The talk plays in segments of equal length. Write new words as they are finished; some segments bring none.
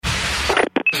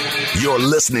You're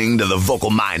listening to The Vocal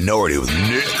Minority with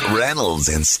Nick Reynolds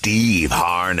and Steve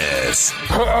Harness.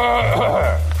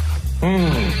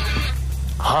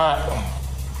 Hot.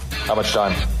 How much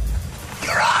time?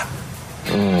 You're hot.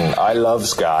 I love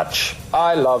scotch.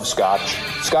 I love scotch.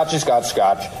 Scotchy, scotch,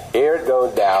 scotch. Here it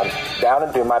goes down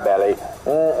into my belly.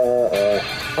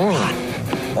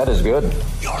 That is good.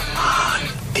 You're on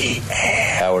the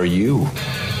air. How are you?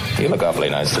 You look awfully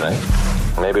nice tonight.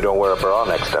 Maybe don't wear a bra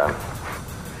next time.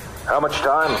 How much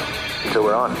time until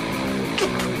we're on?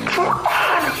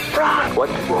 What?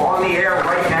 We're on the air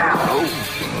right now.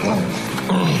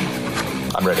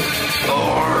 I'm ready.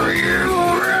 Are you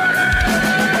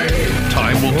ready?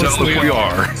 Time will tell if we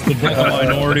are. It's the Vocal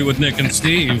Minority with Nick and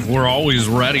Steve. We're always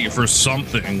ready for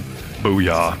something.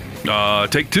 Booyah.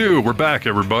 Take two. We're back,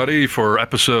 everybody, for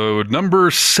episode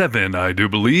number 7, I do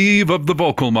believe, of the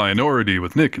Vocal Minority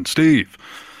with Nick and Steve.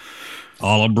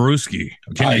 Alla Brewski.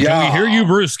 Can we hear you,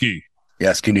 Brewski?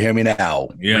 Yes, can you hear me now?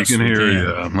 Yes, we can hear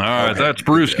you. All right, that's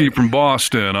Brewski from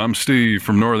Boston. I'm Steve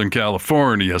from Northern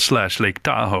California / Lake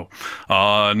Tahoe.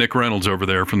 Nick Reynolds over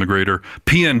there from the greater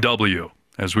PNW,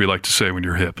 as we like to say when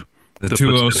you're hip. The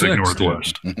 206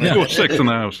 Northwest. 206 in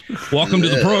the house. Welcome to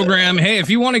the program. Hey, if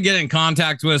you want to get in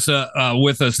contact with us,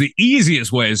 the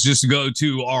easiest way is just to go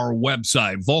to our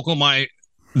website,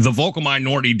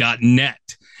 thevocalminority.net.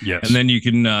 Yes. And then you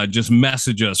can just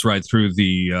message us right through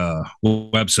the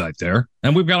website there.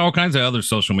 And we've got all kinds of other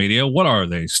social media. What are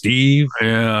they, Steve?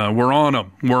 Yeah, we're on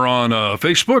them. We're on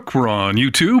Facebook. We're on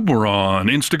YouTube. We're on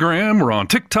Instagram. We're on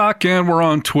TikTok. And we're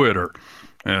on Twitter.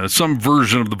 Some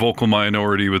version of the Vocal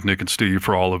Minority with Nick and Steve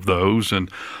for all of those. And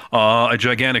a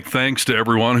gigantic thanks to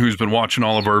everyone who's been watching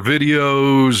all of our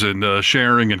videos and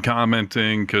sharing and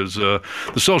commenting, because the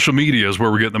social media is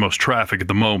where we're getting the most traffic at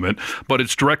the moment. But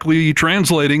it's directly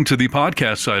translating to the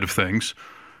podcast side of things.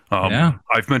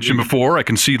 I've mentioned before, I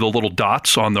can see the little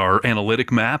dots on our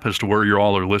analytic map as to where you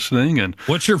all are listening. And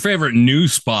what's your favorite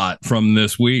news spot from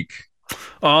this week?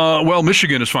 Well,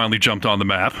 Michigan has finally jumped on the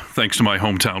map, thanks to my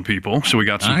hometown people. So we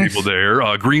got some people there.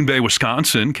 Green Bay,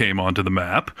 Wisconsin came onto the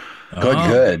map.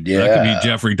 Good. Yeah. That could be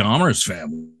Jeffrey Dahmer's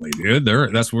family, dude.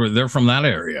 They're from that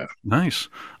area. Nice.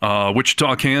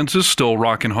 Wichita, Kansas, still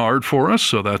rocking hard for us.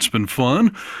 So that's been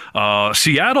fun.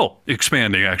 Seattle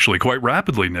expanding actually quite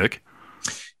rapidly, Nick.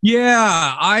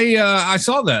 Yeah, I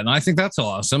saw that, and I think that's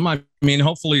awesome. I mean,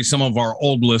 hopefully some of our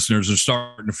old listeners are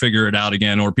starting to figure it out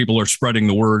again, or people are spreading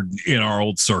the word in our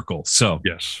old circle. So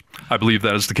yes, I believe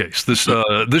that is the case. This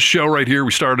show right here,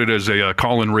 we started as a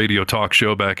call-in radio talk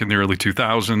show back in the early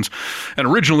 2000s, and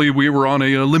originally we were on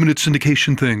a limited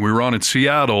syndication thing. We were on in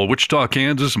Seattle, Wichita,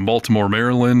 Kansas, and Baltimore,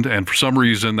 Maryland, and for some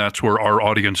reason, that's where our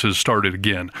audiences started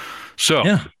again. So.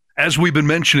 Yeah. As we've been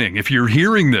mentioning, if you're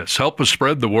hearing this, help us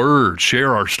spread the word,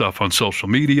 share our stuff on social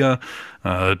media,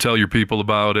 tell your people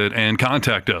about it, and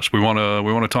contact us. We want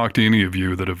to talk to any of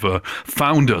you that have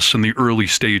found us in the early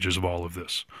stages of all of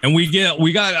this. And we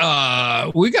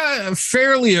got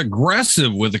fairly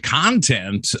aggressive with the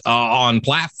content on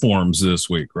platforms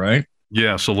this week, right?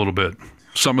 Yes, a little bit.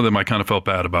 Some of them I kind of felt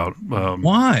bad about.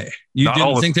 Why? You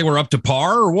didn't think they were up to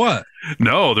par or what?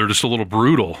 No, they're just a little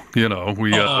brutal. You know,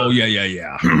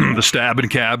 yeah. The Stabbing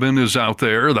Cabin is out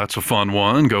there. That's a fun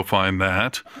one. Go find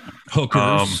that.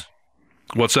 Hookers.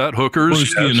 What's that?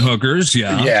 Hookers? Brewski and Hookers,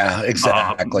 yeah. Yeah,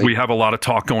 exactly. We have a lot of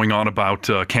talk going on about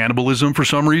cannibalism for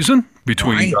some reason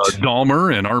between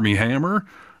Dahmer and Armie Hammer.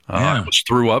 I was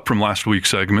threw up from last week's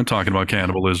segment talking about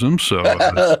cannibalism, so go check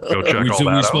all that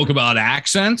out. We spoke about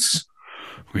accents.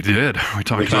 We did. We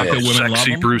talked about how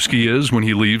sexy Brewski is when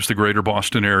he leaves the greater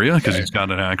Boston area because he's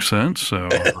got an accent. So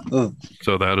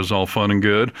that is all fun and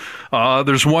good.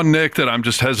 There's one, Nick, that I'm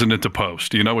just hesitant to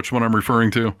post. Do you know which one I'm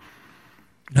referring to?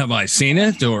 Have I seen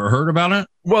it or heard about it?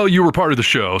 Well, you were part of the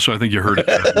show, so I think you heard it.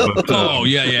 But,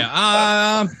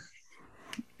 yeah.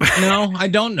 No, I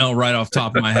don't know right off the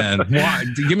top of my head. Why?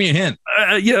 Give me a hint.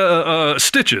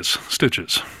 Stitches.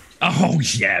 Oh,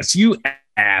 yes. You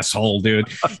asshole, dude.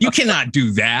 You cannot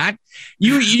do that.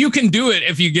 You can do it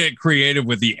if you get creative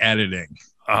with the editing.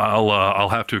 I'll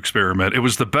have to experiment. It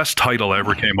was the best title I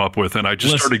ever came up with, and I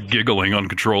just started giggling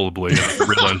uncontrollably. I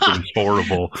realized it was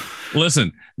horrible.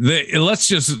 Listen, let's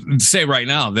just say right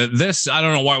now that this, I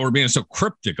don't know why we're being so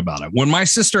cryptic about it. When my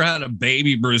sister had a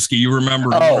baby, Brewski, you remember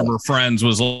one of her friends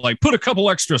was like, put a couple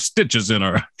extra stitches in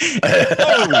her.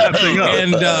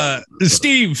 And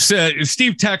Steve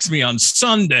texted me on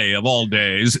Sunday of all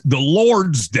days, the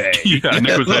Lord's Day. Yeah,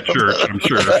 Nick was at church, I'm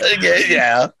sure.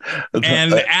 Yeah.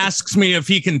 And asks me if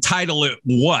he can title it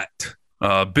what?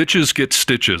 Bitches Get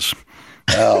Stitches.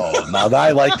 Oh, now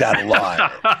I like that a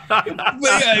lot.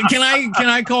 Can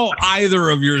I call either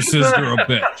of your sister a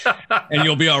bitch, and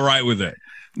you'll be all right with it?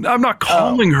 I'm not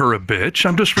calling her a bitch.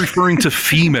 I'm just referring to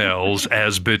females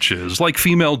as bitches, like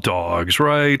female dogs,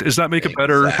 right? Does that make it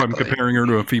better if I'm comparing her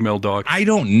to a female dog? I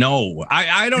don't know.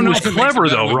 I don't know. It was clever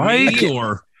though, right?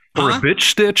 Or a bitch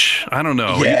stitch? I don't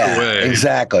know. Yeah, either way,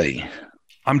 exactly.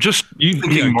 I'm just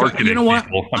thinking marketing. You know what?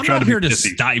 People. I'm not here to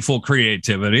stifle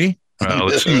creativity.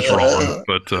 Well, it seems wrong,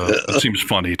 but it seems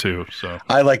funny too. So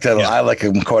I like that. Yeah. I like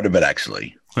him quite a bit,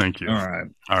 actually. Thank you. All right.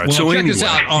 Well, so check us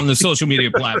out on the social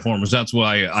media platforms. That's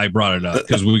why I brought it up,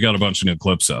 because we got a bunch of new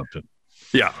clips up.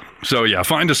 Yeah. So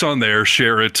find us on there,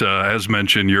 share it. As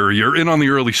mentioned, you're in on the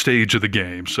early stage of the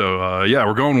game. So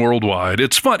we're going worldwide.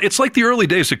 It's fun. It's like the early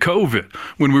days of COVID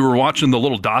when we were watching the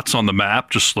little dots on the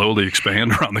map just slowly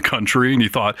expand around the country, and you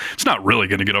thought it's not really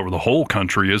going to get over the whole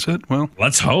country, is it? Well,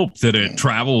 let's hope that it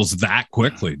travels that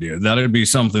quickly, dude. That'd be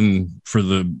something for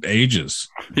the ages.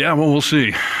 Yeah. Well, we'll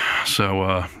see.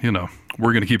 So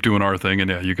we're going to keep doing our thing,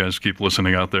 and you guys keep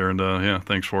listening out there, and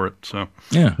thanks for it. So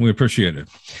we appreciate it.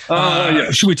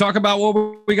 Should we talk about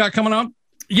what we got coming up?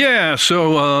 Yeah,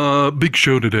 so big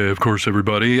show today, of course,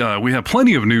 everybody. We have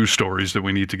plenty of news stories that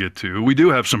we need to get to. We do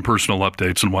have some personal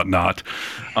updates and whatnot.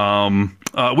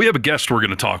 We have a guest we're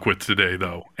going to talk with today,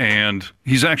 though, and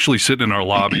he's actually sitting in our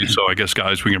lobby, so I guess,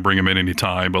 guys, we can bring him in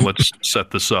anytime, but let's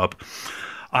set this up.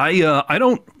 I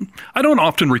don't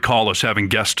often recall us having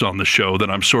guests on the show that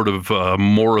I'm sort of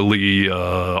morally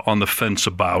on the fence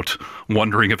about,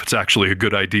 wondering if it's actually a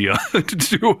good idea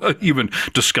to even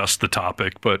discuss the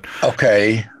topic. But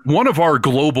okay, one of our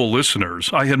global listeners,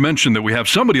 I had mentioned that we have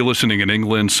somebody listening in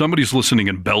England, somebody's listening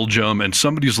in Belgium, and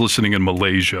somebody's listening in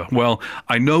Malaysia. Well,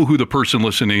 I know who the person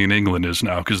listening in England is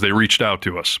now because they reached out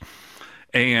to us,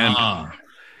 and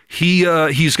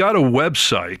he's got a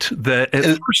website that at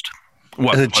first.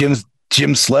 What? Is it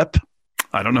Jim Slip?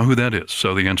 I don't know who that is,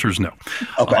 so the answer is no.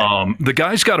 Okay. The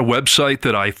guy's got a website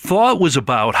that I thought was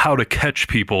about how to catch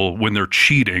people when they're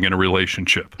cheating in a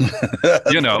relationship. Like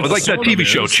that TV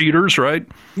show Cheaters, right?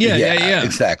 Yeah.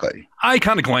 Exactly. I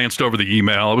kind of glanced over the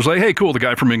email. I was like, hey, cool, the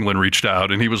guy from England reached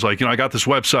out, and he was like, I got this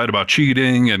website about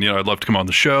cheating, and, I'd love to come on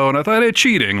the show. And I thought, hey,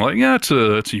 cheating, it's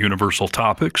a universal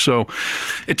topic. So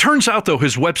it turns out, though,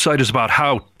 his website is about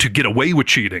how to get away with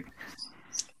cheating.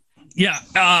 Yeah.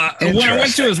 When I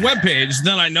went to his webpage,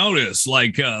 then I noticed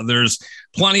there's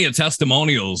plenty of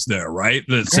testimonials there, right?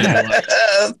 That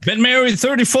say been married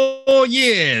 34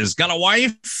 years, got a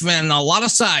wife and a lot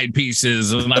of side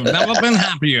pieces, and I've never been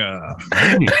happier.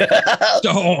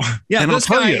 So this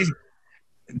guy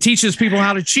teaches people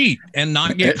how to cheat and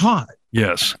not get caught.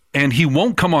 Yes. And he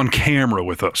won't come on camera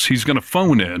with us. He's going to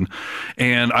phone in.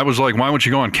 And I was like, why won't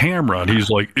you go on camera? And he's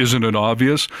like, isn't it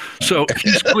obvious? So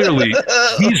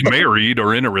he's married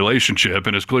or in a relationship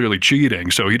and is clearly cheating.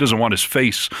 So he doesn't want his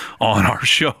face on our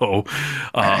show.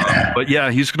 But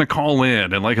he's going to call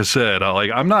in. And like I said,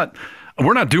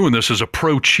 we're not doing this as a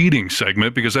pro-cheating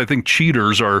segment because I think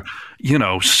cheaters are,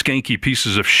 skanky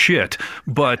pieces of shit.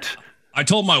 But I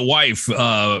told my wife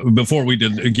before we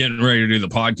getting ready to do the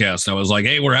podcast, I was like,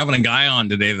 hey, we're having a guy on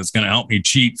today that's going to help me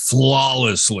cheat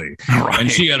flawlessly. Right. And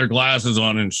she had her glasses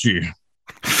on and she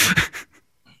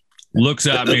looks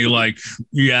at me like,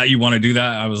 yeah, you want to do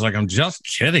that? I was like, I'm just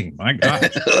kidding. My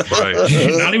God. Right.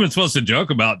 You're not even supposed to joke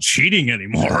about cheating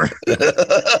anymore.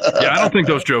 I don't think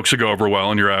those jokes would go over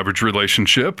well in your average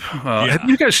relationship. Have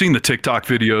you guys seen the TikTok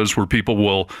videos where people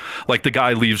will, like the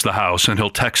guy leaves the house and he'll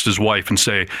text his wife and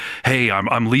say, hey,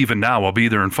 I'm leaving now. I'll be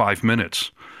there in 5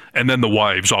 minutes. And then the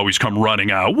wives always come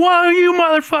running out. Why, you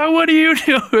motherfucker? What are you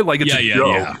doing? Like it's a joke.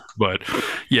 Yeah. But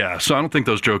so I don't think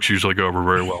those jokes usually go over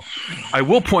very well. I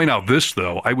will point out this,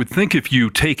 though. I would think if you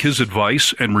take his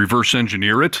advice and reverse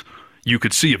engineer it, you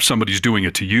could see if somebody's doing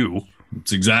it to you.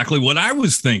 It's exactly what I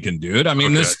was thinking, dude. I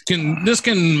mean, this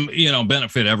can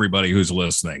benefit everybody who's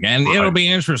listening, and it'll be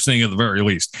interesting at the very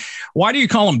least. Why do you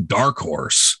call him Dark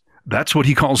Horse? That's what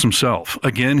he calls himself.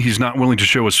 Again, he's not willing to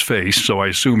show his face, so I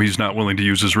assume he's not willing to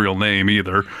use his real name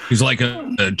either. He's like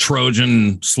a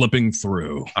Trojan slipping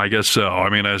through. I guess so.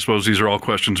 I mean, I suppose these are all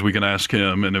questions we can ask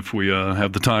him, and if we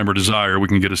have the time or desire, we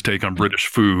can get his take on British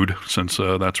food, since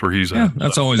that's where he's at.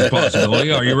 That's always a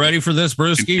possibility. Are you ready for this,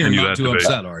 Brewski? You're not too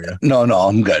upset, are you? No,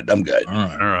 I'm good. All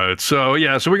right. So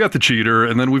we got the cheater,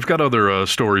 and then we've got other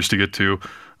stories to get to.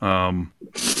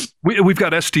 We've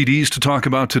got STDs to talk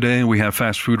about today. We have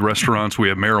fast food restaurants. We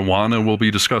have marijuana we'll be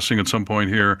discussing at some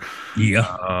point here. Yeah.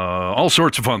 All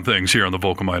sorts of fun things here on the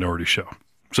Vocal Minority Show.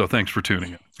 So thanks for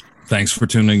tuning in. Thanks for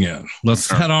tuning in. Let's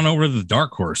head on over to the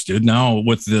Dark Horse, dude. Now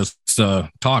with this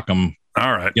talk, I'm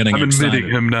all right. Getting I'm excited.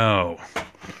 admitting him now.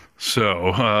 So,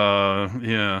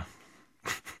 yeah,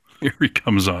 here he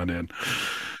comes on in.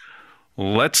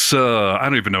 Let's, I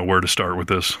don't even know where to start with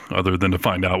this other than to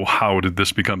find out how did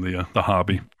this become the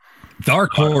hobby.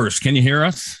 Dark Horse, can you hear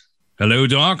us? Hello,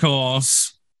 Dark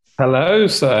Horse. Hello,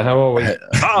 sir. How are we?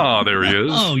 There he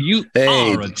is. Oh, you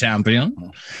are a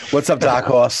champion. What's up, Dark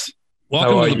Horse?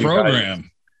 Welcome to the program. Guys?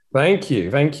 Thank you.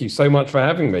 Thank you so much for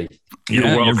having me.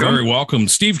 You're very welcome.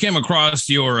 Steve came across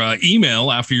your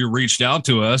email after you reached out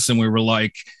to us, and we were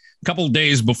like, a couple of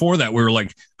days before that, we were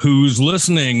like, who's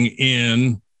listening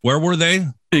in, where were they?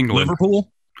 England.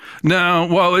 Liverpool? No,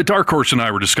 well, Dark Horse and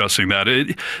I were discussing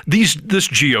that. This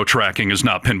geo-tracking is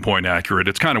not pinpoint accurate.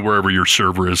 It's kind of wherever your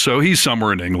server is. So he's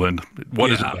somewhere in England. What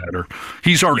does it matter?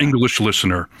 He's our English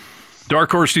listener.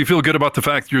 Dark Horse, do you feel good about the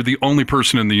fact you're the only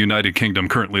person in the United Kingdom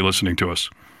currently listening to us?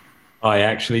 I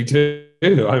actually do.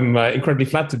 I'm incredibly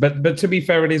flattered. But to be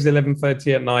fair, it is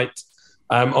 11:30 at night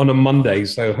on a Monday.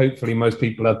 So hopefully most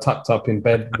people are tucked up in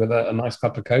bed with a nice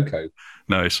cup of cocoa.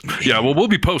 Nice. Yeah, well, we'll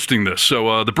be posting this.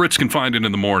 So the Brits can find it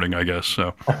in the morning, I guess.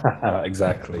 So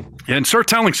Exactly. And start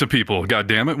telling some people, God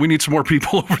damn it, we need some more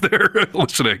people over there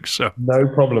listening. So no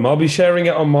problem. I'll be sharing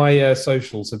it on my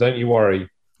social, so don't you worry.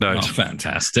 Nice. Oh,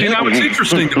 fantastic. You know, it's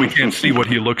interesting that we can't see what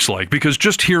he looks like because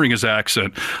just hearing his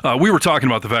accent, we were talking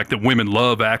about the fact that women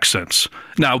love accents.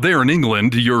 Now, there in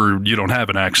England, you don't have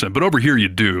an accent, but over here you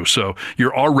do. So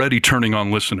you're already turning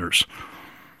on listeners.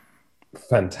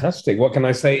 Fantastic. What can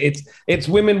I say? It's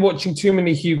women watching too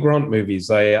many Hugh Grant movies.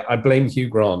 I blame Hugh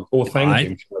Grant, or thank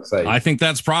him, should I say. I think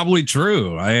that's probably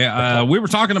true. We were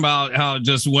talking about how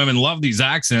just women love these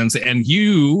accents, and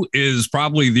Hugh is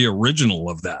probably the original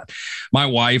of that. My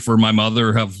wife or my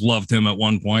mother have loved him at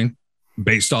one point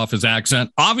based off his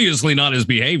accent. Obviously not his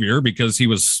behavior, because he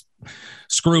was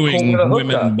screwing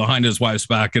women behind his wife's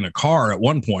back in a car at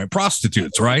one point.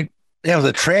 Prostitutes, right? Yeah, it was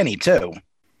a tranny, too.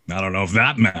 I don't know if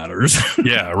that matters.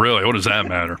 Yeah, really. What does that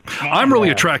matter? I'm really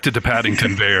attracted to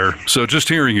Paddington Bear. So just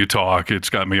hearing you talk, it's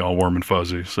got me all warm and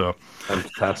fuzzy. So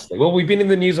fantastic. Well, we've been in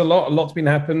the news a lot. A lot's been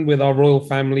happening with our royal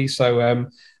family. So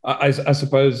I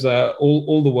suppose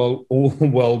all the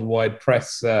worldwide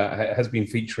press has been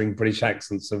featuring British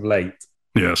accents of late.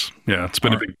 Yes. Yeah. It's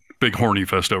been a big horny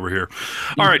fest over here.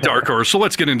 All right, Dark Horse. So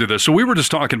let's get into this. So we were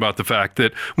just talking about the fact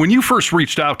that when you first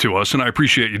reached out to us, and I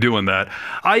appreciate you doing that,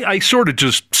 I sort of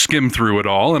just skimmed through it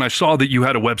all, and I saw that you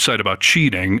had a website about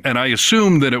cheating, and I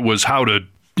assumed that it was how to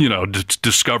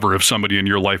discover if somebody in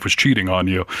your life was cheating on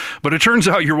you. But it turns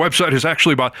out your website is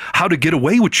actually about how to get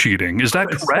away with cheating. Is that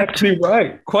correct? That's actually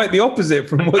right. Quite the opposite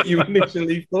from what you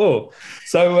initially thought.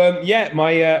 So,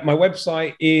 my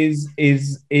website is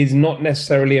not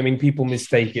necessarily, I mean, people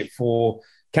mistake it for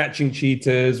catching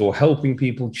cheaters or helping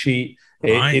people cheat.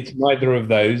 It's neither of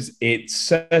those. It's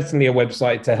certainly a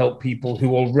website to help people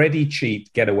who already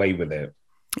cheat get away with it.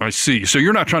 I see. So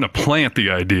you're not trying to plant the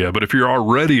idea, but if you're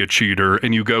already a cheater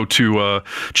and you go to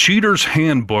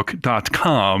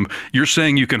cheatershandbook.com, you're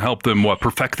saying you can help them,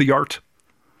 perfect the art?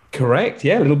 Correct.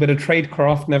 Yeah, a little bit of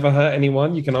tradecraft never hurt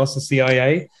anyone. You can ask the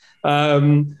CIA.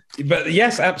 But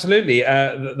yes, absolutely.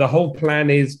 The whole plan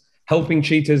is helping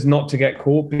cheaters not to get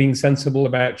caught, being sensible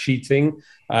about cheating.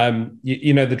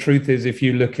 The truth is, if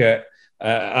you look at,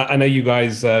 I know you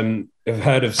guys have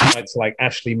heard of sites like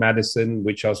Ashley Madison,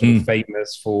 which are sort of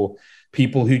famous for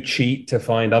people who cheat to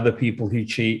find other people who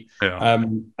cheat. Yeah.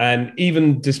 And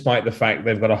even despite the fact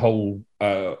they've got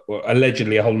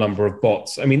allegedly a whole number of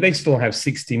bots, I mean, they still have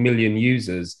 60 million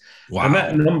users. Wow. And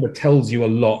that number tells you a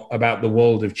lot about the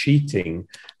world of cheating.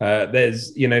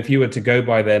 There's, if you were to go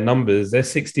by their numbers, there's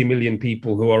 60 million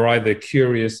people who are either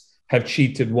curious, have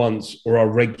cheated once, or are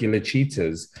regular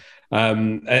cheaters.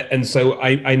 And so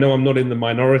I know I'm not in the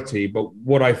minority, but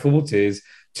what I thought is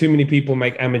too many people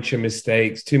make amateur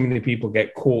mistakes. Too many people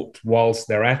get caught whilst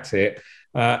they're at it.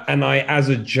 And I, as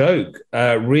a joke,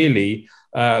 really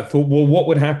thought, well, what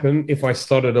would happen if I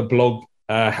started a blog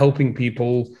helping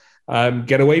people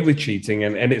get away with cheating?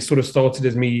 And it sort of started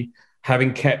as me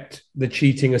having kept the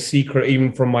cheating a secret,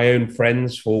 even from my own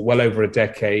friends, for well over a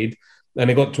decade. And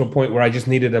it got to a point where I just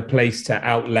needed a place to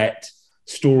outlet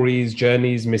stories,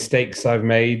 journeys, mistakes I've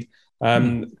made.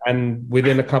 And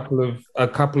within a couple of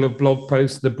blog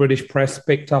posts, the British press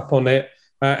picked up on it,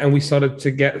 and we started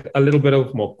to get a little bit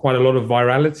of quite a lot of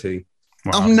virality.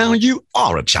 Wow. Oh, now you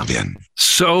are a champion.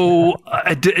 So,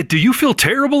 do you feel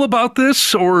terrible about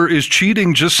this, or is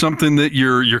cheating just something that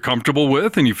you're comfortable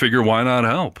with, and you figure why not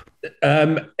help?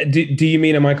 Do you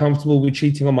mean, am I comfortable with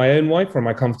cheating on my own wife, or am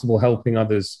I comfortable helping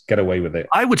others get away with it?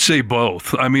 I would say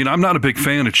both. I mean, I'm not a big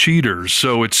fan of cheaters,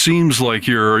 so it seems like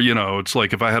it's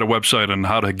like if I had a website on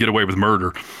how to get away with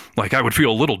murder, like I would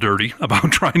feel a little dirty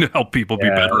about trying to help people be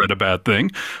better at a bad thing.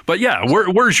 But yeah,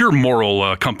 where's your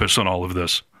moral compass on all of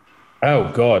this?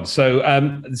 Oh God! So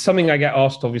something I get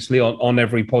asked, obviously, on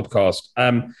every podcast.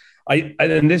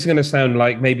 And this is going to sound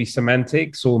like maybe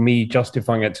semantics or me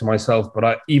justifying it to myself,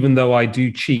 but even though I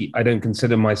do cheat, I don't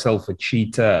consider myself a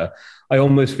cheater. I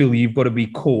almost feel you've got to be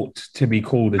caught to be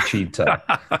called a cheater.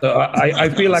 So I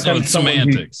feel like I'm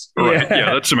semantics. Right?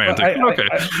 Yeah, that's semantics. Okay.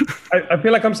 I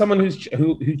feel like I'm someone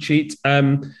who cheats.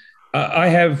 I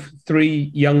have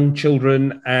 3 young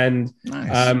children, and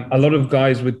a lot of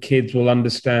guys with kids will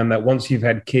understand that once you've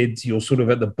had kids, you're sort of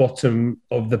at the bottom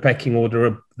of the pecking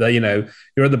order.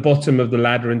 You're at the bottom of the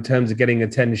ladder in terms of getting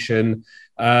attention.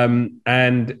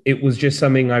 And it was just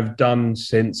something I've done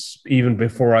since even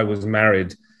before I was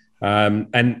married.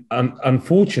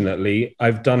 Unfortunately,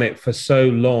 I've done it for so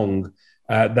long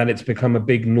that it's become a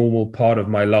big normal part of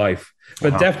my life.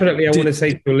 But definitely, I want to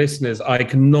say to your listeners, I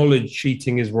acknowledge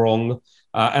cheating is wrong,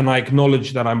 and I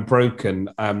acknowledge that I'm broken.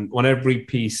 On every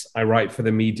piece I write for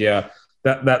the media,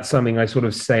 that's something I sort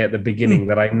of say at the beginning,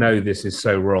 that I know this is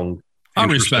so wrong. I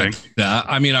respect that.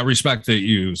 I mean, I respect that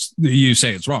you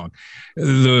say it's wrong.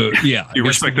 You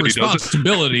respect that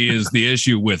responsibility is the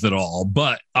issue with it all.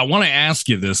 But I want to ask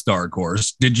you this, Dark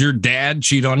Horse: did your dad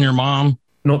cheat on your mom?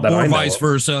 Not that I know, or vice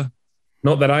versa?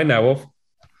 Not that I know of.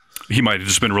 He might have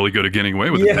just been really good at getting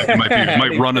away with it. He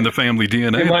might run in the family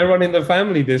DNA. He might run in the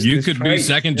family. You could be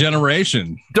second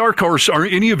generation. Dark Horse, are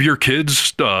any of your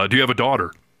kids, do you have a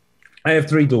daughter? I have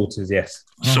 3 daughters, yes.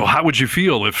 So how would you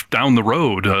feel if down the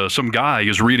road some guy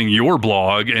is reading your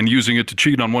blog and using it to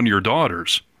cheat on one of your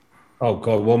daughters? Oh,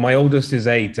 God. Well, my oldest is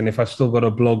 8, and if I've still got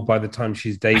a blog by the time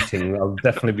she's dating, I'll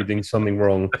definitely be doing something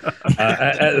wrong.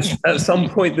 At some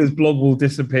point, this blog will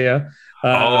disappear.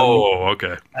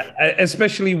 Okay.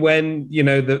 Especially when,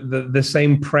 the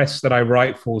same press that I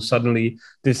write for suddenly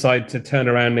decide to turn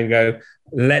around and go,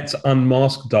 let's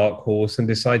unmask Dark Horse, and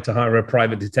decide to hire a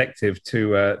private detective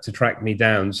to track me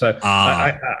down. So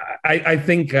I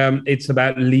think it's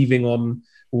about leaving on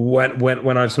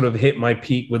when I've sort of hit my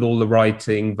peak with all the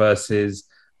writing versus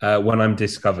when I'm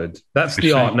discovered. That's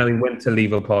the art, knowing when to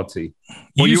leave a party.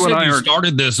 Well, you said you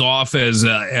started this off as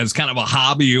kind of a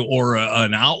hobby or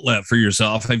an outlet for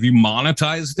yourself. Have you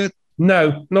monetized it?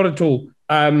 No, not at all.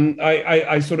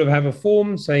 I sort of have a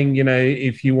form saying,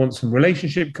 if you want some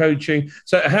relationship coaching.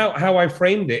 So how I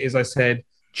framed it is I said,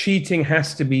 cheating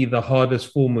has to be the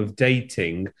hardest form of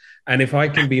dating. And if I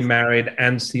can be married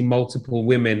and see multiple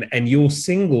women and you're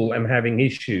single and having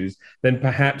issues, then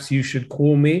perhaps you should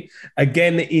call me.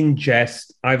 Again, in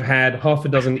jest, I've had half a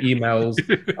dozen emails.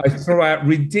 I throw out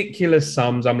ridiculous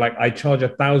sums. I'm like, I charge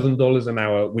 $1,000 an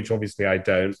hour, which obviously I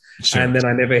don't. Sure. And then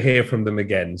I never hear from them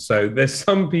again. So there's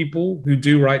some people who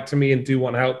do write to me and do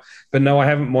want help. But no, I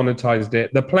haven't monetized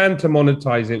it. The plan to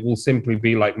monetize it will simply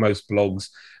be like most blogs.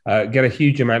 Get a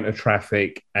huge amount of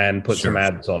traffic and put some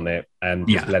ads on it and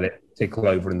just let it tickle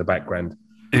over in the background.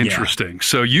 Interesting. Yeah.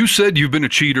 So you said you've been a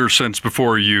cheater since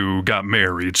before you got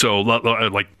married. So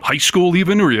like high school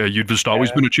even, or you've just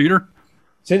always been a cheater?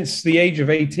 Since the age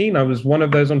of 18, I was one of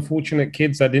those unfortunate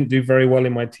kids that didn't do very well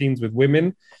in my teens with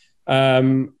women.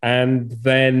 And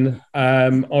then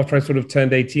after I sort of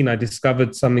turned 18, I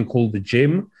discovered something called the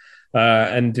gym.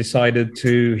 And decided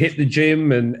to hit the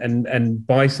gym and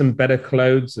buy some better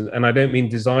clothes. And I don't mean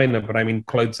designer, but I mean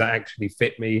clothes that actually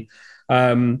fit me.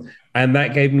 And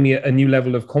that gave me a new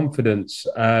level of confidence.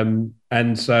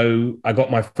 And so I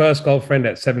got my first girlfriend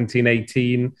at 17,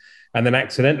 18, and then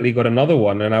accidentally got another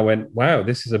one. And I went, wow,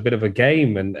 this is a bit of a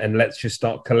game. And let's just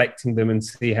start collecting them and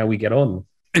see how we get on.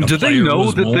 And do they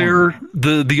know that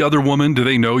they're the other woman? Do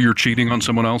they know you're cheating on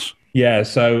someone else? Yeah.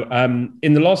 So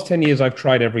in the last 10 years, I've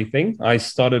tried everything. I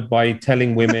started by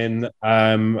telling women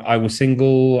I was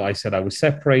single. I said I was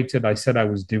separated. I said I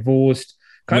was divorced.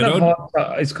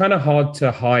 It's kind of hard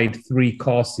to hide 3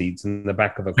 car seats in the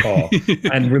back of a car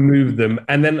and remove them.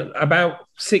 And then about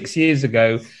 6 years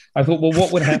ago, I thought, well,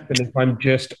 what would happen if I'm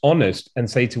just honest and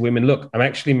say to women, look, I'm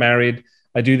actually married.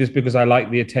 I do this because I like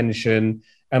the attention.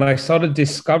 And I started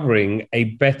discovering a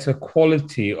better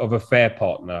quality of affair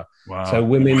partner. Wow. So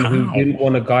women who didn't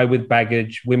want a guy with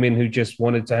baggage, women who just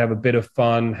wanted to have a bit of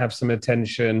fun, have some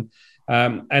attention.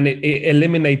 And it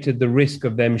eliminated the risk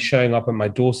of them showing up at my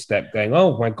doorstep going,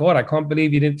 oh, my God, I can't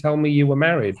believe you didn't tell me you were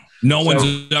married. No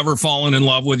one's ever fallen in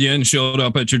love with you and showed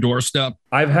up at your doorstep?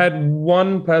 I've had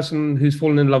one person who's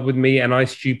fallen in love with me and I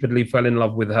stupidly fell in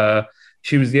love with her.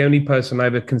 She was the only person I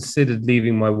ever considered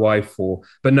leaving my wife for.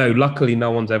 But no, luckily,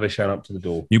 no one's ever shown up to the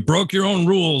door. You broke your own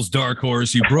rules, Dark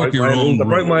Horse. You broke your own rules. I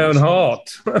broke my own heart.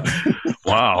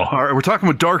 Wow. All right, we're talking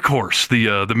with Dark Horse,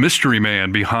 the mystery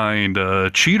man behind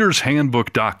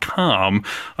cheatershandbook.com,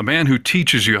 a man who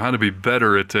teaches you how to be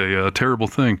better at a terrible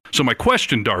thing. So my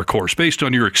question, Dark Horse, based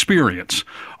on your experience,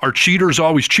 are cheaters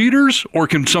always cheaters, or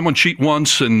can someone cheat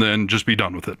once and then just be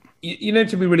done with it? You know,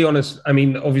 to be really honest, I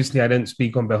mean, obviously I don't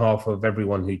speak on behalf of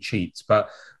everyone who cheats, but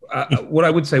what I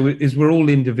would say is we're all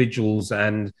individuals,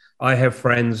 and I have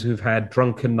friends who've had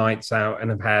drunken nights out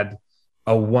and have had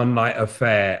a one-night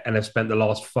affair and have spent the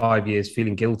last 5 years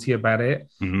feeling guilty about it.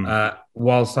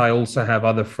 Whilst I also have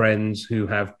other friends who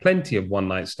have plenty of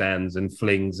one-night stands and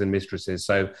flings and mistresses.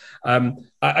 So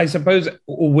I suppose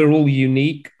we're all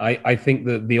unique. I think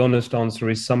that the honest answer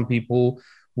is some people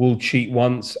will cheat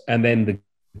once and then the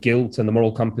guilt and the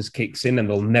moral compass kicks in and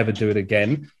they'll never do it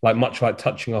again, much like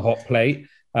touching a hot plate.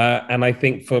 And I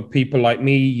think for people like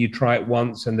me, you try it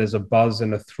once and there's a buzz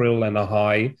and a thrill and a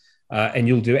high, and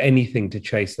you'll do anything to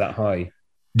chase that high.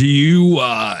 Do you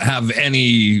have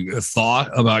any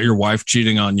thought about your wife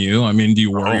cheating on you? I mean, do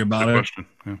you worry about it?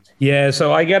 Yeah,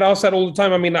 so I get asked that all the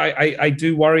time. I mean, I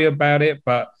do worry about it,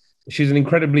 but she's an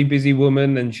incredibly busy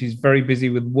woman and she's very busy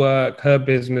with work, her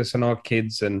business and our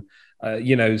kids. And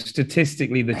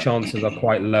statistically, the chances are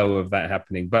quite low of that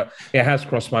happening, but it has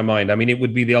crossed my mind. I mean, it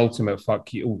would be the ultimate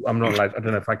fuck you. I'm not allowed, I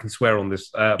don't know if I can swear on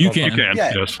this. You can. Yeah.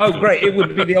 Yes. Oh, great. It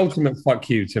would be the ultimate fuck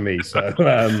you to me. So,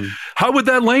 how would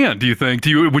that land, do you think?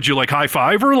 Would you high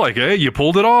five her? Hey, you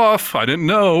pulled it off. I didn't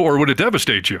know. Or would it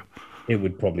devastate you? It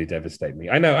would probably devastate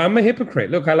me. I know. I'm a hypocrite.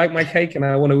 Look, I like my cake and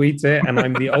I want to eat it. And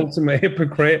I'm the ultimate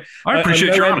hypocrite. I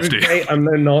appreciate your honesty. I'm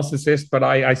no narcissist, but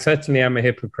I certainly am a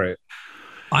hypocrite.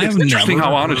 It's interesting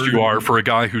how honest you are for a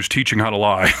guy who's teaching how to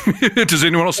lie. Does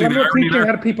anyone else see the irony there? I'm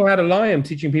not teaching people how to lie. I'm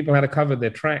teaching people how to cover their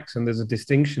tracks, and there's a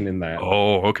distinction in that.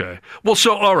 Oh, okay. Well,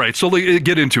 all right. So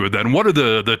get into it then. What are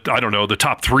the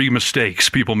top 3 mistakes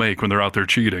people make when they're out there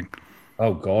cheating?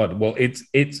 Oh God. Well, it's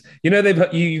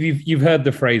you've heard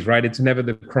the phrase, right? It's never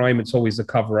the crime, it's always the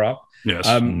cover up. Yes.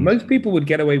 Most people would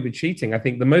get away with cheating. I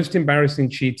think the most embarrassing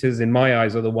cheaters in my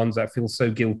eyes are the ones that feel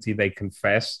so guilty they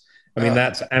confess. I mean,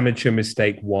 that's amateur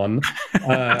mistake 1.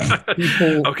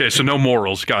 Okay, so no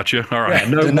morals. Gotcha. All right.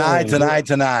 Yeah,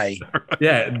 Deny.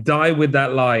 Yeah, die with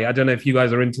that lie. I don't know if you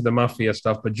guys are into the mafia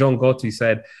stuff, but John Gotti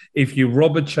said, if you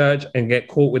rob a church and get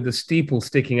caught with the steeple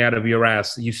sticking out of your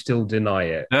ass, you still deny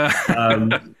it.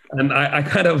 And I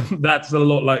kind of, that's a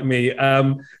lot like me.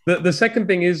 The second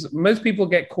thing is most people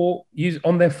get caught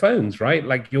on their phones, right?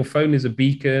 Like your phone is a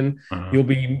beacon. You'll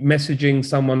be messaging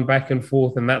someone back and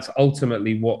forth, and that's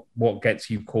ultimately what gets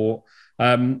you caught.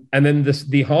 And then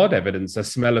the hard evidence, the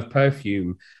smell of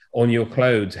perfume on your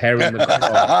clothes, hair in the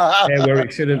car, hair where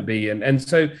it shouldn't be. And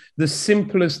so the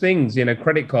simplest things,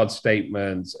 credit card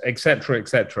statements, et cetera, et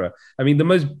cetera. I mean, the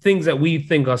most things that we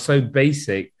think are so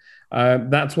basic,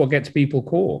 that's what gets people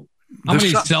caught. How many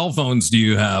cell phones do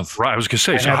you have? Right, I was going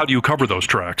to say, how do you cover those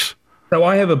tracks? So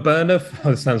I have a burner.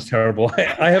 Oh, this sounds terrible.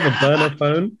 I have a burner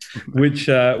phone,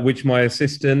 which my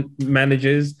assistant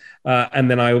manages, and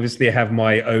then I obviously have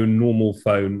my own normal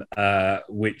phone,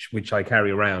 which I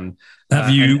carry around. Have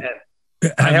you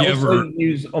ever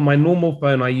use on my normal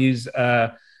phone? I use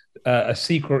secret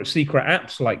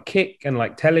apps like Kick and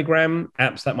like Telegram,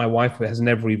 apps that my wife has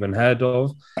never even heard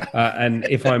of. And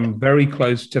if I'm very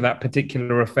close to that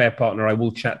particular affair partner, I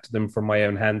will chat to them from my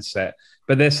own handset.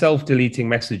 But they're self-deleting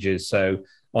messages. So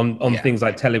on things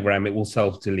like Telegram, it will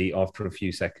self-delete after a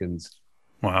few seconds.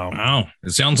 Wow.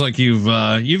 It sounds like you've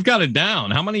got it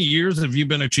down. How many years have you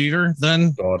been a cheater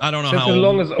then? God. I don't know how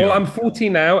long. I'm 40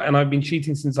 now, and I've been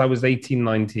cheating since I was 18,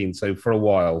 19. So for a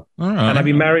while. All right. And I've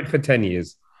been married for 10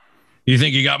 years. You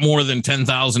think you got more than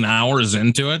 10,000 hours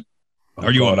into it?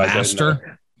 Are you a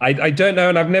master? I don't know.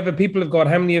 And people have got,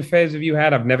 how many affairs have you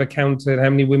had? I've never counted. How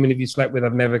many women have you slept with?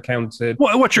 I've never counted.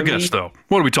 What's your guess, though?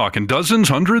 What are we talking? Dozens,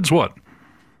 hundreds, what?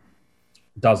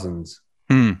 Dozens.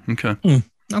 Okay.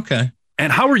 Okay.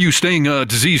 And how are you staying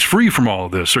disease-free from all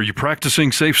of this? Are you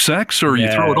practicing safe sex, or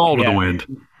you throw it all to the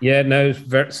wind? Yeah, no,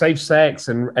 safe sex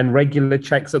and regular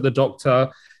checks at the doctor.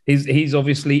 He's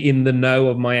obviously in the know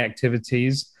of my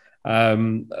activities.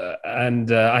 And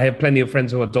I have plenty of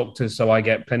friends who are doctors, so I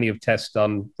get plenty of tests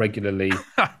done regularly.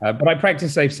 But I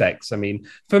practice safe sex. I mean,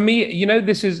 for me,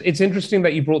 it's interesting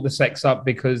that you brought the sex up,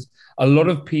 because a lot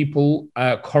of people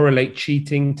correlate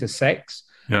cheating to sex.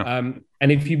 Yeah.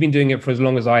 And if you've been doing it for as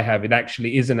long as I have, it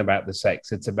actually isn't about the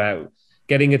sex. It's about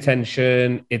getting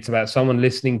attention. It's about someone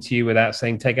listening to you without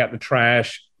saying, take out the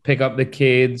trash, pick up the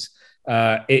kids.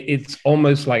 It's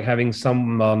almost like having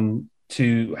someone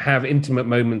to have intimate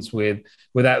moments with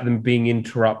without them being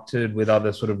interrupted with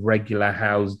other sort of regular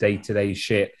house day-to-day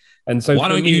shit. And so why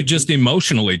don't you just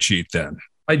emotionally cheat then?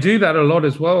 I do that a lot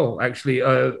as well, actually.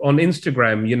 On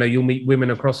Instagram, you'll meet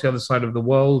women across the other side of the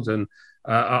world, and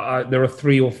there are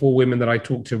 3 or 4 women that I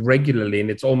talk to regularly, and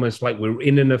it's almost like we're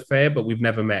in an affair, but we've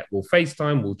never met. We'll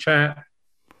FaceTime, we'll chat.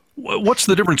 What's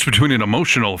the difference between an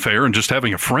emotional affair and just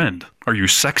having a friend? Are you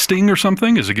sexting or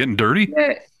something? Is it getting dirty?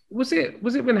 Yeah. Was it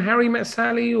when Harry Met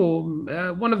Sally, or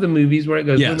one of the movies where it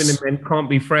goes, yes, women and men can't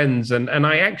be friends? And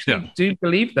I actually do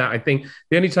believe that. I think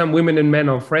the only time women and men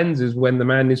are friends is when the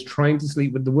man is trying to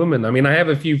sleep with the woman. I mean, I have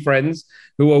a few friends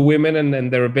who are women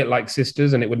and they're a bit like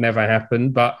sisters and it would never happen.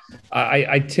 But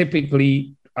I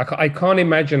typically, I can't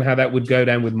imagine how that would go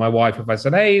down with my wife if I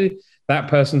said, hey, that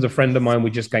person's a friend of mine, we're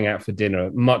just going out for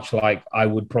dinner. Much like I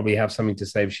would probably have something to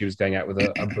say if she was going out with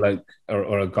a bloke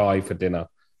or a guy for dinner.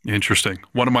 Interesting.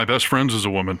 One of my best friends is a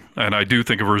woman, and I do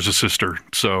think of her as a sister.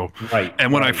 So, right.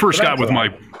 And when I first got with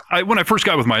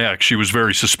my ex, she was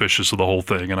very suspicious of the whole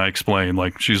thing, and I explained,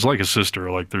 like, she's like a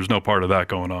sister, like there's no part of that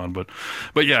going on. But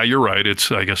yeah, you're right.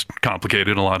 It's, I guess,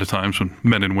 complicated a lot of times when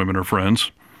men and women are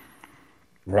friends.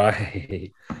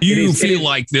 Right. You feel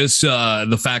like this,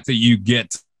 the fact that you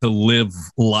get to live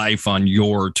life on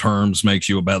your terms makes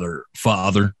you a better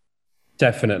father?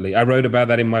 Definitely. I wrote about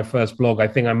that in my first blog. I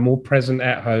think I'm more present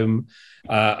at home.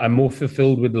 I'm more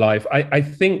fulfilled with life. I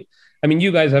think, I mean,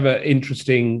 you guys have an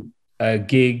interesting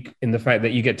gig in the fact that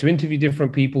you get to interview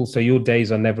different people, so your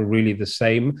days are never really the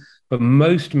same. But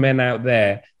most men out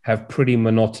there have pretty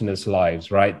monotonous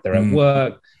lives, right? They're at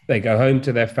work, they go home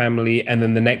to their family, and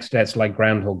then the next day it's like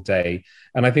Groundhog Day.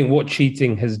 And I think what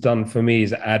cheating has done for me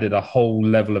is added a whole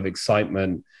level of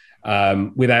excitement.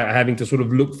 Without having to sort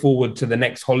of look forward to the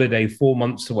next holiday 4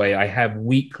 months away. I have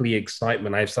weekly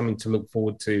excitement. I have something to look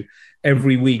forward to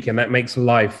every week, and that makes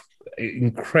life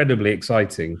incredibly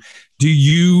exciting. Do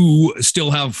you still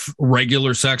have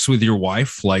regular sex with your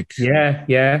wife? Like, yeah.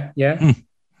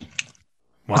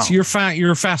 Wow. So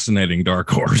you're a fascinating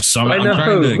dark horse. I'm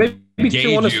trying to gauge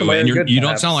you, and you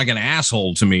don't sound like an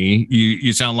asshole to me.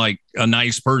 You sound like a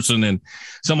nice person and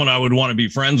someone I would want to be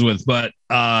friends with. But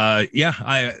I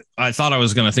thought I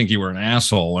was going to think you were an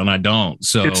asshole, and I don't.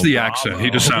 So it's the accent.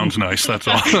 He just sounds nice. That's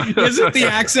all. Is it the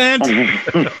accent?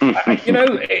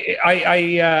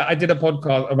 I did a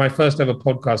podcast, my first ever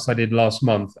podcast I did last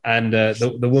month, and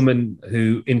the woman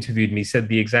who interviewed me said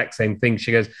the exact same thing.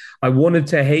 She goes, "I wanted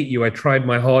to hate you. I tried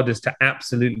my hardest to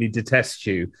absolutely detest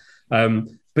you."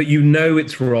 But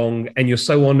it's wrong, and you're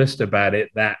so honest about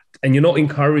it and you're not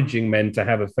encouraging men to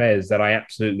have affairs that I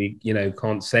absolutely,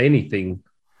 can't say anything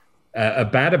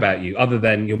bad about you other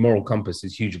than your moral compass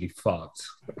is hugely fucked.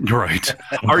 Right.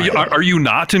 Are you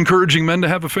not encouraging men to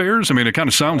have affairs? I mean, it kind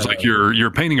of sounds like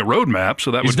you're painting a roadmap,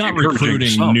 so that he's would not be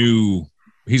recruiting new.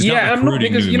 He's not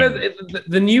recruiting because new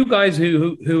the new guys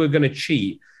who are going to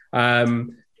cheat.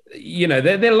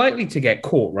 They're likely to get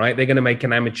caught, right? They're going to make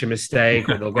an amateur mistake,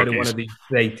 or they'll go to one of these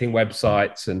dating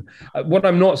websites. And what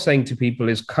I'm not saying to people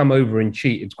is come over and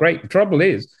cheat. It's great. The trouble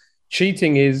is,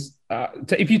 cheating is,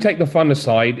 if you take the fun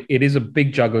aside, it is a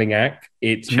big juggling act.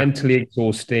 It's mentally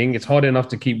exhausting. It's hard enough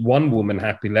to keep one woman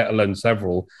happy, let alone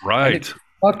several. Right.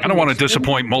 I don't want to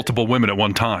disappoint multiple women at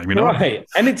one time, Right,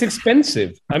 and it's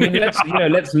expensive. I mean,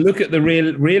 let's look at the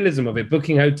realism of it.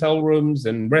 Booking hotel rooms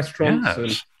and restaurants. Yes.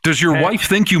 And does your wife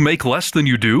think you make less than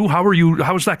you do? How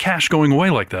is that cash going away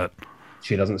like that?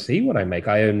 She doesn't see what I make.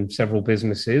 I own several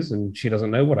businesses, and she doesn't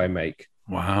know what I make.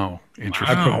 Wow,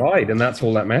 interesting. I provide, and that's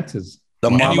all that matters. The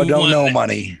mama don't know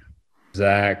money.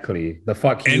 Exactly. The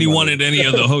fuck you. Anyone money. at any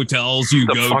of the hotels you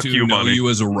go to know you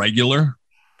as a regular?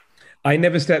 I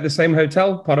never stay at the same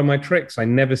hotel. Part of my tricks, I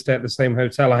never stay at the same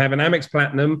hotel. I have an Amex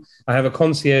Platinum. I have a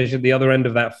concierge at the other end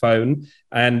of that phone,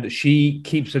 and she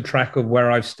keeps a track of where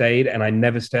I've stayed, and I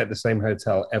never stay at the same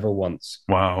hotel ever once.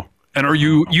 Wow. And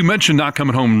you mentioned not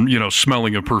coming home,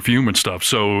 smelling of perfume and stuff.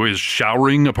 So is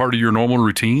showering a part of your normal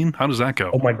routine? How does that go?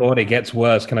 Oh my God, it gets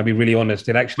worse. Can I be really honest?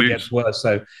 It actually gets worse.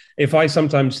 So if I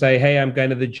sometimes say, hey, I'm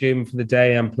going to the gym for the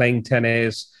day, I'm playing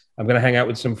tennis, I'm going to hang out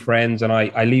with some friends, and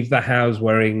I leave the house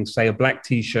wearing, say, a black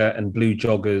T-shirt and blue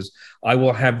joggers, I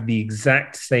will have the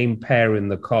exact same pair in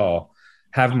the car,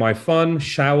 have my fun,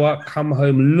 shower, come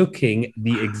home looking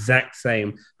the exact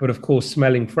same, but of course,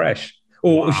 smelling fresh.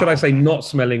 Or should I say not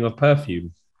smelling of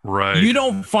perfume? Right. You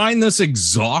don't find this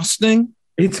exhausting?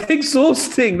 It's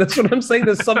exhausting. That's what I'm saying.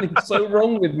 There's something so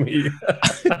wrong with me.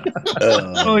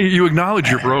 Well, you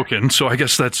acknowledge you're broken, so I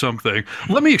guess that's something.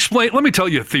 Let me tell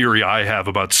you a theory I have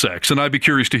about sex, and I'd be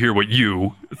curious to hear what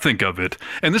you think of it.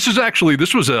 And I think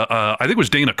it was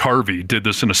Dana Carvey did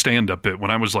this in a stand-up bit when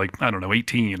I was like, I don't know,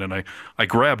 18, and I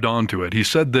grabbed onto it. He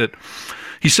said that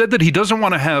he doesn't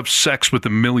want to have sex with a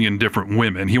million different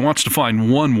women. He wants to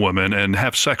find one woman and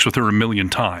have sex with her a million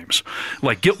times.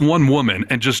 Like, get one woman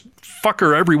and just fuck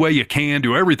her every way you can,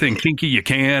 do everything kinky you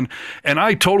can. And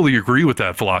I totally agree with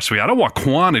that philosophy. I don't want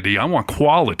quantity, I want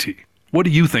quality. What do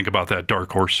you think about that,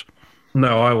 Dark Horse?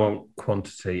 No, I want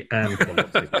quantity and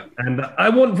quality. And I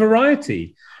want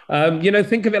variety.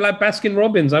 Think of it like Baskin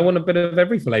Robbins. I want a bit of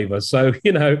every flavor. So,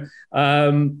 my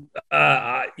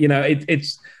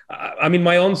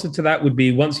answer to that would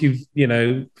be, once you've,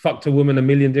 fucked a woman a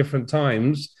million different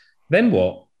times, then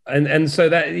what? And so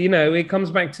that, it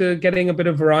comes back to getting a bit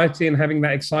of variety and having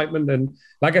that excitement. And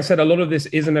like I said, a lot of this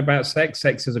isn't about sex.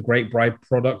 Sex is a great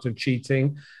byproduct of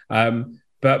cheating.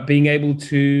 But being able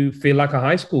to feel like a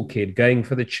high school kid, going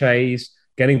for the chase,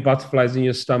 getting butterflies in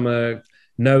your stomach,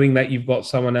 knowing that you've got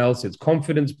someone else, it's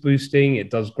confidence boosting. It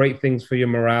does great things for your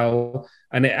morale,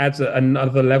 and it adds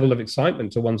another level of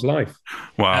excitement to one's life.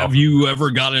 Wow. Have you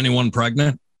ever got anyone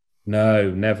pregnant? No,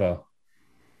 never.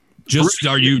 Just,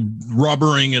 are you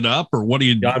rubbering it up, or what are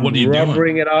you doing?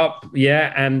 Rubbering it up,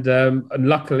 yeah. And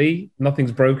luckily,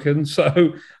 nothing's broken,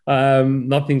 so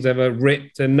nothing's ever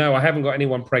ripped. And no, I haven't got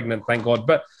anyone pregnant, thank God.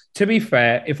 But to be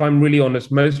fair, if I'm really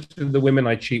honest, most of the women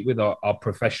I cheat with are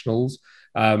professionals.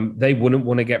 They wouldn't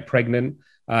want to get pregnant.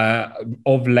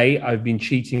 Of late, I've been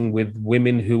cheating with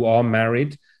women who are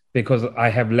married because I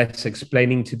have less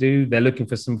explaining to do. They're looking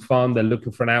for some fun. They're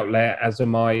looking for an outlet, as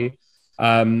am I.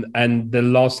 And the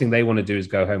last thing they want to do is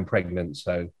go home pregnant.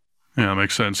 So, yeah,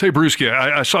 makes sense. Hey, Brewski,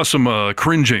 I saw some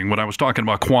cringing when I was talking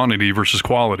about quantity versus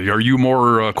quality. Are you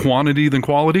more quantity than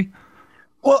quality?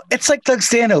 Well, it's like Doug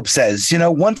Stanhope says,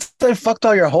 once they've fucked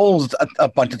all your holes a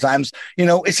bunch of times,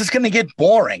 it's just going to get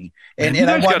boring. And you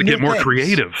guys got to get more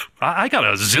creative. I got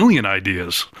a zillion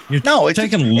ideas. You're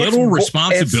taking little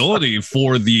responsibility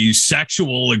for the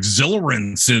sexual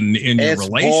exhilarance in your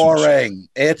relationship.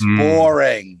 It's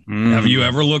boring. Have you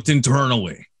ever looked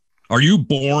internally? Are you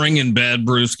boring in bed,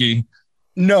 Brewski?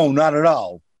 No, not at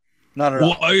all. Not at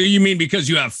all. Well, you mean because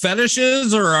you have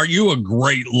fetishes, or are you a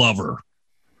great lover?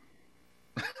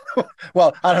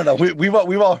 Well, I don't know. We've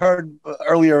all heard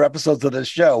earlier episodes of this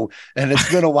show, and it's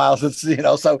been a while since,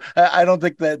 so I don't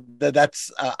think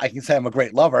that's I can say I'm a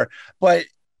great lover, but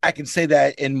I can say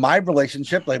that in my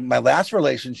relationship, like my last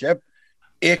relationship,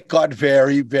 it got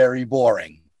very, very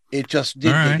boring. It just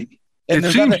did. Right. It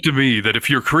seems to me that if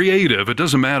you're creative, it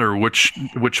doesn't matter which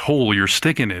hole you're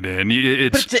sticking it in.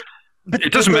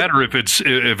 It doesn't matter if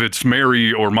it's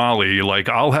Mary or Molly. Like,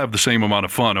 I'll have the same amount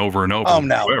of fun over and over. Oh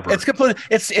no,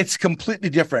 it's completely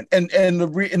different. And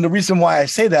the reason why I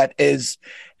say that is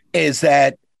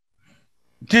that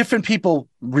different people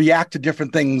react to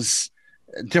different things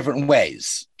different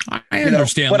ways. I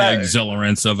understand the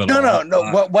exhilarance of it. No.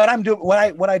 What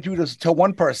I do to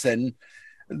one person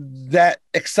that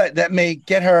may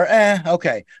get her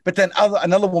okay, but then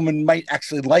another woman might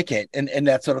actually like it and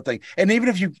that sort of thing. And even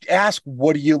if you ask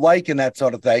what do you like and that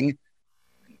sort of thing,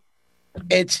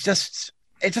 it just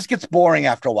gets boring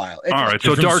after a while. All right,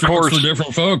 so Dark Horse, for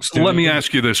different folks too. Let me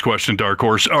ask you this question, Dark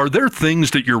Horse: are there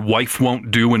things that your wife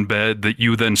won't do in bed that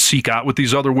you then seek out with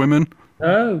these other women?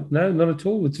 No, not at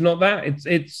all. It's not that.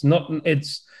 It's not.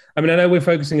 I know we're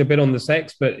focusing a bit on the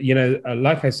sex, but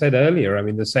like I said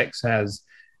earlier, the sex has.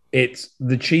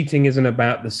 The cheating isn't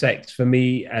about the sex. For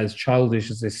me, as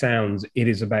childish as it sounds, it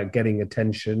is about getting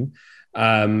attention.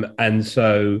 And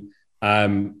so,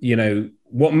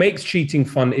 what makes cheating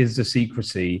fun is the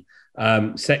secrecy.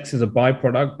 Sex is a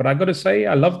byproduct, but I got to say,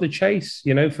 I love the chase.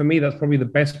 For me, that's probably the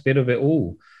best bit of it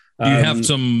all. Do you have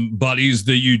some buddies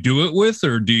that you do it with,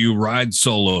 or do you ride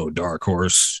solo, Dark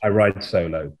Horse? I ride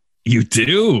solo. You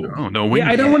do? Oh, no.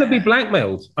 I don't want to be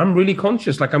blackmailed. I'm really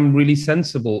conscious. Like, I'm really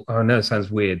sensible. Oh, no, it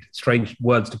sounds weird. Strange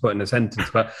words to put in a sentence,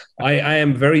 but I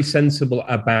am very sensible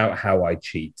about how I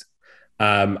cheat.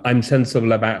 I'm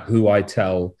sensible about who I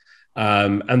tell.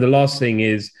 And the last thing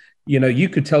is, you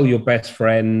could tell your best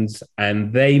friends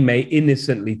and they may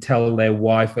innocently tell their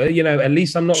wife, at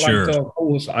least I'm not like Dark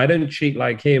Horse. I don't cheat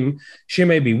like him. She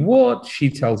may be what?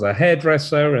 She tells her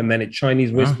hairdresser, and then it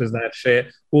Chinese whispers that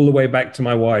shit all the way back to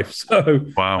my wife. So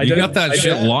wow, you got that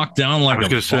shit locked down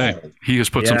like a say. He has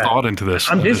put some thought into this.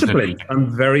 I'm disciplined.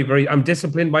 I'm I'm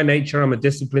disciplined by nature. I'm a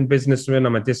disciplined businessman.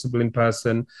 I'm a disciplined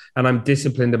person, and I'm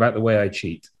disciplined about the way I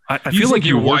cheat. I Do you feel think like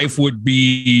your wife would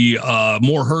be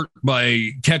more hurt by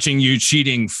catching you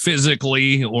cheating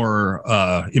physically or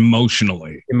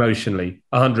emotionally? Emotionally,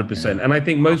 100%. And I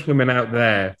think most women out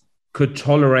there could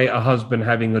tolerate a husband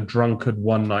having a drunkard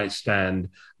one night stand.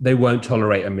 They won't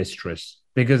tolerate a mistress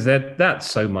because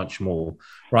that's so much more,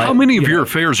 right? How many of your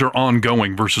affairs are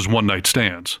ongoing versus one night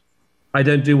stands? I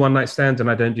don't do one night stands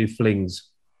and I don't do flings.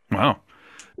 Wow.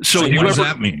 So what does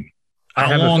that mean? I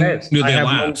How have long affairs. do they I have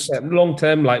last? Long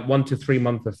term, like 1 to 3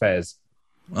 month affairs.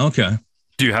 Okay.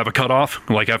 Do you have a cutoff?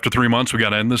 Like after 3 months, we got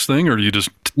to end this thing, or do you just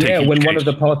take when case? one of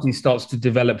the parties starts to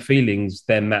develop feelings,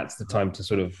 then that's the time to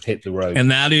sort of hit the road.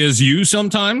 And that is you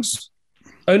sometimes?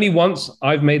 Only once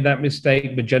I've made that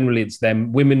mistake, but generally it's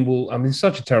them. Women will, I mean, it's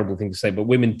such a terrible thing to say, but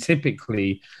women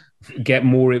typically get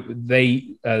more,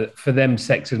 for them,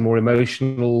 sex is more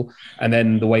emotional. And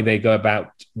then the way they go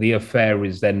about the affair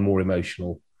is then more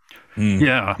emotional.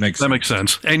 Yeah, that makes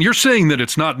sense. And you're saying that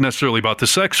it's not necessarily about the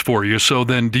sex for you. So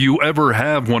then do you ever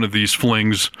have one of these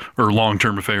flings or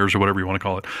long-term affairs or whatever you want to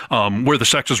call it, where the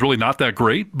sex is really not that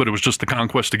great, but it was just the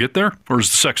conquest to get there? Or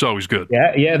is the sex always good?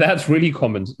 Yeah, that's really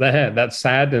common. That's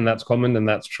sad and that's common and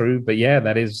that's true. But yeah,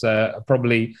 that is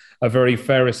probably a very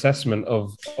fair assessment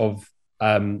of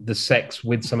the sex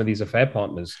with some of these affair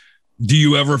partners. Do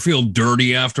you ever feel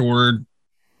dirty afterward?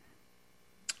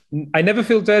 I never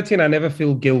feel dirty and I never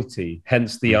feel guilty,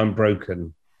 hence the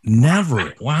unbroken.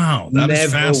 Never. Wow. That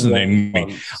is fascinating me.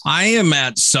 Once. I am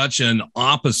at such an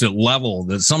opposite level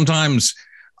that sometimes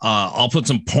I'll put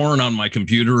some porn on my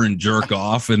computer and jerk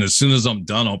off. And as soon as I'm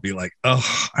done, I'll be like, oh,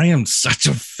 I am such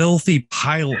a filthy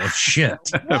pile of shit.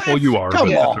 Well, you are. Come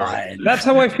on. That's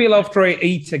how I feel after I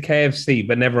eat a KFC,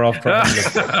 but never after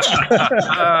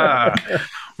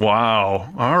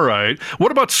Wow. All right.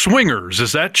 What about swingers?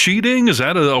 Is that cheating? Is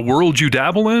that a world you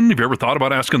dabble in? Have you ever thought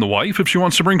about asking the wife if she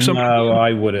wants to bring somebody? No,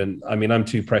 I wouldn't. I mean, I'm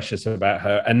too precious about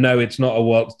her. And no, it's not a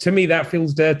world. To me, that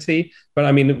feels dirty. But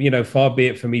I mean, far be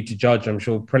it for me to judge. I'm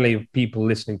sure plenty of people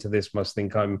listening to this must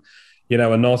think I'm, a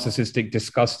narcissistic,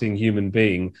 disgusting human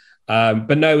being.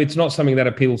 But no, it's not something that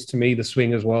appeals to me, the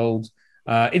swingers world.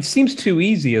 It seems too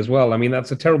easy as well. I mean,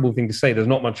 that's a terrible thing to say. There's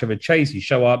not much of a chase. You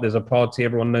show up, there's a party,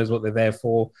 everyone knows what they're there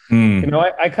for.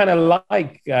 I kind of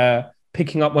like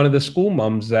picking up one of the school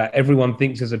mums that everyone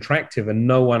thinks is attractive and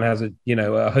no one has a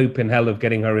hope in hell of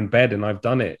getting her in bed, and I've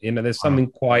done it. There's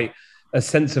something quite a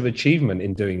sense of achievement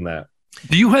in doing that.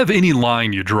 Do you have any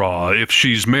line you draw? If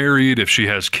she's married, if she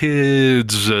has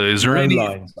kids, is there any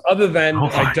lines other than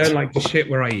I don't like to shit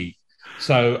where I eat?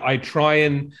 So I try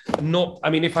and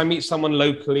if I meet someone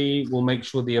locally, we'll make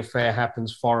sure the affair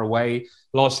happens far away.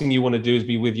 Last thing you want to do is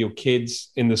be with your kids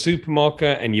in the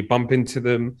supermarket and you bump into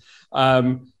them.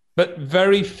 But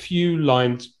very few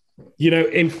lines,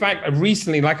 in fact,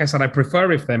 recently, like I said, I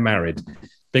prefer if they're married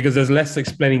because there's less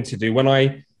explaining to do. When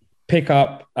I pick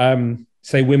up,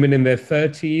 say, women in their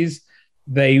 30s,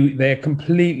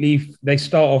 they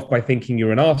start off by thinking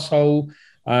you're an asshole.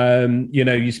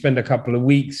 You spend a couple of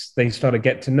weeks, they start to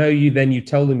get to know you, then you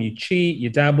tell them you cheat, you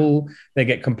dabble, they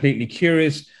get completely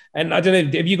curious. And I don't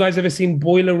know, have you guys ever seen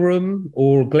Boiler Room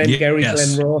or Glengarry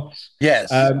Glen Ross? Yes.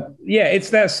 It's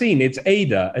that scene. It's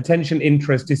AIDA, attention,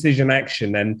 interest, decision,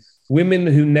 action. And women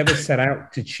who never set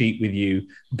out to cheat with you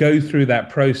go through that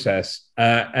process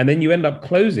and then you end up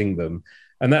closing them.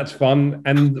 And that's fun.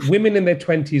 And women in their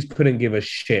 20s couldn't give a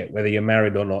shit whether you're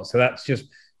married or not. So that's just,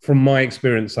 from my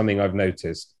experience, something I've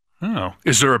noticed. Oh,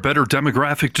 is there a better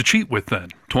demographic to cheat with then?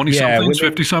 20-somethings,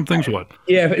 50-somethings, what?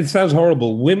 Yeah, it sounds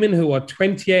horrible. Women who are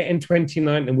 28 and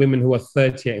 29 and women who are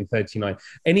 38 and 39.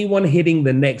 Anyone hitting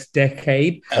the next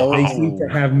decade, they seem to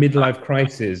have midlife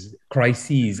crises,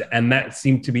 and that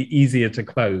seemed to be easier to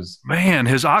close. Man,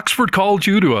 has Oxford called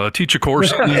you to teach a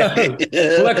course?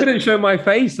 Well, I couldn't show my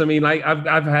face. I mean,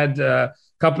 I've had...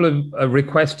 couple of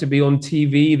requests to be on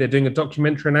TV. They're doing a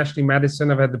documentary on Ashley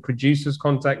Madison. I've had the producers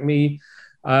contact me.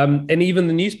 And even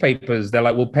the newspapers, they're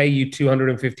like, we'll pay you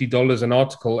 $250 an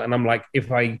article. And I'm like,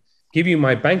 if I give you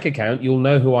my bank account, you'll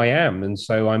know who I am. And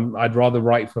so I'd rather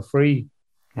write for free.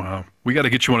 Wow. We got to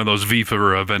get you one of those V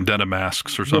for Vendetta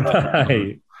masks or something.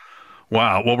 Right.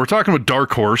 Wow. Well, we're talking with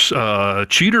Dark Horse,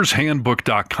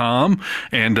 cheatershandbook.com.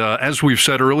 And as we've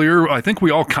said earlier, I think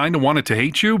we all kind of wanted to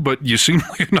hate you, but you seem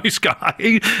like a nice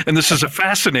guy. And this is a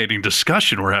fascinating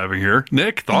discussion we're having here.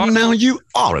 Nick, thoughts? Now you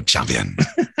are a champion.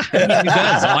 He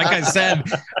does. Like I said,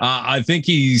 I think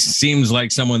he seems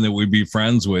like someone that we'd be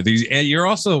friends with. You're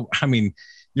also,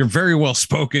 you're very well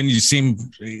spoken. You seem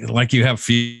like you have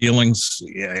feelings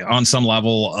on some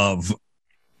level of,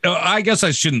 I guess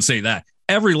I shouldn't say that.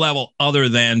 Every level other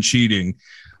than cheating.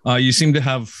 You seem to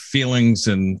have feelings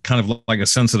and kind of like a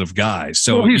sensitive guy.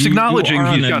 So he's acknowledging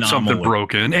he's got anomaly. something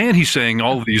broken, and he's saying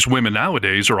all of these women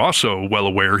nowadays are also well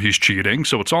aware he's cheating.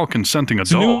 So it's all consenting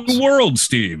adults. It's a new world,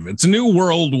 Steve. It's a new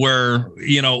world where,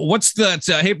 what's that?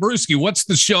 Hey, Brewski, what's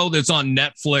the show that's on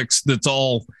Netflix that's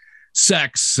all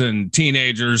sex and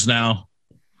teenagers now?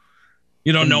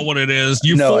 You don't know what it is?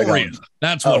 Euphoria. No,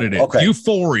 that's what it is. Okay.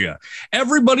 Euphoria.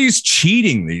 Everybody's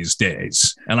cheating these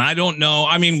days. And I don't know.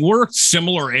 I mean, we're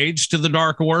similar age to the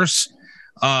Dark Horse.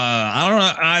 I don't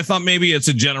know. I thought maybe it's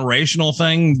a generational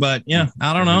thing, but yeah,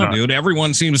 I don't know, dude.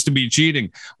 Everyone seems to be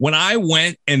cheating. When I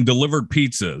went and delivered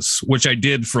pizzas, which I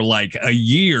did for like a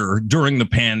year during the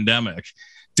pandemic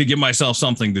to give myself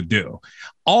something to do,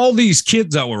 all these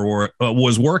kids I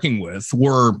was working with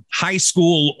were high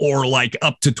school or like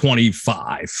up to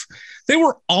 25. They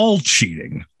were all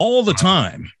cheating all the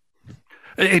time.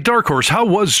 Hey, Dark Horse, how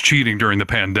was cheating during the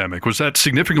pandemic? Was that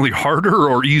significantly harder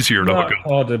or easier to hook up?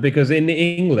 Harder, because in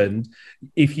England,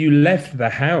 if you left the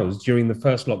house during the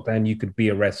first lockdown, you could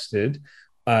be arrested.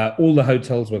 All the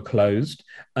hotels were closed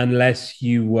unless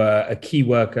you were a key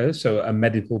worker, so a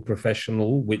medical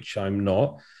professional, which I'm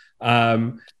not.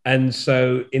 And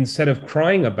so instead of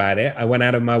crying about it, I went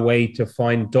out of my way to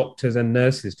find doctors and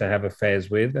nurses to have affairs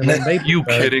with. And then You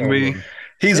kidding me?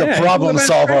 He's a problem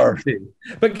solver.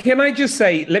 But can I just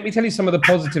say, let me tell you some of the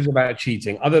positives about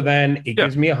cheating. Other than it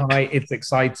gives me a high, it's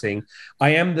exciting. I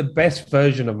am the best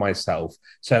version of myself.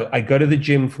 So I go to the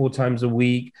gym 4 times a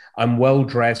week. I'm well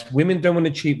dressed. Women don't want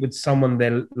to cheat with someone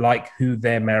they're like who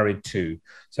they're married to.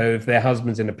 So if their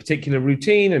husband's in a particular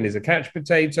routine and is a couch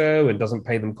potato and doesn't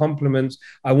pay them compliments,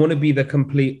 I want to be the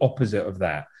complete opposite of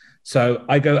that. So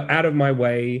I go out of my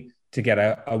way to get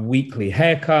a weekly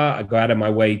haircut. I go out of my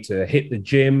way to hit the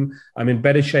gym. I'm in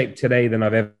better shape today than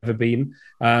I've ever been.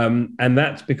 And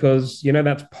that's because,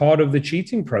 that's part of the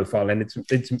cheating profile. And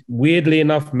it's weirdly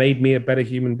enough made me a better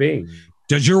human being.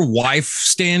 Does your wife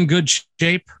stay in good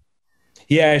shape?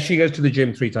 Yeah, she goes to the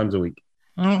gym 3 times a week.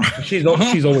 She's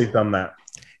always done that.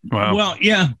 Wow. Well,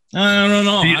 yeah, I don't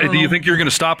know. Do you think you're going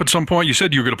to stop at some point? You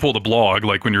said you were going to pull the blog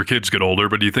like when your kids get older,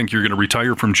 but do you think you're going to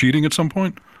retire from cheating at some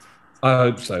point? I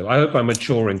hope so. I hope I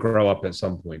mature and grow up at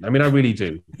some point. I mean, I really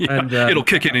do. Yeah, and it'll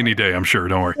kick in any day, I'm sure.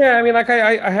 Don't worry. Yeah, I mean, like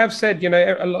I have said,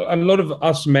 a lot of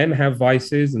us men have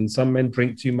vices, and some men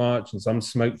drink too much and some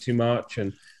smoke too much.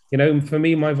 And, for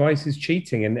me, my vice is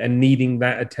cheating and needing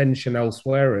that attention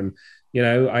elsewhere. And,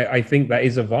 I think that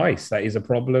is a vice. That is a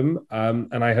problem.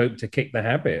 And I hope to kick the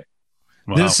habit.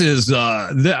 Wow. This is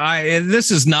this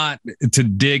is not to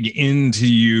dig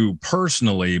into you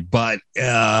personally, but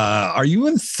are you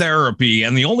in therapy?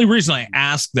 And the only reason I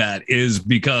ask that is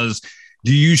because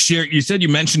you said you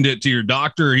mentioned it to your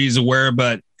doctor, he's aware,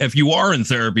 but if you are in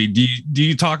therapy, do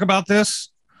you talk about this?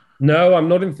 No, I'm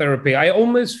not in therapy. I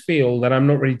almost feel that I'm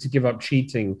not ready to give up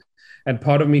cheating. And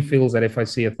part of me feels that if I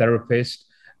see a therapist,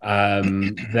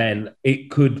 then it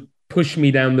could push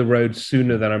me down the road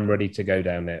sooner than I'm ready to go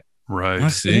down it. Right. I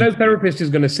see. No therapist is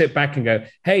going to sit back and go,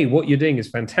 hey, what you're doing is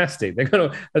fantastic. They're going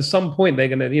to, at some point, they're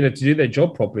going to, to do their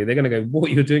job properly, they're going to go, what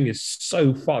you're doing is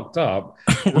so fucked up.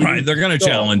 Right. They're going to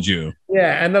challenge you.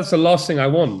 Yeah. And that's the last thing I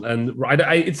want. And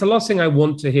it's the last thing I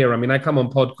want to hear. I mean, I come on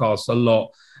podcasts a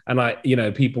lot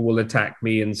and people will attack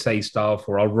me and say stuff,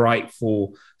 or I'll write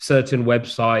for certain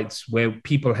websites where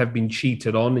people have been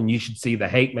cheated on, and you should see the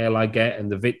hate mail I get and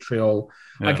the vitriol.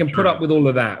 Yeah, I can put up with all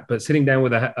of that, but sitting down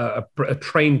with a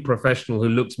trained professional who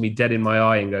looks me dead in my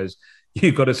eye and goes,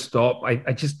 "You got to stop,"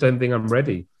 I just don't think I'm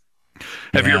ready.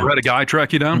 Have you ever had a guy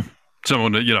track you down?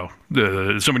 Someone,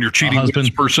 someone you're cheating with,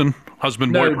 this person,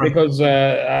 husband, no, boyfriend? Because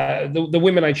the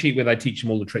women I cheat with, I teach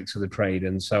them all the tricks of the trade,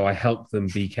 and so I help them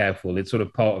be careful. It's sort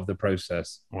of part of the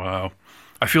process. Wow,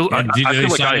 I feel. Did they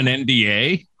sign an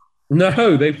NDA?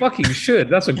 No, they fucking should.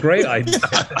 That's a great idea.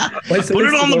 Put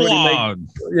it on the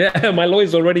blog. My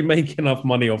lawyer's already making enough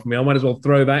money off me. I might as well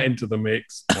throw that into the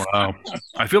mix. Wow.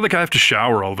 I feel like I have to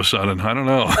shower all of a sudden. I don't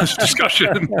know. This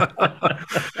discussion.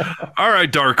 All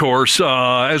right, Dark Horse.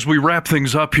 As we wrap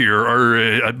things up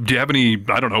here, do you have any,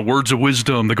 words of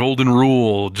wisdom, the golden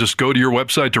rule? Just go to your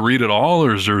website to read it all,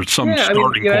 or is there some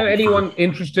starting point? Anyone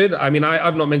interested? I mean,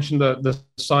 I've not mentioned the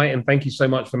site, and thank you so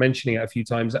much for mentioning it a few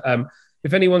times.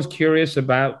 If anyone's curious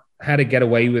about how to get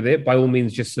away with it, by all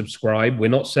means, just subscribe. We're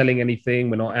not selling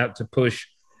anything. We're not out to push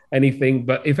anything.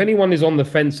 But if anyone is on the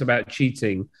fence about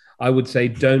cheating, I would say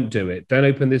don't do it. Don't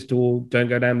open this door. Don't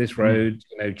go down this road.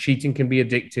 Cheating can be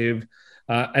addictive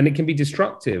and it can be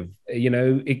destructive.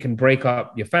 It can break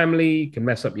up your family, can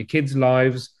mess up your kids'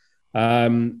 lives.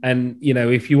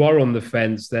 If you are on the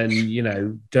fence, then,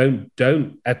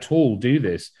 don't at all do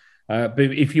this. But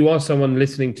if you are someone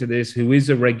listening to this who is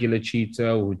a regular cheater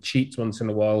or who cheats once in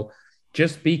a while,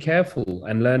 just be careful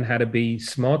and learn how to be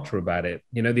smarter about it.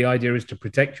 The idea is to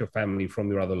protect your family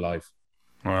from your other life.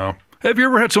 Wow. Have you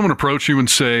ever had someone approach you and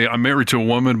say, I'm married to a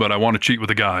woman, but I want to cheat with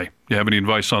a guy? Do you have any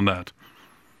advice on that?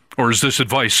 Or is this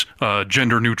advice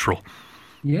gender neutral?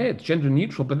 Yeah, it's gender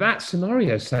neutral, but that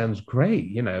scenario sounds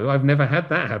great. I've never had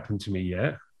that happen to me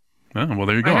yet. Oh, well,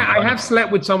 there you go. I have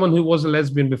slept with someone who was a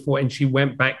lesbian before, and she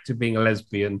went back to being a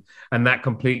lesbian, and that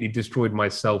completely destroyed my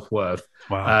self-worth.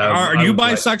 Wow. Are you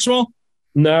bisexual?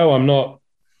 No, I'm not.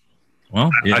 Well,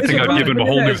 yeah. I think I've given a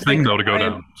whole new thing, though, to go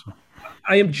down.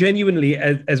 I am genuinely,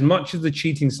 as much as the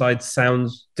cheating side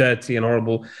sounds dirty and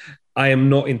horrible, I am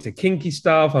not into kinky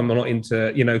stuff. I'm not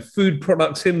into, food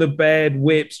products in the bed,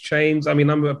 whips, chains. I mean,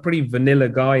 I'm a pretty vanilla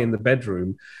guy in the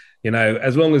bedroom.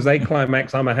 As long as they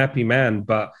climax, I'm a happy man.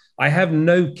 But I have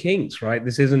no kinks, right?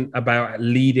 This isn't about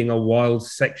leading a wild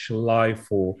sexual life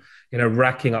or,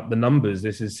 racking up the numbers.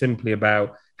 This is simply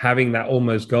about having that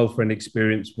almost girlfriend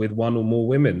experience with one or more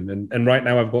women. And right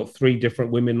now I've got 3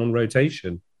 different women on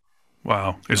rotation.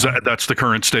 Wow. That's the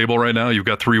current stable right now? You've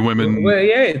got 3 women? Well,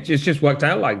 yeah, it's just worked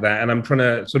out like that. And I'm trying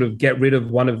to sort of get rid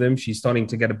of one of them. She's starting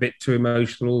to get a bit too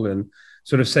emotional and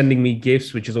sort of sending me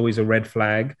gifts, which is always a red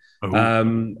flag,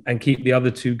 and keep the other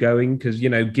 2 going because,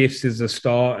 gifts is a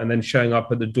start and then showing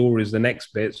up at the door is the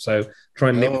next bit. So try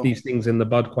and nip these things in the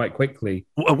bud quite quickly.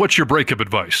 What's your breakup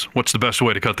advice? What's the best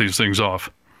way to cut these things off?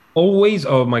 Always,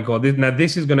 oh my God, now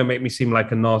this is going to make me seem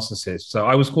like a narcissist. So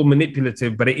I was called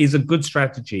manipulative, but it is a good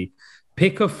strategy.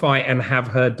 Pick a fight and have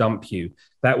her dump you.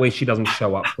 That way she doesn't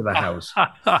show up to the house.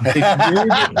 If you're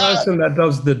the person that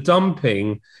does the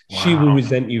dumping, she will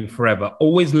resent you forever.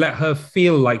 Always let her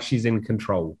feel like she's in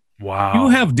control. Wow. You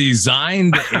have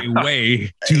designed a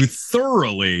way to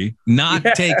thoroughly not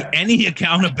take any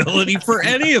accountability for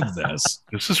any of this.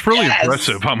 This is really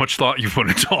impressive how much thought you put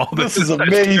into all this. This is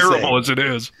amazing. As terrible as it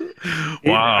is.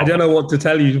 Wow. I don't know what to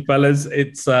tell you, fellas.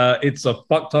 It's a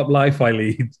fucked up life I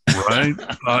lead. Right.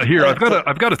 Here, I've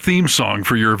got a theme song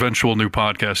for your eventual new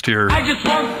podcast here. I just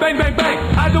want bang, bang, bang.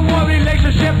 I don't want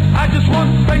relationship. I just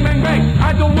want bang, bang, bang.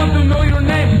 I don't want to know your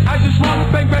name. I just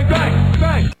want bang, bang, bang,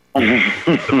 bang.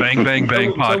 The Bang Bang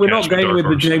Bang podcast. So we're not going with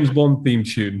the James Bond theme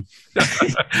tune. Nah,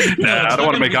 I don't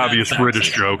want to make obvious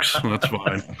British jokes. That's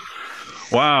fine.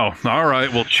 Wow. All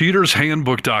right. Well,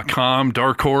 cheatershandbook.com,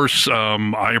 Dark Horse.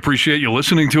 I appreciate you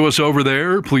listening to us over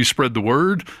there. Please spread the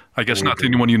word. I guess not to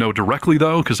anyone you know directly,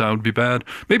 though, because that would be bad.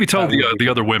 Maybe tell the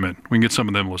other women. We can get some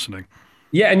of them listening.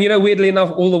 Yeah, and weirdly enough,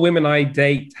 all the women I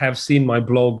date have seen my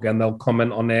blog and they'll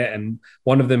comment on it. And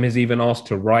one of them has even asked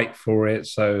to write for it.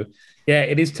 So yeah,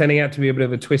 it is turning out to be a bit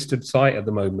of a twisted site at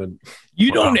the moment.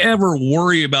 You don't ever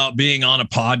worry about being on a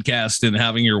podcast and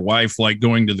having your wife like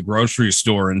going to the grocery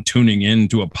store and tuning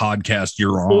into a podcast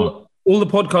you're on. All the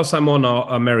podcasts I'm on are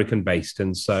American based.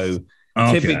 And so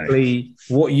typically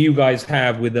what you guys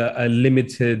have with a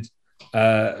limited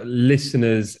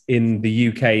listeners in the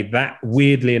UK, that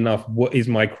weirdly enough, what is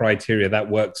my criteria? That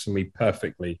works for me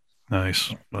perfectly.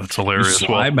 Nice. That's hilarious.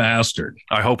 Sly bastard.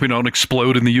 I hope we don't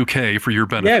explode in the UK for your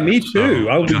benefit. Yeah, me too.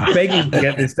 I was begging to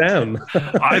get this down.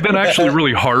 I've been actually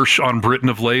really harsh on Britain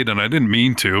of late, and I didn't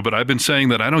mean to, but I've been saying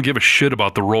that I don't give a shit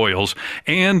about the Royals,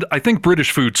 and I think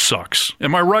British food sucks.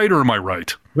 Am I right or am I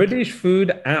right? British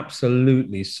food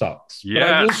absolutely sucks.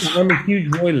 Yes. I'm a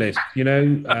huge royalist,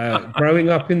 growing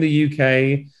up in the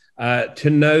UK, to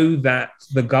know that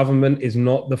the government is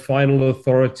not the final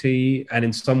authority, and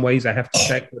in some ways I have to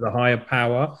check with a higher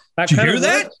power. That kind of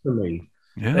works for me.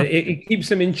 Yeah. It keeps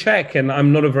them in check, and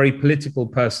I'm not a very political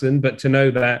person, but to know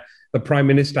that the Prime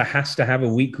Minister has to have a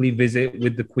weekly visit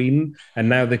with the Queen and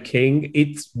now the King,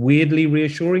 it's weirdly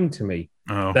reassuring to me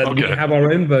that we have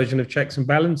our own version of checks and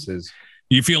balances.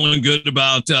 You feeling good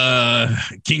about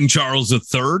King Charles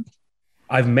III?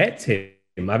 I've met him.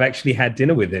 I've actually had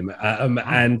dinner with him,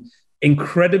 and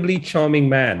incredibly charming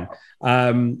man.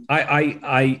 I'm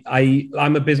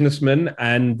a businessman,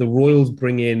 and the Royals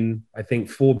bring in, I think,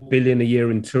 $4 billion a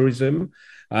year in tourism.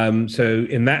 So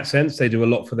in that sense, they do a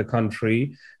lot for the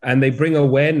country, and they bring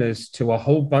awareness to a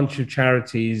whole bunch of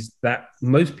charities that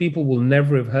most people will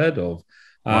never have heard of.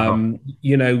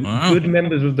 Good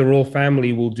members of the royal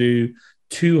family will do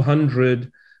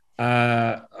 200.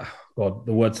 God,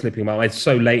 the word's slipping my mind. It's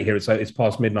so late here. It's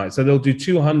past midnight. So they'll do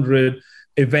 200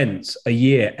 events a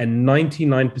year, and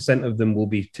 99% of them will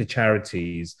be to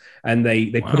charities. And they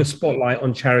put a spotlight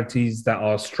on charities that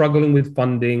are struggling with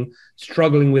funding,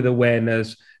 struggling with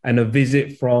awareness, and a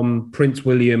visit from Prince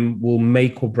William will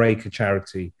make or break a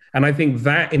charity. And I think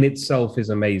that in itself is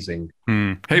amazing.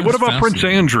 Hey, what about Prince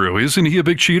Andrew? Isn't he a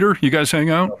big cheater? You guys hang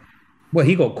out? Well,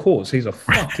 he got caught, so he's a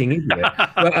fucking idiot.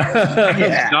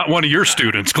 Yeah. Not one of your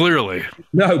students, clearly.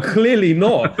 No, clearly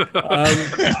not.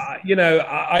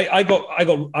 I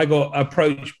got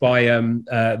approached by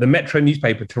the Metro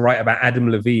newspaper to write about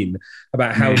Adam Levine,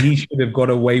 about how he should have got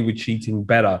away with cheating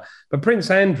better. But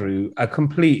Prince Andrew, a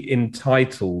complete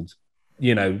entitled,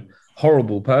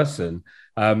 horrible person.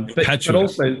 But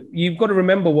also, you've got to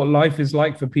remember what life is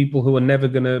like for people who are never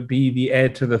going to be the heir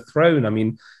to the throne. I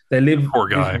mean, they live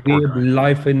this weird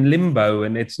life in limbo,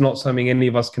 and it's not something any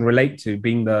of us can relate to,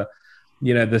 being the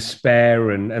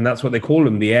spare, and that's what they call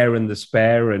them, the heir and the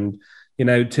spare. And,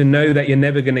 to know that you're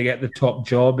never going to get the top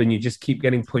job and you just keep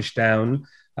getting pushed down,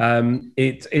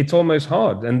 it's almost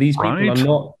hard. And these people are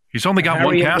not. He's only got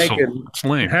one castle. It's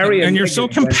lame. And you're so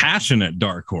compassionate,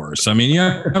 Dark Horse. I mean, you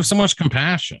have so much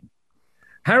compassion.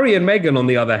 Harry and Meghan, on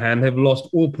the other hand, have lost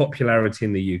all popularity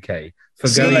in the UK for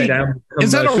going down.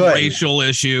 Is that a racial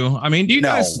issue? I mean, do you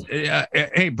guys?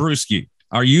 Hey, Brewski,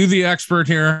 are you the expert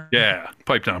here? Yeah,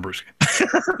 pipe down, Brewski.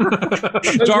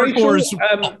 Dark Horse.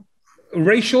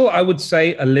 Racial, I would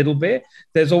say a little bit.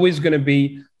 There's always going to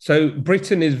be. So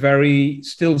Britain is very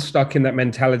still stuck in that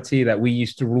mentality that we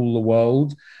used to rule the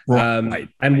world. Right.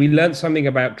 And we learned something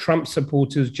about Trump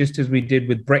supporters, just as we did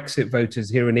with Brexit voters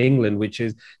here in England, which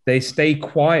is they stay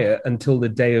quiet until the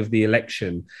day of the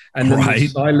election. And then the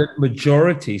silent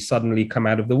majority suddenly come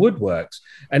out of the woodworks.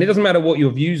 And it doesn't matter what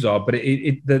your views are, but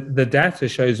the data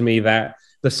shows me that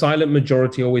the silent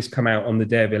majority always come out on the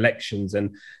day of elections.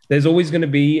 And there's always going to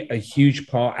be a huge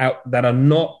part out that are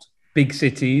not big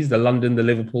cities, the London, the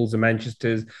Liverpools, the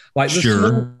Manchesters, like the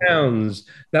small towns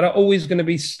that are always going to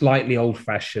be slightly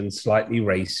old-fashioned, slightly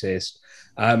racist.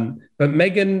 But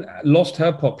Meghan lost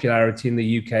her popularity in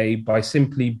the UK by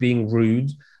simply being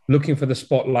rude, looking for the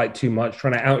spotlight too much,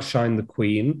 trying to outshine the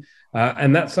Queen.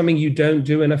 And that's something you don't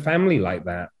do in a family like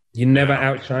that. You never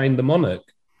outshine the monarch.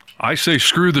 I say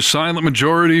screw the silent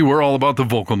majority. We're all about the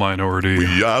vocal minority.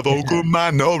 We are vocal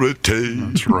minority.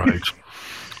 That's right.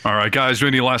 All right, guys,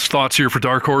 any last thoughts here for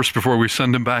Dark Horse before we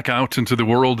send him back out into the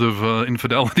world of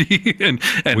infidelity? and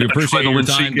we appreciate your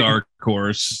time, Dark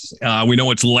Horse. We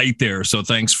know it's late there, so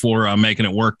thanks for making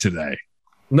it work today.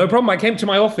 No problem. I came to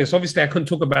my office. Obviously, I couldn't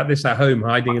talk about this at home,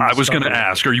 hiding in the I was going to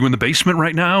ask, are you in the basement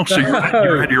right now? So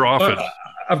you're at your office.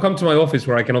 I've come to my office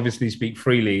where I can obviously speak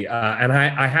freely. And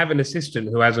I have an assistant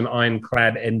who has an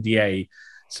ironclad NDA.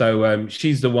 So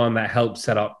she's the one that helped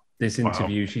set up this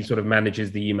interview. Wow. She sort of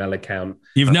manages the email account.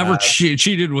 You've never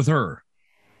cheated with her?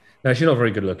 No, she's not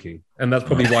very good looking. And that's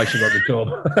probably why she got the job.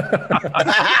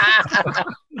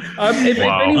 If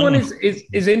anyone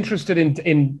is interested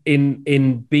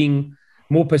in being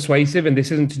more persuasive, and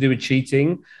this isn't to do with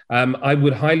cheating, I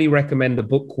would highly recommend a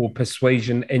book called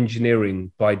Persuasion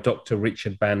Engineering by Dr.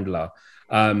 Richard Bandler.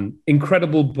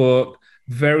 Incredible book,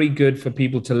 very good for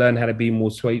people to learn how to be more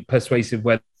persuasive,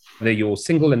 whether you're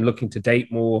single and looking to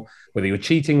date more, whether you're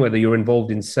cheating, whether you're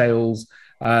involved in sales.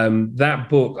 That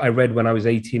book I read when I was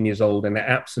 18 years old, and it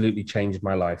absolutely changed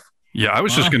my life. Yeah, I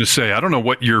was just going to say, I don't know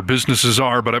what your businesses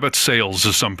are, but I bet sales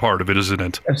is some part of it, isn't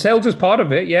it? Sales is part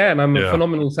of it, yeah, and I'm a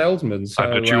phenomenal salesman. So, I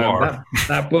bet you are.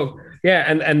 That book, yeah,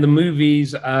 and the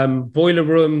movies, Boiler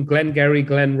Room, Glengarry,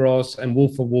 Glen Ross, and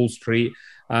Wolf of Wall Street.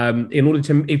 In order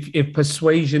to, if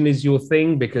persuasion is your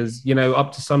thing, because,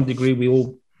 up to some degree we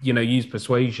all, use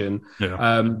persuasion.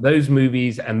 Yeah. Those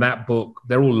movies and that book,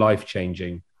 they're all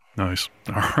life-changing. Nice.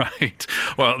 All right.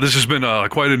 Well, this has been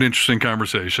quite an interesting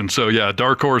conversation. So, yeah,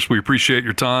 Dark Horse, we appreciate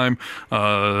your time.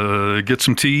 Get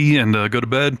some tea and go to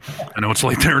bed. I know it's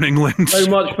late there in England. So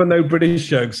much for no British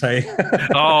jokes, hey?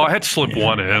 Oh, I had to slip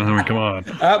one in. I mean, come on.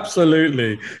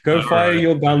 Absolutely. Go fire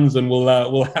your guns and we'll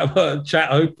have a chat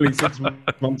hopefully 6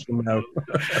 months from now.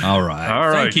 All right. All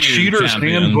right.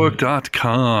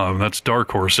 Cheatershandbook.com. That's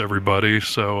Dark Horse, everybody.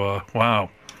 So, wow.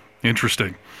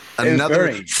 Interesting.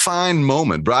 Another fine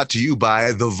moment brought to you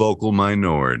by the vocal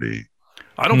minority.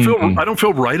 I don't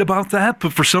feel right about that,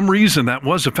 but for some reason that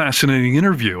was a fascinating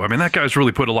interview. I mean, that guy's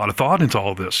really put a lot of thought into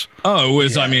all this. Oh, it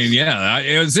was. Yes. I mean, yeah,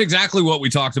 it was exactly what we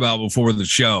talked about before the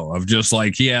show. Of just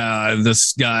like, yeah,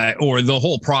 this guy or the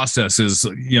whole process is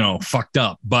fucked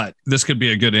up, but this could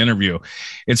be a good interview.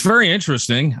 It's very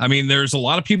interesting. I mean, there's a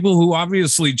lot of people who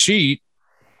obviously cheat.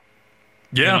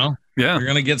 Yeah. Yeah, you're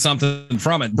gonna get something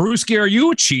from it. Brewski, are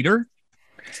you a cheater?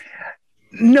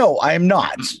 No, I am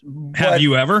not. Have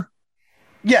you ever?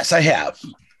 Yes, I have.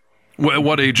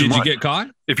 What age did you get caught?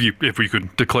 If we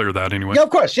could declare that anyway. Yeah, of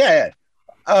course. Yeah.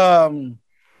 What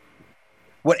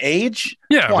age?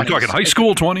 Yeah, 20s. We're talking high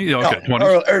school, 20. Yeah, okay,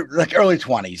 20s. Like early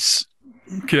 20s.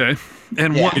 Okay,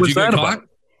 and what was that about?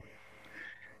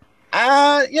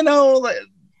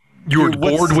 You were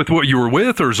bored with what you were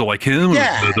with, or is it like him?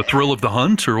 Yeah. Or the thrill of the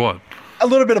hunt, or what? A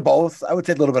little bit of both. I would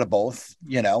say a little bit of both,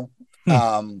 you know.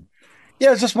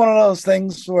 Yeah, it's just one of those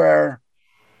things where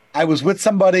I was with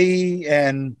somebody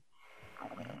and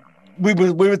we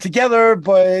were together,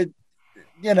 but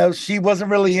you know, she wasn't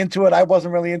really into it. I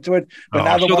wasn't really into it. But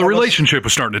now so the relationship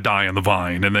was starting to die on the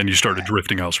vine, and then you started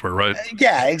drifting elsewhere, right?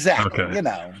 Yeah, exactly. Okay. You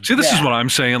know. See, this is what I'm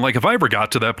saying. Like, if I ever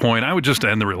got to that point, I would just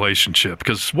end the relationship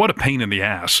because what a pain in the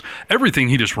ass. Everything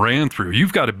he just ran through.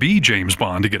 You've got to be James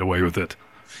Bond to get away with it.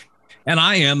 And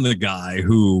I am the guy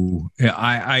who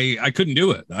I couldn't do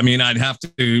it. I mean, I'd have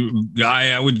to.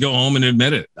 I would go home and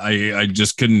admit it. I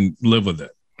just couldn't live with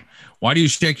it. Why do you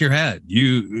shake your head?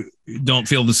 You don't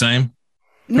feel the same?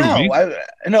 No,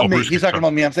 me. He's talking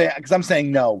about me. I'm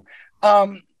saying no.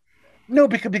 No,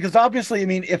 because obviously, I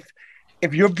mean,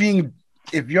 if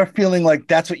you're feeling like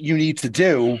that's what you need to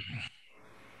do,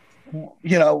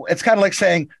 you know, it's kind of like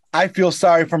saying, I feel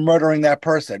sorry for murdering that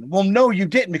person. Well, no, you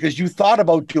didn't, because you thought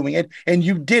about doing it and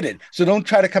you did it. So don't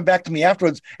try to come back to me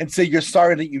afterwards and say you're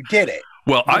sorry that you did it.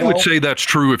 Well, I would say that's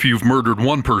true if you've murdered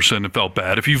one person and felt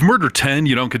bad. If you've murdered 10,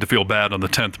 you don't get to feel bad on the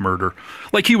 10th murder.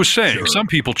 Like he was saying, some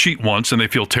people cheat once and they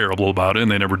feel terrible about it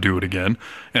and they never do it again.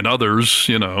 And others,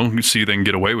 you know, see they can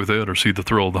get away with it or see the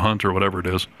thrill of the hunt or whatever it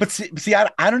is. But see,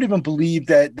 I don't even believe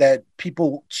that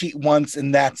people cheat once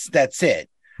and that's it.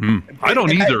 I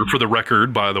don't either, for the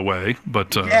record, by the way.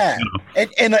 But yeah,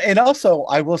 you know. and also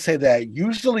I will say that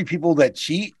usually people that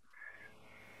cheat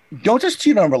don't just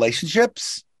cheat on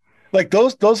relationships. Like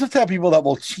those are the type of people that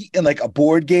will cheat in like a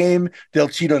board game. They'll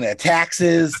cheat on their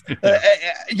taxes. You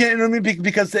know what I mean?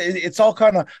 Because it's all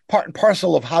kind of part and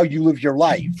parcel of how you live your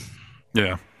life.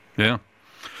 Yeah.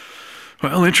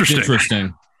 Well,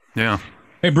 interesting. Yeah.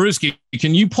 Hey, Brewski,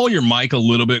 can you pull your mic a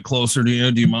little bit closer to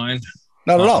you? Do you mind?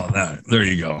 Not at all. There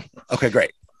you go. Okay,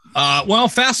 great. Well,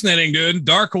 fascinating, dude.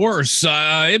 Dark horse.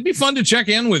 It'd be fun to check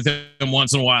in with him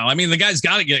once in a while. I mean, the guy's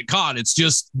got to get caught. It's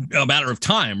just a matter of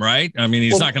time, right? I mean,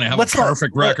 he's not going to have a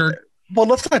perfect record. Well,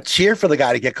 let's not cheer for the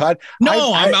guy to get caught.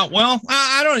 No, I'm not. Well,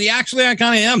 I don't. Actually, I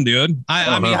kind of am, dude.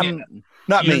 I'm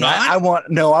not me. I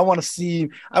want to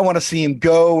see him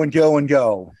go and go and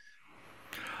go.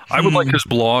 I would like his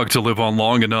blog to live on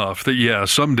long enough that,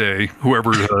 someday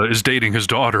whoever is dating his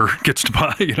daughter gets to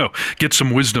buy, get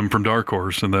some wisdom from Dark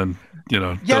Horse and then,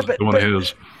 does one of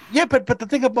his. Yeah, but the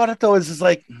thing about it, though, is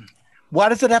like, why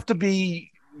does it have to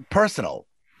be personal?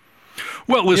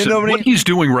 Well, listen, what he's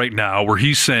doing right now, where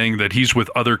he's saying that he's with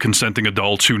other consenting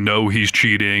adults who know he's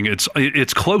cheating,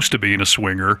 it's close to being a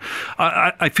swinger.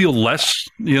 I feel less,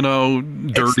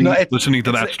 dirty listening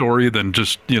to that story than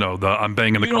just, I'm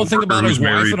banging the. You don't think about his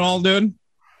wife at all, dude?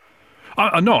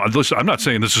 No, listen, I'm not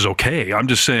saying this is okay. I'm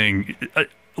just saying,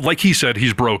 like he said,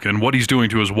 he's broken. What he's doing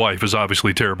to his wife is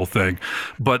obviously a terrible thing.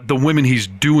 But the women he's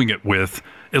doing it with,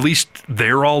 at least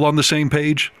they're all on the same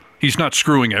page. He's not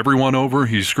screwing everyone over.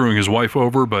 He's screwing his wife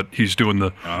over, but he's doing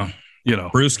the,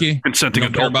 Brewski, consenting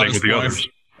adult thing with the others.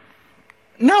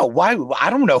 No, why? I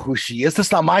don't know who she is.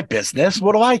 That's not my business.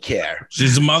 What do I care?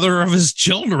 She's the mother of his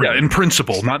children. Yeah, in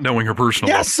principle, not knowing her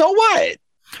personal life. So what?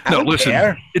 No,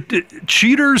 listen,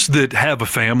 cheaters that have a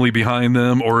family behind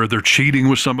them or they're cheating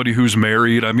with somebody who's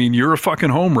married, I mean, you're a fucking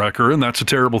homewrecker, and that's a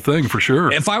terrible thing for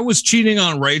sure. If I was cheating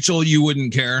on Rachel, you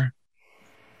wouldn't care?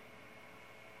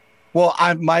 Well,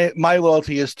 my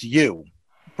loyalty is to you,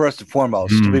 first and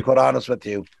foremost, to be quite honest with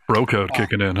you. Bro code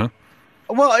kicking in, huh?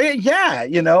 Well, yeah,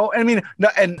 I mean, no,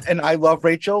 and I love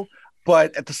Rachel,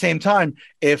 but at the same time,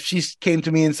 if she came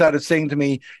to me and started saying to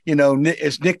me,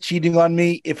 is Nick cheating on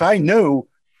me? If I knew,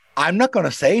 I'm not going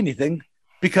to say anything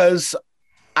because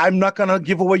I'm not going to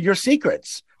give away your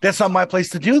secrets. That's not my place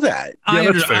to do that.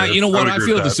 You know what? I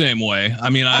feel the same way. I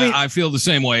mean, I feel the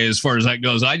same way as far as that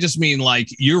goes. I just mean, like,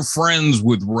 you're friends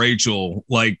with Rachel.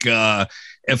 Like,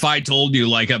 if I told you,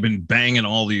 like, I've been banging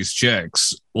all these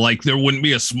chicks, like, there wouldn't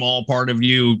be a small part of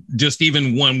you, just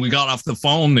even when we got off the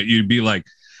phone, that you'd be like,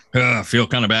 I feel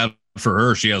kind of bad for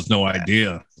her. She has no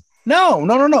idea.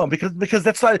 No, because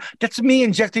that's me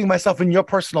injecting myself in your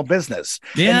personal business.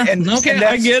 Yeah, okay,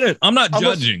 I get it. I'm not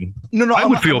judging. No, I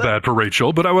would feel bad for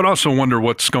Rachel, but I would also wonder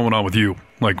what's going on with you.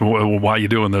 Like, why are you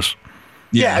doing this?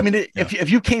 Yeah, I mean,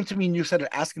 if you came to me and you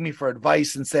started asking me for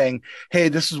advice and saying, "Hey,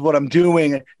 this is what I'm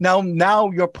doing," now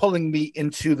you're pulling me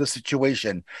into the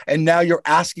situation, and now you're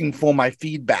asking for my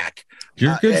feedback.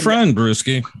 You're a good friend,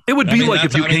 Brewski. It would be like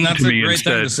if you came to me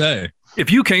and said, if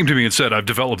you came to me and said, I've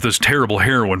developed this terrible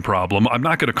heroin problem, I'm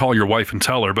not going to call your wife and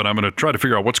tell her, but I'm going to try to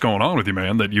figure out what's going on with you,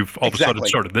 man, that you've all of a sudden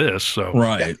started this. So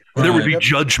there would be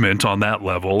judgment on that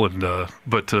level. And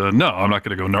but no, I'm not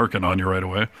going to go narking on you right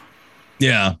away.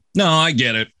 Yeah. No, I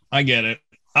get it.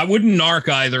 I wouldn't narc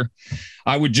either.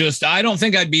 I don't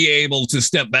think I'd be able to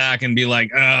step back and be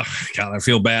like, oh, God, I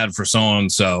feel bad for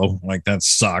so-and-so. Like, that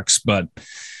sucks. But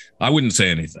I wouldn't say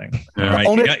anything. All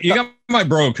right. You got my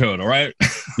bro code. All right.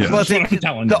 Yeah. Well,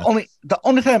 the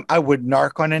only time I would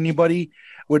narc on anybody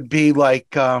would be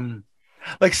like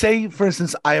say, for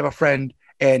instance, I have a friend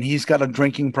and he's got a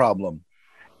drinking problem.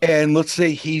 And let's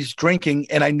say he's drinking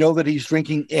and I know that he's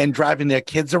drinking and driving their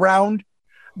kids around.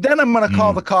 Then I'm going to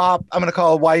call the cop. I'm going to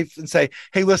call a wife and say,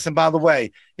 hey, listen, by the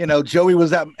way, Joey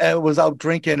was out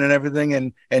drinking and everything.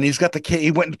 And he's got the kid.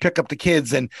 He went and picked up the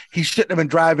kids and he shouldn't have been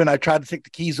driving. I tried to take the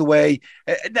keys away.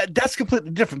 That's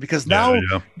completely different because now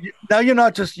you're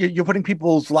not just, you're putting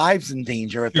people's lives in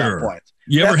danger at that point.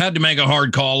 You ever had to make a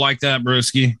hard call like that,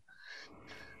 Brewski?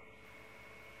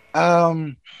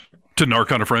 To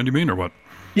narc on a friend, you mean, or what?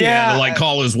 Yeah, to like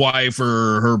call his wife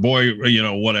or her boy,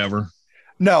 whatever.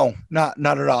 No, not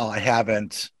at all. I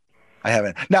haven't.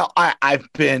 Now I've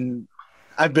been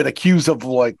accused of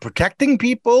like protecting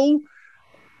people.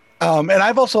 And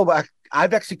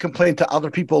I've actually complained to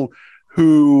other people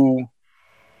who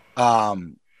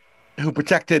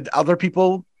protected other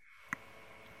people.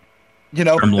 In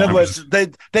other words,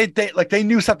 they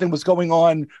knew something was going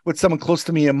on with someone close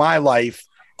to me in my life.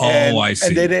 I see.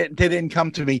 And they didn't come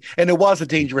to me, and it was a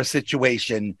dangerous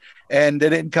situation, and they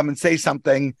didn't come and say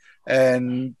something,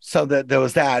 and so that there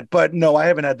was that. But no, I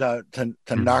haven't had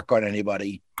to knock on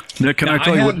anybody. Nick,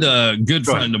 I had a good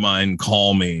friend of mine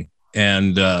call me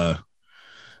and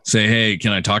say, "Hey,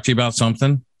 can I talk to you about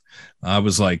something?" I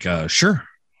was like, "Sure."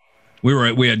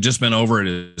 We had just been over at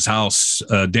his house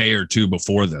a day or two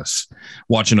before this,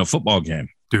 watching a football game.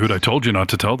 Dude, I told you not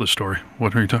to tell this story.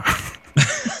 What are you talking?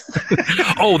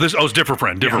 It's different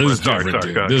friend. Different.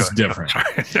 This is different.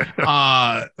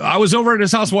 I was over at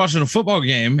his house watching a football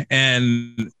game,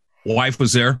 and wife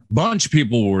was there. Bunch of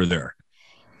people were there.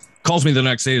 Calls me the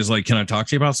next day. Is like, "Can I talk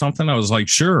to you about something?" I was like,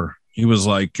 "Sure." He was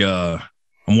like, "I'm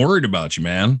worried about you,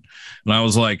 man." And I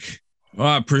was like, "Well,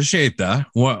 I appreciate that.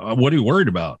 What are you worried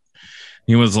about?"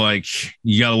 He was like,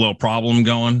 "You got a little problem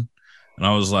going?" And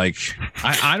I was like,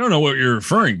 I don't know what you're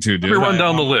referring to, dude. Let me run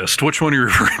down the list. Which one are you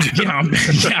referring to?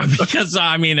 Yeah, because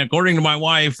according to my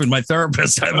wife and my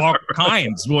therapist, I have all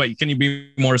kinds. Wait, can you be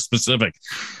more specific?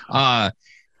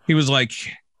 He was like,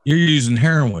 "You're using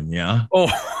heroin, yeah?"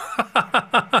 Oh.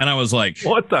 And I was like,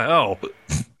 what the hell?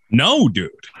 No,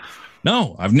 dude.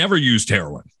 No, I've never used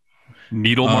heroin.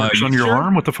 Needle marks on your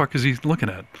arm? What the fuck is he looking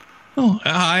at? Oh,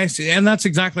 I see. And that's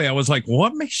exactly, I was like,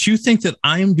 what makes you think that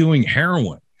I'm doing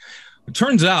heroin? It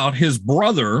turns out his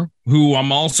brother, who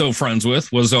I'm also friends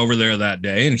with, was over there that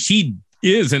day, and he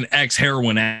is an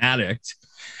ex-heroin addict,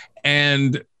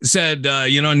 and said,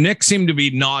 Nick seemed to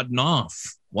be nodding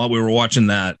off while we were watching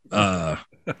that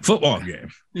football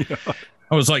game. Yeah.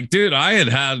 I was like, dude, I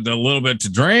had a little bit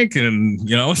to drink, and,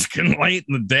 it's getting late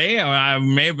in the day. I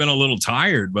may have been a little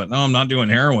tired, but no, I'm not doing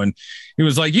heroin. He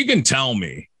was like, you can tell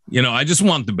me. I just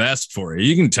want the best for you.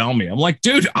 You can tell me. I'm like,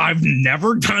 dude, I've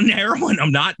never done heroin.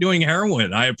 I'm not doing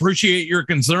heroin. I appreciate your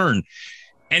concern.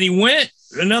 And he went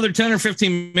another 10 or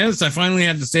 15 minutes. I finally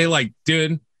had to say, like,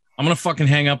 dude, I'm going to fucking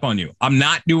hang up on you. I'm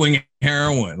not doing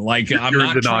heroin. Like, I'm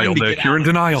not in denial, Nick. You're in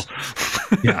denial.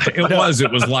 Yeah,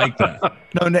 it was like that.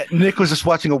 No, Nick was just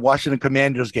watching a Washington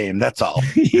Commanders game. That's all.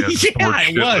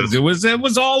 It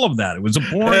was all of that. It was a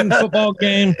boring football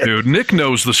game. Dude, Nick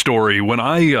knows the story. When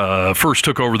I first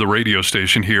took over the radio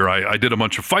station here, I did a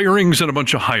bunch of firings and a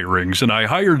bunch of hirings, and I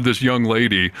hired this young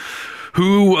lady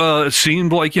who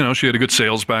seemed like, she had a good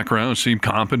sales background, seemed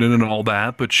competent and all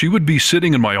that, but she would be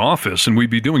sitting in my office and we'd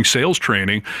be doing sales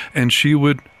training and she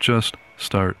would just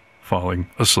start falling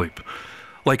asleep.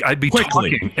 Like, I'd be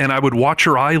talking and I would watch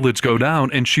her eyelids go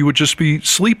down and she would just be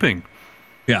sleeping.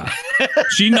 Yeah.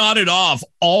 She nodded off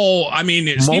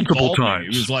multiple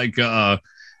times. It was like,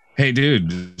 hey,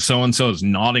 dude, so-and-so is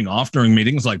nodding off during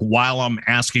meetings, like while I'm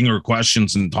asking her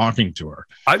questions and talking to her.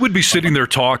 I would be sitting there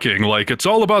talking like it's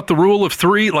all about the rule of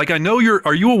three. Like, I know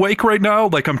are you awake right now?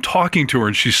 Like, I'm talking to her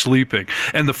and she's sleeping.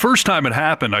 And the first time it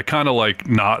happened, I kind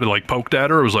of poked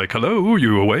at her. I was like, hello, are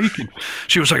you awake? And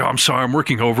she was like, oh, I'm sorry, I'm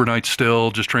working overnight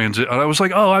still, just transit. And I was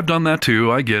like, oh, I've done that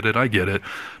too. I get it.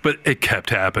 But it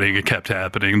kept happening.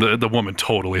 The woman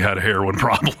totally had a heroin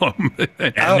problem.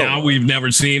 And now we've never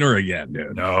seen her again,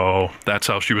 dude. No, that's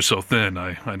how she was so thin.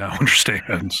 I now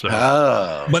understand. So.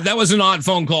 But that was an odd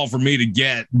phone call for me to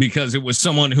get because it was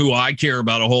someone who I care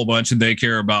about a whole bunch and they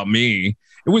care about me.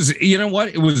 It was,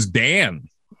 it was Dan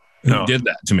who did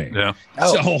that to me. Yeah.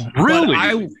 So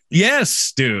really?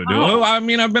 Yes, dude. Oh.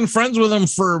 I've been friends with him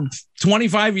for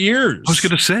 25 years. I was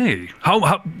going to say,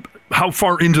 how how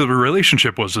far into the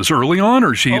relationship was this? Early on,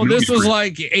 or she? Oh, this was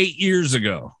like 8 years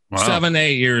ago. Wow. 7,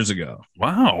 8 years ago.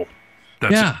 Wow.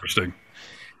 That's interesting.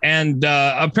 And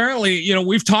apparently, you know,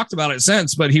 we've talked about it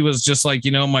since, but he was just like,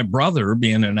 you know, my brother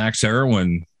being an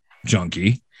ex-heroin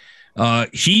junkie,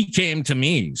 he came to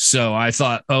me. So I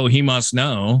thought, oh, he must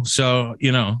know. So,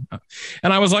 you know,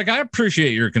 and I was like, I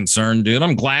appreciate your concern, dude.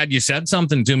 I'm glad you said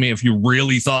something to me if you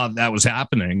really thought that was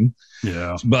happening.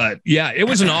 Yeah. But yeah, it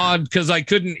was an odd because I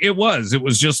couldn't. It was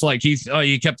just like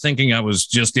he kept thinking I was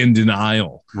just in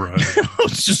denial. Right.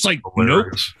 It's just like,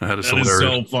 hilarious. Nope. That is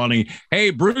so funny.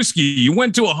 Hey, Brewski, you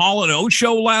went to a Hall Oates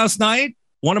show last night?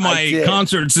 One of my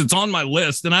concerts, it's on my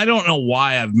list, and I don't know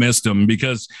why I've missed them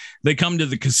because they come to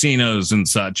the casinos and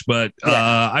such, but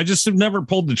I just have never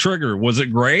pulled the trigger. Was it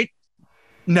great?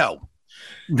 No.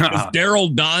 Is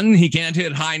Daryl done? He can't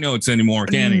hit high notes anymore,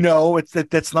 can he? No,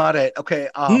 that's not it. Okay.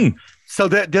 So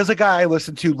there's a guy I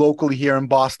listen to locally here in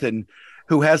Boston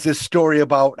who has this story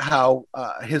about how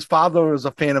his father was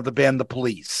a fan of the band The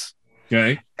Police.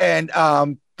 Okay. And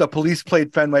the Police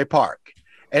played Fenway Park.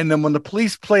 And then when the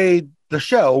Police played the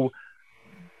show,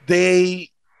 they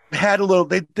had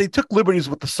they took liberties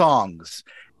with the songs.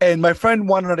 And my friend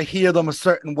wanted to hear them a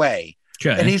certain way.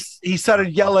 Okay. And he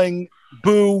started yelling,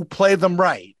 "Boo, play them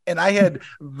right." And I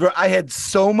had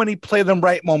so many play them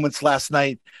right moments last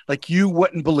night, like you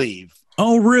wouldn't believe.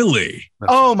 Oh, really?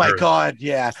 Oh my God.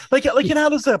 Yeah. Like, you know, how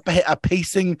there's a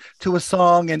pacing to a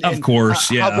song and of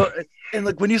course. And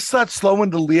like when you start slowing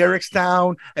the lyrics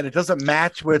down and it doesn't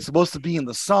match where it's supposed to be in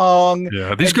the song.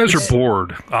 Yeah. These guys are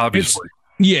bored, obviously.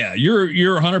 Yeah, you're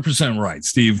 100% right,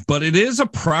 Steve. But it is a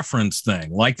preference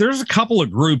thing. Like there's a couple of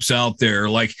groups out there,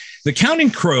 like the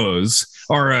Counting Crows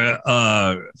are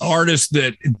a artist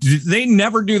that they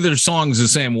never do their songs the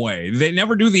same way. They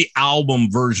never do the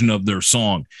album version of their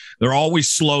song. They're always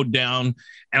slowed down.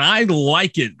 And I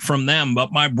like it from them.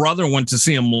 But my brother went to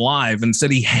see them live and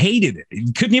said he hated it.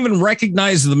 He couldn't even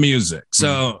recognize the music.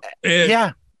 So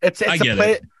it's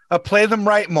a play them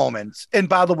right moment. And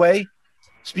by the way,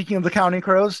 speaking of the Counting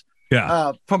Crows, for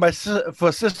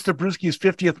Sister Brewski's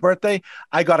 50th birthday,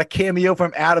 I got a cameo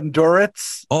from Adam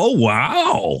Duritz. Oh,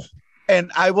 wow.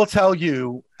 And I will tell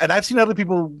you, and I've seen other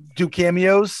people do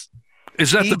cameos.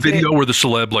 Is that the video where the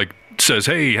celeb like says,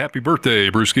 "Hey, happy birthday,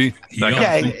 Brewski"?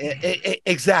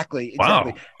 Exactly.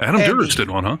 Wow. Adam Duritz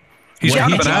did one, huh? He's got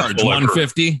an asshole.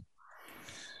 150.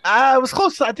 It was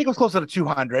close. I think it was closer to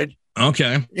 200.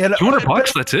 Okay. You know,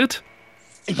 $200. That's it.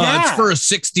 Yeah. It's for a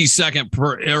 60-second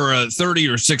or a 30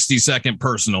 or 60-second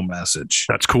personal message.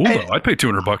 That's cool, though. I'd pay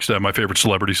 $200 to have my favorite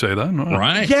celebrity say that.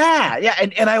 Right. Yeah.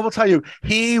 And I will tell you,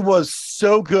 he was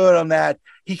so good on that.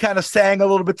 He kind of sang a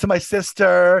little bit to my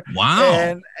sister. Wow.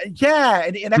 And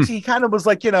actually he kind of was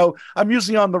like, you know, I'm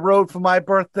usually on the road for my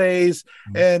birthdays.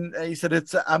 And he said,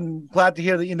 I'm glad to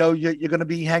hear that, you know, you're going to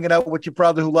be hanging out with your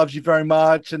brother who loves you very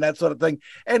much and that sort of thing.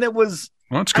 And it was,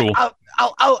 well, that's cool.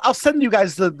 I'll send you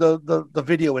guys the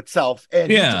video itself.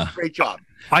 And he did a great job.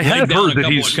 I have heard that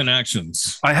he's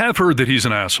connections. I have heard that he's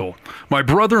an asshole. My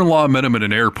brother-in-law met him at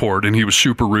an airport, and he was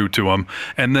super rude to him.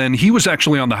 And then he was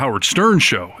actually on the Howard Stern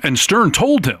show, and Stern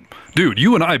told him, "Dude,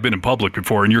 you and I have been in public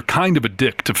before, and you're kind of a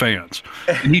dick to fans."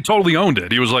 And he totally owned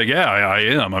it. He was like, "Yeah, I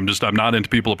am. I'm not into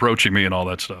people approaching me and all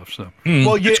that stuff." So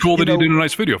well, it's cool that he did a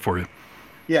nice video for you.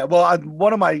 Yeah, well,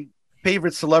 one of my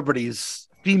favorite celebrities,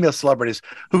 female celebrities,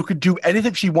 who could do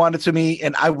anything she wanted to me,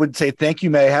 and I would say, "Thank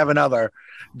you, may I have another."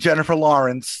 Jennifer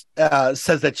Lawrence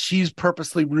says that she's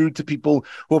purposely rude to people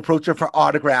who approach her for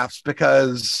autographs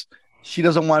because she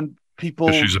doesn't want people.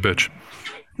 She's a bitch.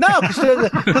 No, because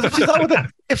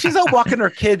if she's out walking her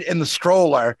kid in the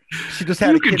stroller, she just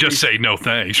had. You can just say no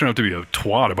thanks. You don't have to be a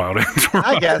twat about it.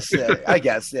 I guess,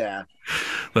 yeah.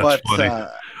 That's funny.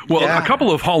 A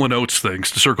couple of Hall & Oates things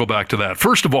to circle back to that.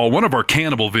 First of all, one of our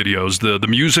cannibal videos, the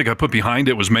music I put behind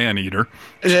it was Man Eater.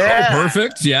 Yeah. Oh,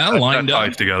 perfect. Yeah, lined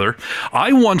up together.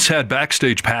 I once had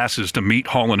backstage passes to meet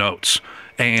Hall & Oates.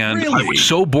 And I was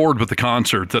so bored with the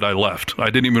concert that I left. I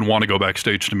didn't even want to go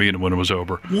backstage to meet him when it was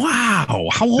over. Wow.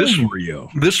 How old were you?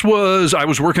 I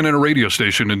was working at a radio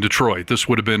station in Detroit. This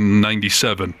would have been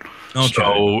 97. Okay.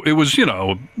 So it was,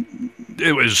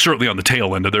 it was certainly on the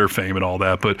tail end of their fame and all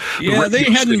that, but they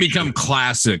hadn't become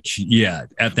classic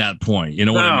yet at that point. You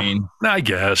know what I mean? I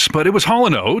guess, but it was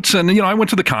Hall & Oates, and I went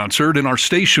to the concert, and our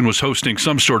station was hosting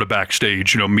some sort of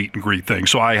backstage, meet and greet thing.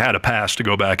 So I had a pass to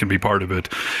go back and be part of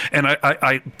it, and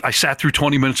I sat through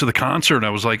 20 minutes of the concert, and I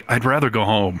was like, I'd rather go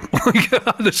home.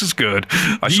 This is good.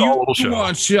 I saw a little show.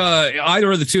 Watch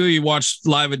either of the two? You watched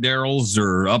live at Daryl's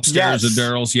or upstairs at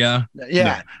Daryl's? Yeah.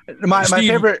 My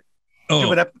favorite.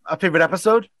 A favorite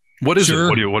episode? What is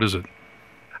it? What is it?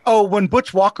 Oh, when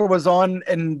Butch Walker was on,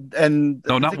 and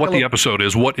no, not what the episode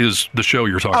is. What is the show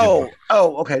you're talking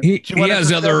about? Okay. He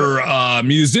has other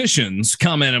musicians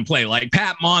come in and play. Like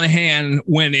Pat Monahan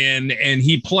went in and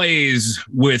he plays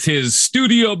with his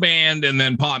studio band, and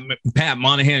then Pat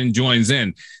Monahan joins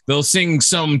in. They'll sing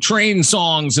some Train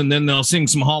songs, and then they'll sing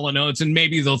some Hall Oates, and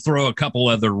maybe they'll throw a couple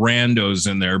other randos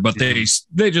in there. But they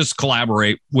just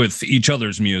collaborate with each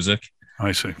other's music.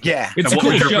 I see. Yeah, it's and a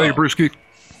cool show. Play, Brewski?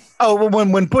 Oh, well,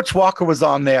 when Butch Walker was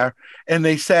on there and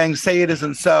they sang "Say It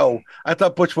Isn't So," I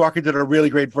thought Butch Walker did a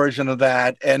really great version of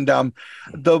that. And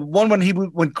the one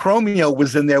when Chromeo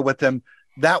was in there with him,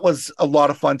 that was a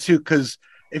lot of fun too. Because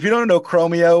if you don't know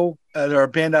Chromeo, they're a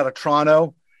band out of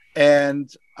Toronto, and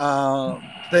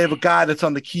they have a guy that's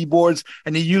on the keyboards,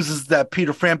 and he uses that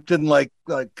Peter Frampton tube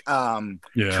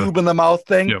in the mouth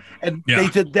thing. Yep. And they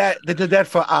did that. They did that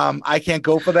for "I Can't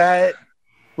Go for That."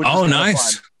 Oh,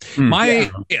 nice. My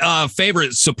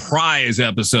favorite surprise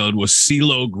episode was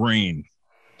CeeLo Green.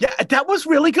 Yeah, that was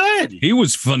really good. He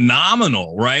was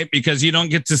phenomenal, right? Because you don't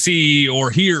get to see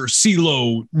or hear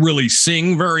CeeLo really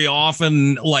sing very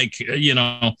often, like,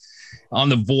 on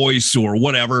The Voice or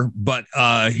whatever. But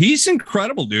he's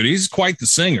incredible, dude. He's quite the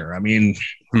singer. I mean,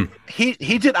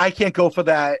 he did "I Can't Go for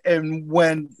That," and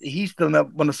when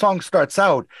when the song starts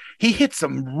out, he hits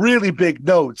some really big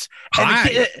notes,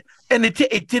 and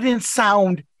it didn't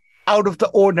sound out of the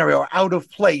ordinary or out of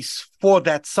place for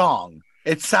that song.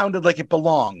 It sounded like it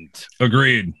belonged.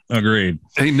 Agreed.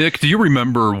 Hey, Nick, do you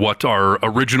remember what our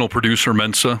original producer,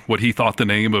 Mensa, what he thought the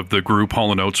name of the group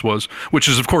Hall & Oates was? Which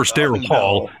is, of course, Daryl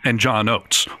Hall and John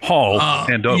Oates. Hall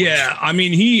and Oates. Yeah, I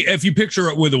mean, if you picture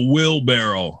it with a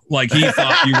wheelbarrow, like he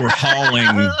thought you were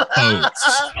hauling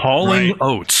oats. Hauling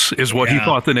Oates is what he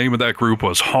thought the name of that group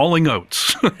was. Hauling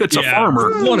Oats. It's a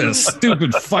farmer. What a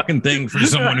stupid fucking thing for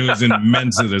someone who's in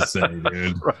Mensa to say,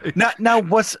 dude. Right. Now,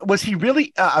 was he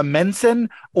really a Mensa?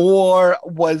 Or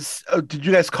did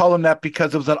you guys call him that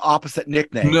because it was an opposite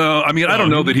nickname? No, I mean, I don't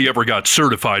know that he ever got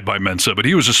certified by Mensa, but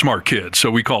he was a smart kid, so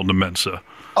we called him Mensa.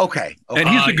 Okay. And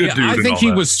he's a good dude. I think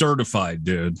he was certified,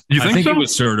 dude. You think so? He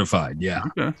was certified, yeah.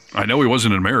 Okay. I know he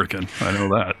wasn't an American. I know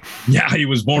that. Yeah, he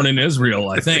was born in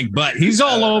Israel, I think. But he's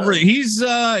all over. He's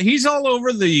all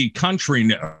over the country,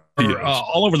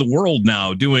 all over the world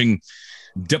now, doing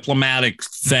diplomatic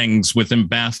things with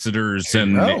ambassadors,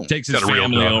 and takes his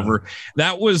family over.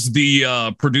 That was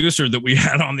the producer that we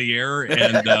had on the air,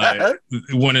 and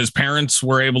when his parents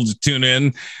were able to tune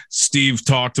in, Steve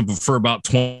talked for about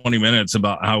 20 minutes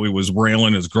about how he was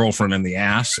railing his girlfriend in the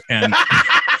ass and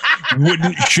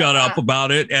wouldn't shut up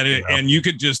about it, and you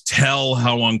could just tell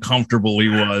how uncomfortable he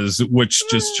was, which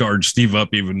just charged Steve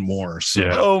up even more. So.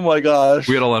 Yeah. Oh my gosh,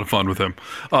 we had a lot of fun with him.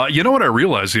 You know what I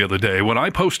realized the other day when I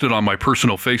posted on my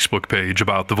personal Facebook page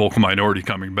about the vocal minority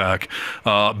coming back?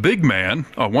 Big Man,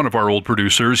 one of our old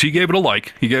producers, he gave it a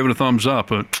like, he gave it a thumbs up,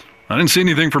 but I didn't see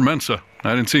anything from Mensa.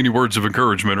 I didn't see any words of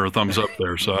encouragement or a thumbs up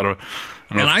there. So I don't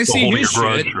know. And I see his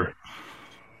shit.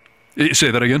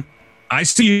 Say that again. I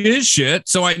see his shit,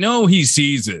 so I know he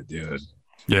sees it, dude.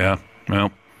 Yeah, well,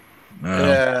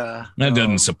 that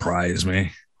doesn't surprise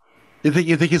me.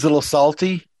 You think he's a little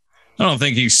salty? I don't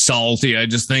think he's salty. I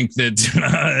just think that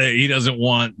he doesn't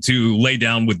want to lay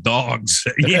down with dogs,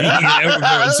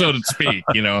 so to speak.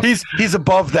 He's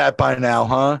above that by now,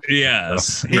 huh?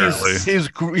 Yes,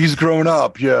 he's grown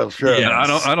up. Yeah, sure.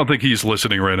 Yes. I don't think he's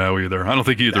listening right now either. I don't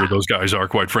think either of those guys are.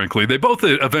 Quite frankly, they both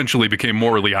eventually became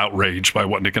morally outraged by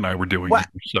what Nick and I were doing. What?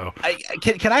 So,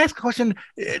 can I ask a question?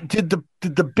 Did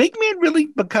the big man really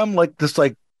become like this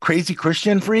crazy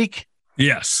Christian freak?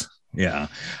 Yes. Yeah.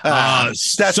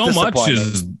 That's so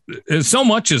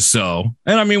much is so.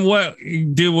 And I mean, what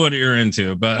you're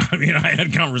into, but I mean, I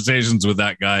had conversations with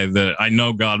that guy that I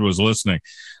know God was listening.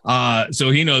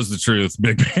 So he knows the truth,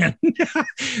 big man.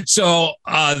 So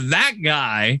that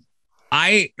guy,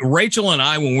 Rachel and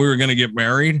I, when we were going to get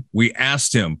married, we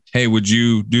asked him, hey, would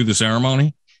you do the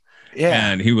ceremony?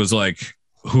 Yeah. And he was like,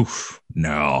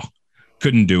 no,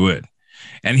 couldn't do it.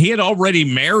 And he had already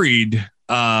married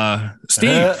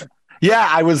Steve. Yeah,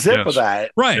 I was there for that.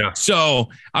 Right. Yeah. So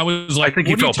I was like, I think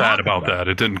he felt bad about that.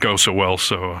 It didn't go so well,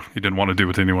 so he didn't want to do it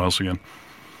with anyone else again.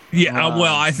 Yeah.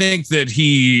 Well, I think that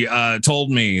he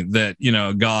told me that,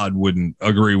 God wouldn't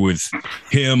agree with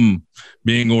him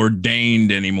being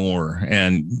ordained anymore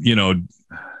and,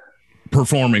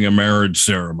 performing a marriage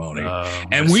ceremony.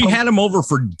 And we had him over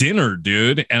for dinner,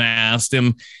 dude. And I asked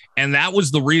him, and that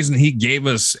was the reason he gave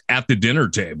us at the dinner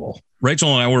table. Rachel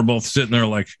and I were both sitting there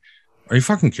like, are you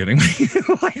fucking kidding me?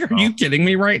 Are you kidding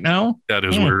me right now? That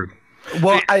is weird.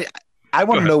 Well, I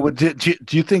want to know,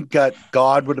 do you think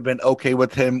God would have been okay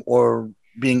with him or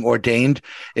being ordained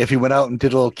if he went out and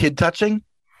did a little kid touching?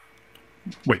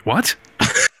 Wait, what?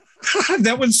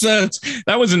 That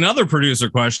was another producer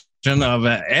question of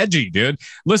edgy, dude.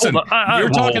 Listen, you're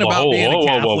talking about being a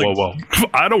Catholic. Whoa.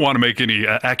 I don't want to make any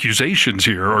accusations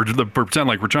here or pretend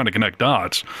like we're trying to connect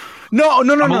dots. No. I'm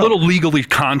a little legally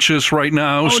conscious right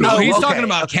now. No, he's talking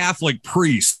about Catholic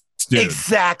priests, dude.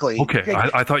 Exactly. Okay,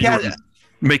 I thought you were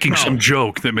making some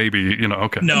joke that maybe,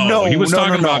 okay. No, he was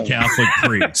talking about Catholic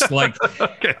priests. Like,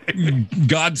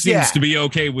 God seems to be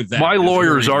okay with that. My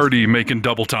lawyer's already making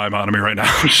double time out of me right now.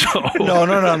 So.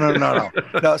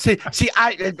 No. See,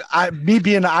 I me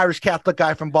being an Irish Catholic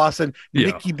guy from Boston,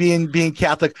 Nikki being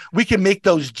Catholic, we can make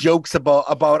those jokes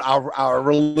about our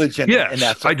religion. Yes, and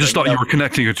that I just thought you were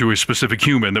connecting it to a specific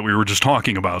human that we were just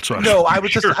talking about. So I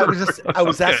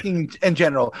was asking in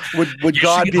general. Would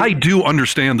God be? I do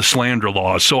understand the slander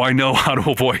law. So I know how to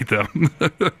avoid them.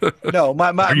 No,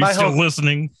 Are you still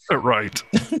listening? Right.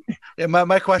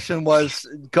 My question was,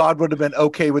 God would have been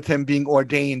okay with him being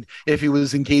ordained if he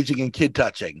was engaging in kid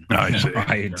touching. I see.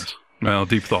 Right. Well,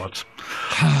 deep thoughts.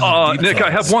 Nick,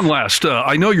 I have one last.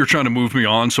 I know you're trying to move me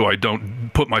on so I don't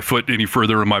put my foot any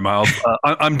further in my mouth.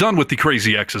 I'm done with the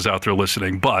crazy exes out there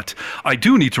listening, but I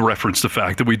do need to reference the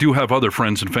fact that we do have other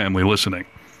friends and family listening.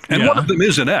 And one of them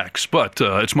is an ex, but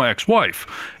it's my ex-wife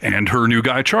and her new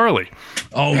guy, Charlie.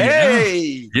 Oh,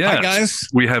 hey! Yes. Hi, guys.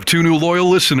 We have two new loyal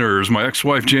listeners, my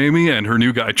ex-wife, Jamie, and her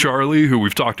new guy, Charlie, who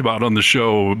we've talked about on the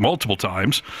show multiple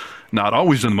times. Not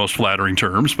always in the most flattering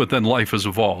terms, but then life has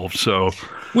evolved. So,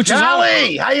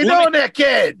 Charlie, how you doing there,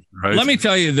 kid? Right. Let me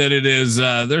tell you that it is,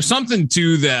 there's something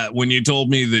to that when you told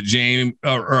me that Jamie,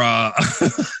 can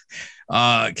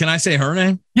I say her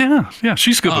name? Yeah,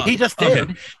 she's good. He just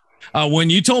did. Okay. When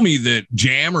you told me that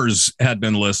Jammers had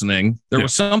been listening, there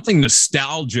was something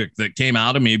nostalgic that came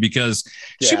out of me because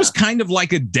she was kind of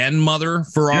like a den mother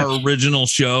for our original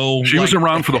show. She was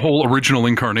around for the whole original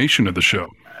incarnation of the show.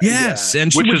 Yes,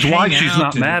 and which is why she's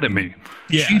not mad at me.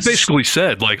 Yes. She basically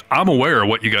said, like, I'm aware of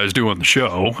what you guys do on the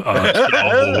show. So,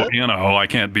 I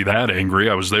can't be that angry.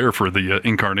 I was there for the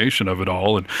incarnation of it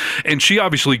all. And she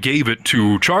obviously gave it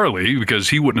to Charlie because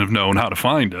he wouldn't have known how to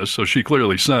find us. So she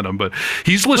clearly sent him. But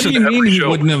he's listened to every show.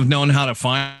 He wouldn't have known how to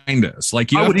find us?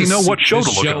 Like, how would he know what show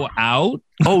to look at? Out?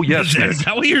 Oh, yes. Is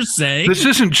that what you're saying? This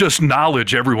isn't just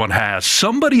knowledge everyone has.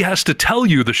 Somebody has to tell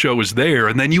you the show is there,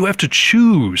 and then you have to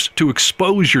choose to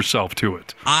expose yourself to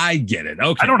it. I get it.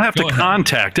 Okay. I don't have to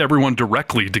contact everyone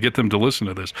directly to get them to listen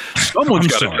to this. Someone's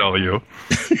got to tell you.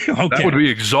 Okay. That would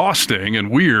be exhausting and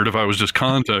weird if I was just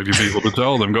contacting people to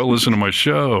tell them, go listen to my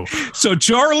show. So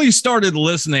Charlie started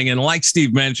listening, and like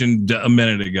Steve mentioned a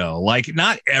minute ago, like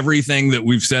not everything that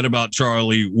we've said about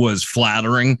Charlie was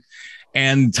flattering.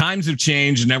 And times have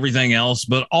changed and everything else.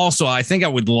 But also, I think I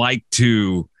would like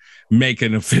to make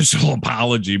an official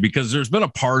apology because there's been a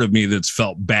part of me that's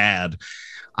felt bad.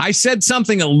 I said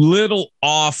something a little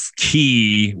off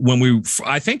key when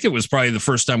I think it was probably the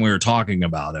first time we were talking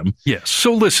about him. Yes.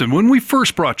 So listen, when we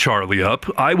first brought Charlie up,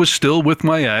 I was still with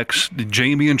my ex.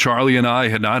 Jamie and Charlie and I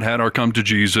had not had our come to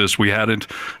Jesus. We hadn't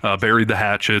buried the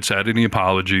hatchets, had any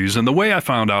apologies. And the way I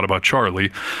found out about Charlie,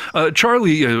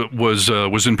 Charlie was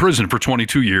in prison for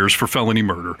 22 years for felony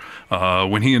murder.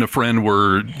 When he and a friend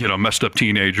were, messed up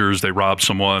teenagers, they robbed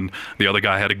someone. The other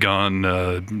guy had a gun.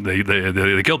 They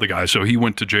killed the guy. So he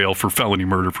went to jail for felony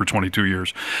murder for 22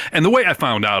 years. And the way I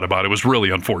found out about it was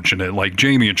really unfortunate. Like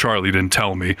Jamie and Charlie didn't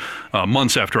tell me.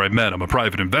 Months after I met him, a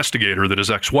private investigator that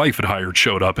his ex-wife had hired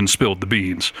showed up and spilled the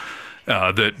beans.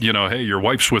 That, hey, your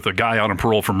wife's with a guy on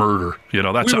parole for murder.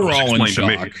 That's how it was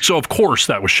explained to me. So, of course,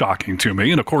 that was shocking to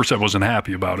me. And, of course, I wasn't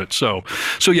happy about it. So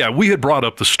yeah, we had brought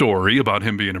up the story about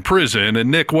him being in prison.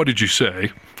 And, Nick, what did you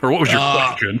say? Or what was your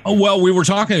question? Well, we were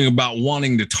talking about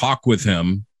wanting to talk with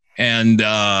him. And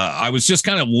I was just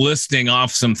kind of listing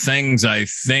off some things I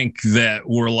think that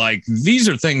were like, these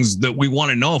are things that we want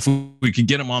to know if we could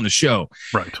get him on the show.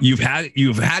 Right. You've had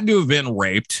to have been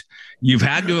raped. You've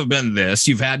had to have been this.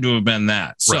 You've had to have been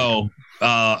that. So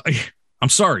I'm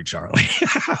sorry, Charlie.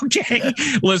 Okay.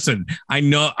 Listen,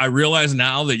 I realize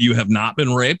now that you have not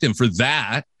been raped. And for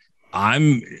that,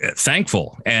 I'm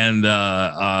thankful. And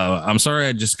I'm sorry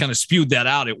I just kind of spewed that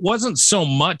out. It wasn't so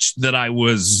much that I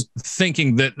was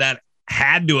thinking that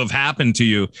had to have happened to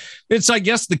you. It's, I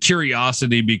guess, the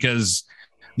curiosity, because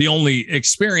the only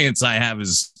experience I have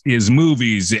is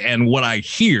movies and what I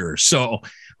hear. So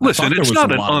Listen, it's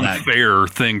not an a lot of that. unfair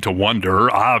thing to wonder.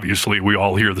 Obviously, we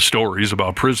all hear the stories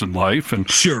about prison life, and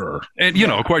Sure. and you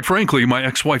know, quite frankly, my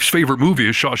ex-wife's favorite movie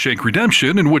is Shawshank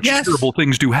Redemption, in which Yes. terrible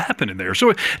things do happen in there. So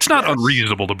it's not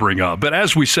unreasonable to bring up. But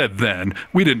as we said then,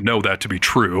 we didn't know that to be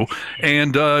true.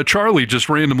 And Charlie just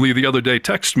randomly the other day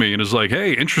texted me and is like,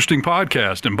 "Hey, interesting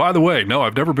podcast. And by the way, no,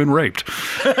 I've never been raped."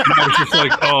 And I was just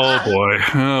like,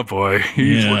 "Oh boy,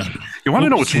 he's Yeah. listening." You want to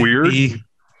know what's weird?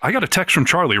 I got a text from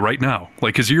Charlie right now.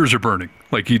 Like his ears are burning.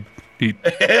 Like he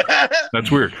that's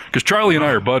weird because Charlie and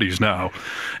I are buddies now.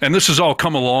 And this has all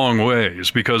come a long ways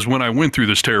because when I went through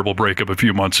this terrible breakup a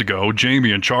few months ago,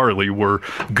 Jamie and Charlie were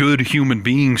good human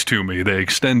beings to me. They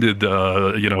extended,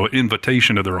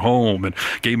 invitation to their home and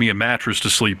gave me a mattress to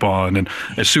sleep on. And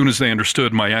as soon as they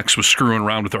understood my ex was screwing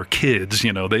around with our kids,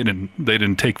 they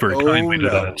didn't take very kindly to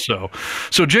that.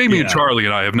 So Jamie and Charlie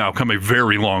and I have now come a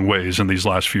very long ways in these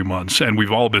last few months. And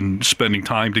we've all been spending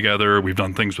time together. We've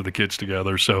done things with the kids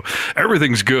together. So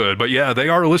everything's good, but yeah, they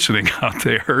are listening out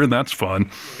there, and that's fun.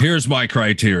 Here's my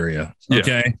criteria.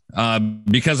 Okay.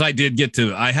 Because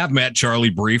I have met Charlie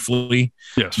briefly.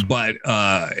 Yes. But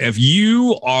if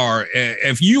you are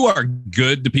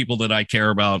good to people that I care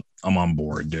about, I'm on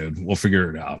board, dude. We'll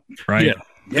figure it out. Right. Yeah.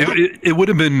 It would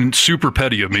have been super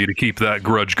petty of me to keep that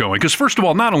grudge going. Because first of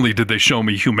all, not only did they show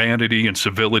me humanity and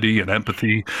civility and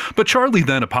empathy, but Charlie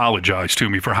then apologized to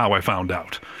me for how I found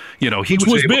out. He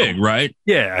was big, right?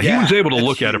 Yeah, he was able to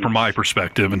look at it from my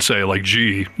perspective and say, like,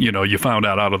 gee, you found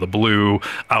out of the blue,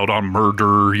 out on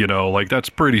murder, like that's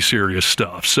pretty serious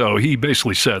stuff. So he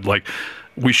basically said, like,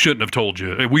 we shouldn't have told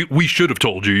you. We should have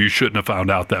told you. You shouldn't have found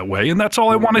out that way. And that's all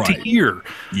I wanted to hear.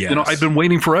 Yes. I've been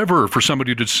waiting forever for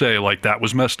somebody to say, like, that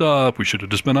was messed up. We should have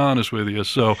just been honest with you.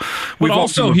 So we've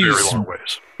also come a very long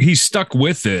ways. He's stuck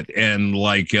with it. And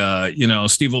like,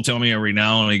 Steve will tell me every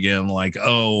now and again, like,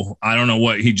 oh, I don't know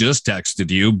what he just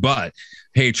texted you, but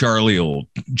hey, Charlie will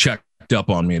check up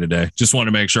on me today. Just wanted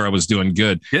to make sure I was doing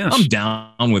good. Yes. I'm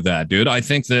down with that, dude. I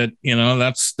think that,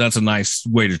 that's a nice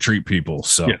way to treat people.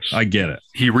 So yes. I get it.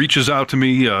 He reaches out to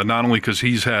me, not only because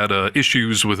he's had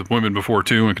issues with women before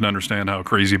too, and can understand how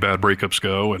crazy bad breakups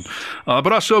go. And,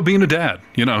 but also being a dad,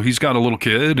 he's got a little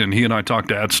kid and he and I talk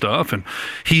dad stuff, and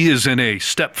he is in a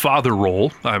stepfather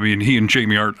role. I mean, he and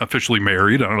Jamie aren't officially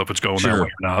married. I don't know if it's going that way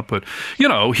or not, but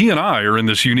he and I are in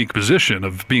this unique position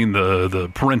of being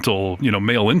the parental,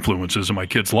 male influences in my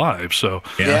kids' lives. So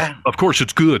of course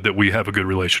it's good that we have a good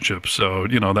relationship. So,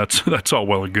 that's all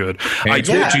well and good. Hey, I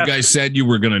told you guys said you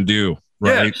were going to do.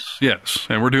 Right. Yes.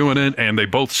 And we're doing it. And they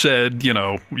both said,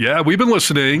 we've been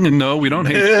listening, and no, we don't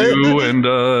hate you. And,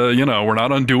 we're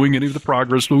not undoing any of the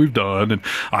progress that we've done. And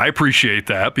I appreciate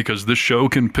that because this show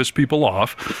can piss people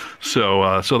off.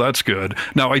 So that's good.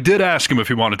 Now, I did ask him if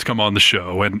he wanted to come on the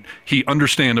show, and he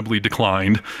understandably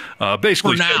declined.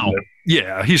 Basically, for now.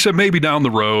 He said maybe down the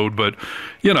road, but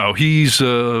he's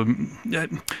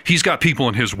got people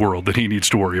in his world that he needs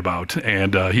to worry about,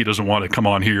 and he doesn't want to come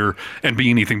on here and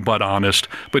be anything but honest.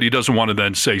 But he doesn't want to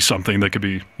then say something that could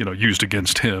be used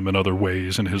against him in other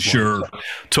ways in his life. So,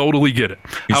 totally get it.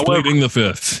 He's pleading the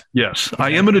fifth. Yes,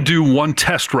 I am going to do one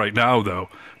test right now though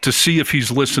to see if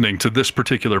he's listening to this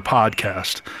particular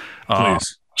podcast.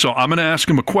 Please. So I'm going to ask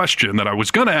him a question that I was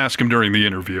going to ask him during the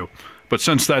interview. But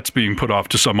since that's being put off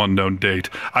to some unknown date,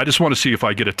 I just want to see if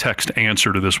I get a text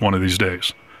answer to this one of these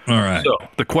days. All right. So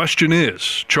the question is,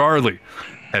 Charlie,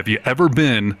 have you ever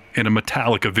been in a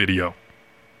Metallica video?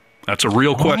 That's a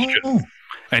real question.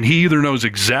 And he either knows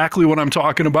exactly what I'm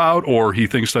talking about or he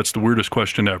thinks that's the weirdest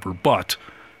question ever. But,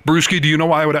 Brewski, do you know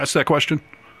why I would ask that question?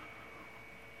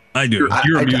 I do.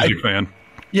 You're a music fan.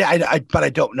 Yeah, but I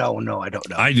don't know. No, I don't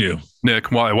know. I do.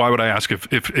 Nick, why would I ask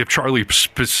if Charlie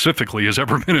specifically has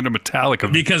ever been in a Metallica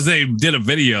video? Because they did a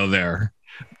video there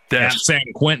at San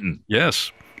Quentin.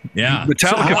 Yes. Yeah.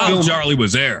 Metallica film. Charlie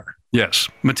was there. Yes.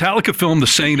 Metallica filmed the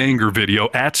Saint Anger video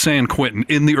at San Quentin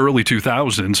in the early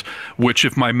 2000s, which,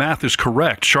 if my math is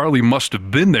correct, Charlie must have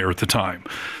been there at the time.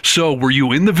 So were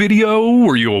you in the video?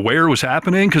 Were you aware it was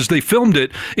happening? Because they filmed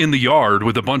it in the yard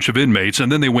with a bunch of inmates,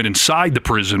 and then they went inside the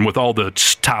prison with all the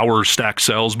tower stacked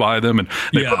cells by them, and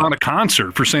they put on a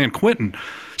concert for San Quentin.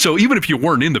 So even if you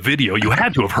weren't in the video, you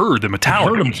had to have heard the Metallica.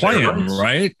 Heard them playing,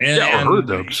 right? I heard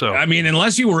them. So I mean,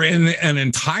 unless you were in an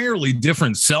entirely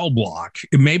different cell block,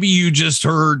 maybe you just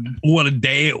heard what a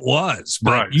day it was,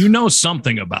 but you know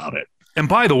something about it. And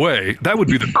by the way, that would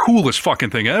be the coolest fucking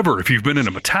thing ever if you've been in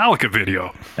a Metallica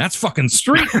video. That's fucking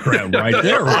street cred right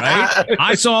there, right?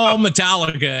 I saw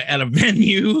Metallica at a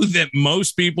venue that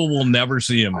most people will never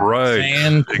see him. Right.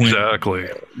 San Quentin. Exactly.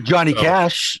 Johnny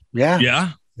Cash.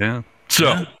 Yeah.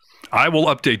 So I will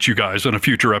update you guys on a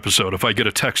future episode if I get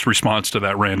a text response to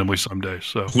that randomly someday.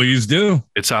 So Please do.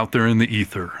 it's out there in the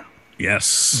ether.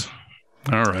 Yes.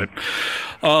 All right.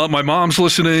 My mom's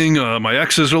listening. My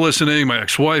exes are listening. My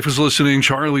ex-wife is listening.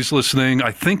 Charlie's listening.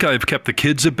 I think I've kept the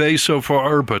kids at bay so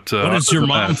far, but what does your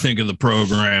mom think of the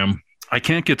program? I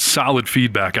can't get solid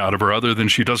feedback out of her other than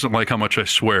she doesn't like how much I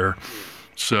swear.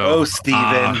 So, Oh,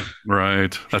 Steven.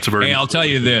 right. That's a very. Hey, I'll tell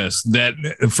you this, that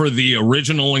for the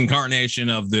original incarnation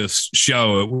of this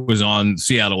show, it was on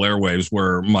Seattle Airwaves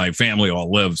where my family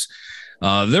all lives.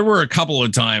 There were a couple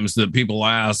of times that people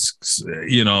asked,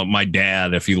 my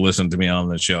dad, if he listened to me on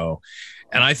the show.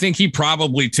 And I think he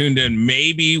probably tuned in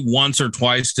maybe once or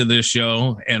twice to this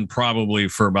show and probably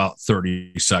for about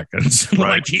 30 seconds.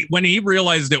 Right. When he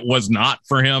realized it was not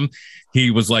for him,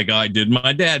 he was like, I did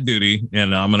my dad duty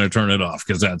and I'm going to turn it off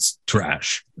because that's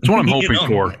trash. That's what I'm hoping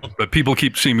for. But people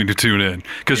keep seeming to tune in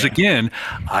because, again,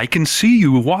 I can see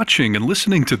you watching and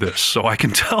listening to this. So I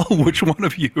can tell which one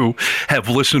of you have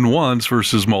listened once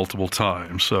versus multiple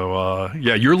times. So,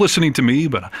 you're listening to me,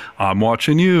 but I'm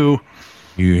watching you.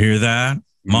 You hear that,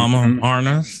 Mama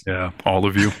Harness? Yeah, all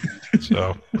of you.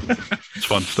 So it's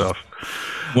fun stuff.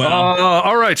 Well,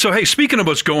 all right. So, hey, speaking of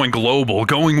us going global,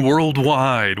 going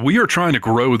worldwide, we are trying to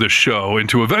grow this show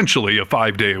into eventually a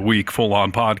 5-day-a-week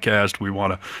full-on podcast. We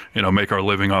want to, make our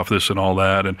living off this and all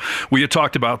that. And we had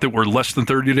talked about that we're less than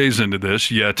 30 days into this,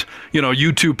 yet,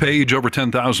 YouTube page, over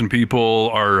 10,000 people.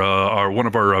 Our one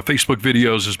of our Facebook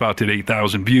videos is about to hit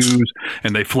 8,000 views,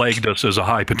 and they flagged us as a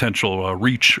high potential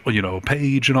reach,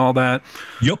 page and all that.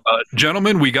 Yep.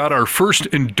 Gentlemen, we got our first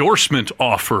endorsement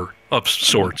offer of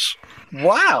sorts.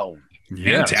 Wow.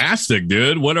 Yes. Fantastic,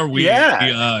 dude. What are we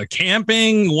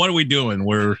camping? What are we doing?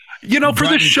 We're for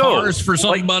this show cars for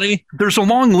somebody. There's a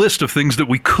long list of things that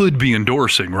we could be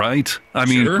endorsing, right? I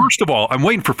mean, first of all, I'm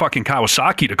waiting for fucking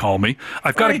Kawasaki to call me.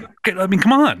 I've got to,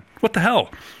 come on. What the hell?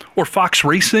 Or Fox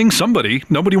Racing, somebody.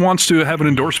 Nobody wants to have an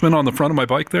endorsement on the front of my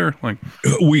bike there. Like,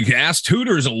 we asked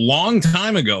Hooters a long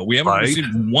time ago. We haven't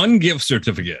received one gift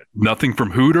certificate. Nothing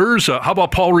from Hooters. How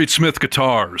about Paul Reed Smith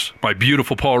guitars? My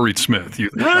beautiful Paul Reed Smith.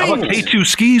 How about K2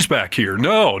 skis back here?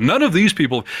 No, none of these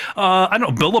people. I don't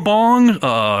know, Billabong,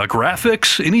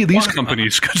 Graphics, any of these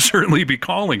companies could certainly be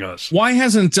calling us. Why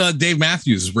hasn't Dave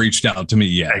Matthews reached out to me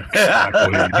yet?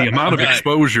 Exactly. The amount of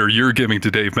exposure you're giving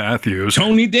to Dave Matthews.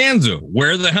 Tony Danza,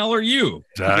 where the hell are you?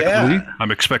 Exactly. Yeah. I'm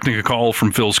expecting a call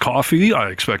from Phil's Coffee. I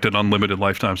expect an unlimited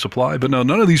lifetime supply, but no,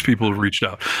 none of these people have reached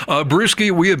out.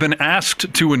 Brisky, we have been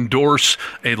asked to endorse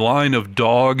a line of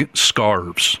dog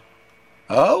scarves.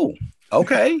 Oh,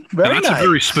 okay. Very that's nice. A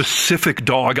very specific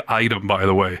dog item, by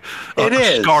the way. It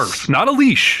is. A scarf, not a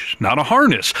leash, not a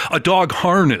harness. A dog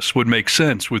harness would make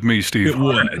sense with me, Steve. It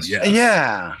would, yes.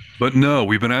 Yeah. But no,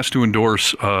 we've been asked to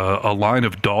endorse a line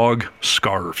of dog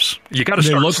scarves. You got to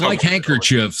start. They look like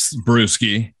handkerchiefs,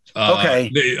 Brewski.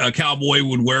 Okay. A cowboy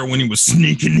would wear when he was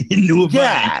sneaking into a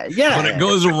bank. Yeah. But it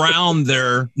goes around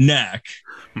their neck.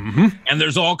 Mm-hmm. And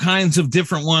there's all kinds of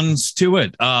different ones to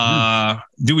it.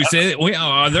 Do we say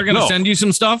they're going to send you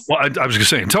some stuff? Well, I was going to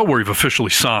say, until we've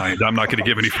officially signed, I'm not going to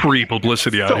give any free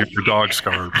publicity out here for dog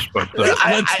scarves. But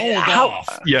let's hold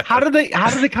off. Yeah. How did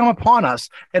they come upon us?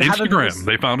 And Instagram.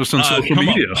 They found us on social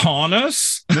media. Upon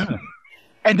us? Yeah.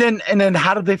 And then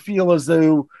how did they feel as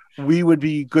though we would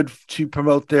be good to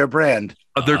promote their brand?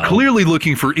 They're clearly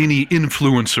looking for any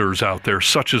influencers out there,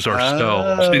 such as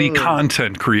ourselves, any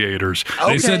content creators.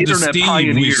 They said to Steve,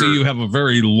 pioneer. We see you have a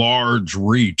very large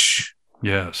reach.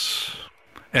 Yes.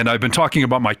 And I've been talking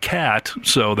about my cat,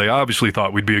 so they obviously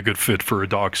thought we'd be a good fit for a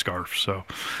dog scarf. So,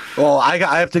 well, I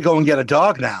have to go and get a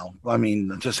dog now. I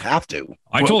mean, just have to.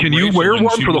 Can you wear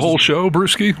one for the whole show,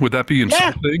 Brewski? Would that be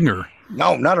insulting or?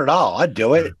 No, not at all. I'd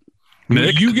do it.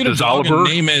 Nick, you get a dog and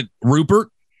name it Rupert?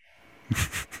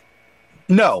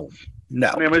 No.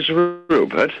 My name is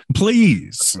Rupert.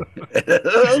 Please,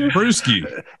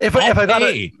 Brewski. If I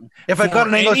got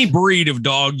an English any breed of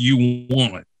dog you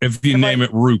want, if you name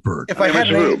it Rupert. If I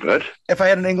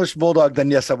had an English bulldog, then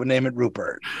yes, I would name it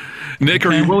Rupert. Nick,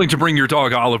 are you willing to bring your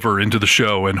dog Oliver into the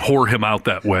show and whore him out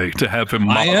that way to have him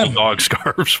model dog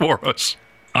scarves for us?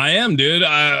 I am, dude.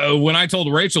 When I told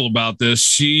Rachel about this,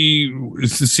 she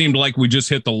seemed like we just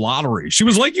hit the lottery. She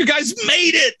was like, "You guys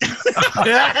made it!"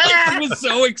 She was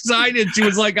so excited. She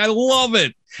was like, "I love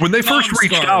it." When they first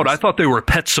reached out, I thought they were a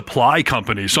pet supply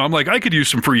company. So I'm like, I could use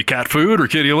some free cat food or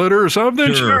kitty litter or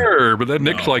something. Sure. But then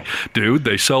Nick's like, dude,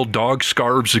 they sell dog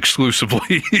scarves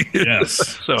exclusively.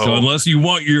 Yes. So unless you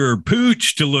want your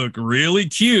pooch to look really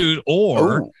cute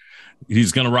or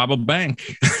he's going to rob a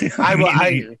bank.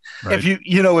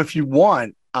 If you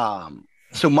want,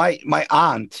 so my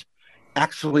aunt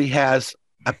actually has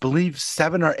I believe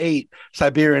 7 or 8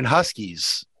 Siberian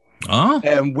Huskies. Oh,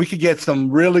 And we could get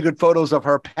some really good photos of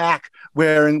her pack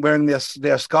wearing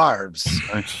their scarves.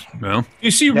 Nice. Well, you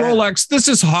see, Rolex, this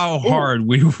is how hard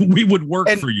we would work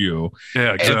for you.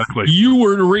 yeah, exactly. If you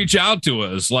were to reach out to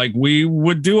us, like we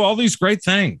would do all these great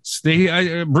things.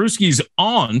 Brewski's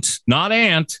aunt, not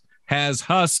aunt, has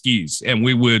Huskies, and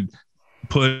we would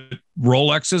put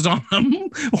Rolexes on them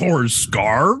or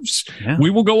scarves. Yeah. We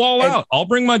will go all out. I'll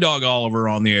bring my dog Oliver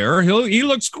on the air. He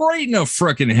looks great in a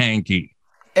frickin' hanky.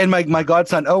 And my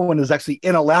godson Owen is actually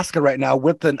in Alaska right now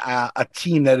with a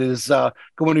team that is going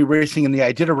to be racing in the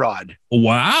Iditarod.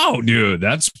 Wow, dude,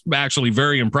 that's actually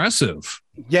very impressive.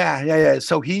 Yeah.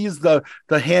 So he's the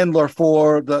handler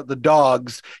for the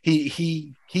dogs.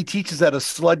 He teaches at a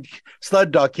sled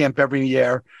dog camp every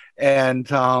year, and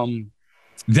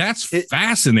that's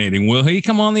fascinating. Will he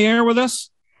come on the air with us?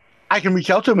 I can reach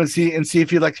out to him and see if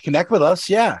he'd like to connect with us.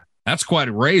 Yeah. That's quite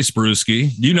a race,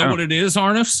 Brewski. Do you know what it is,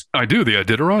 Harness? I do. The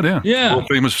Iditarod, yeah. Yeah. World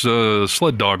famous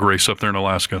sled dog race up there in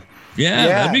Alaska. Yeah.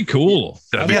 That'd be cool.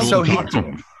 That'd be cool so to talk to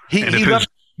him. And if his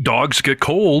dogs get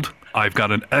cold, I've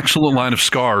got an excellent line of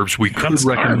scarves we could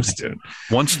recommend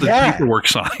once the paperwork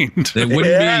signed. They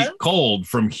wouldn't be cold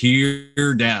from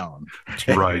here down. That's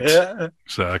right.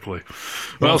 Exactly.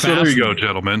 Well, so there you go,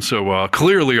 gentlemen. So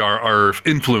clearly our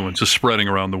influence is spreading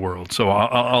around the world. So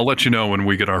I'll let you know when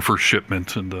we get our first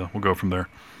shipment, and we'll go from there.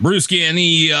 Brewski,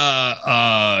 any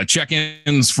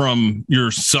check-ins from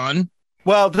your son?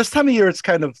 Well, this time of year, it's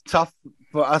kind of tough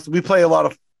for us. We play a lot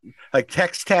of like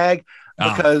text tag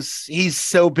because he's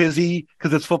so busy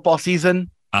because it's football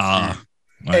season. And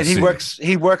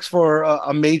he works for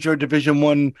a major Division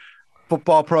I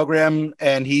football program,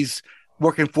 and he's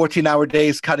working 14-hour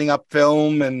days cutting up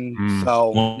film, and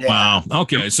wow.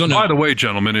 Okay, so by the way,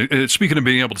 gentlemen, speaking of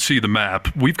being able to see the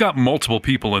map, we've got multiple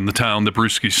people in the town that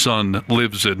Brewski's son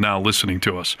lives in now listening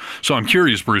to us. So I'm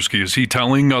curious, Brewski, is he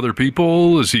telling other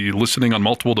people? Is he listening on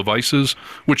multiple devices?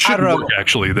 Which should work,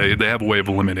 actually. They have a way of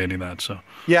eliminating that. So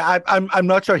yeah, I'm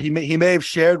not sure. He may have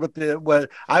shared with what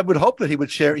I would hope that he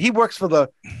would share. He works for the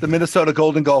Minnesota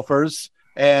Golden Gophers,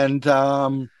 and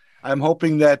I'm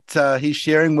hoping that he's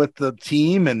sharing with the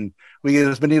team, and we get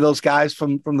as many of those guys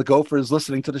from the Gophers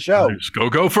listening to the show. Let's go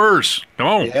Gophers. Come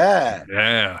on.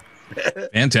 Yeah.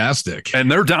 Fantastic. And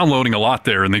they're downloading a lot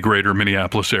there in the greater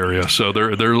Minneapolis area. So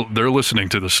they're listening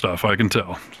to this stuff, I can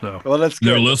tell. So well, that's good.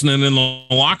 They're listening in the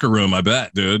locker room, I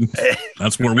bet, dude.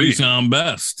 That's where we sound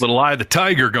best. Little Eye of the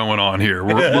Tiger going on here.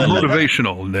 We're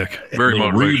motivational, Nick. Very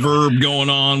motivational. Reverb going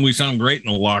on. We sound great in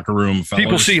the locker room, fellas.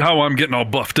 People see how I'm getting all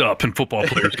buffed up, and football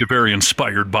players get very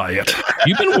inspired by it.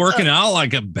 You've been working out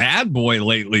like a bad boy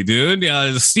lately, dude.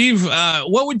 Steve,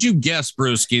 what would you guess,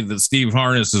 Brewski, that Steve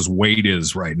Harness's weight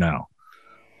is right now?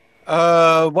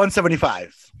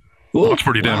 175. Well, that's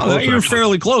pretty damn close. You're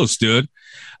fairly close, dude.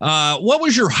 What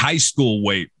was your high school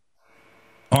weight,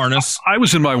 Harness? I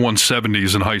was in my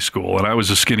 170s in high school, and I was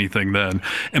a skinny thing then.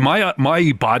 And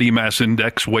my body mass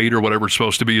index weight, or whatever it's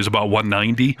supposed to be, is about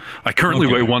 190. I currently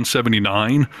weigh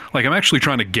 179. Like, I'm actually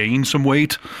trying to gain some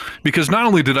weight, because not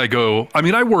only did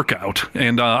I work out,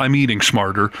 and I'm eating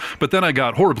smarter, but then I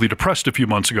got horribly depressed a few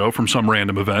months ago from some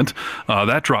random event.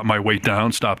 That dropped my weight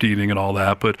down, stopped eating and all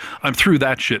that, but I'm through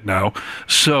that shit now.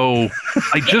 So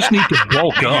I just need to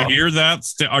bulk up. You hear that?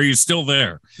 Are you still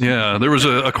there? Yeah, there was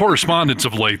a correspondence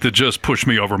of late that just pushed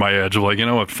me over my edge of like, you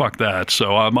know what, fuck that.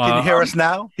 So I'm. Can you hear us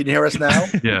now?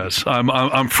 Yes,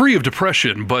 I'm free of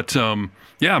depression, but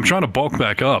yeah, I'm trying to bulk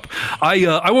back up.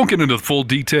 I won't get into the full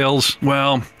details.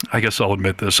 Well, I guess I'll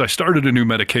admit this. I started a new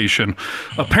medication.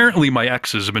 Apparently, my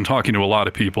exes have been talking to a lot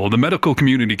of people. The medical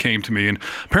community came to me, and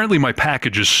apparently my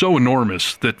package is so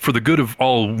enormous that for the good of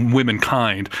all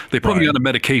womankind, they put me on a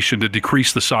medication to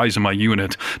decrease the size of my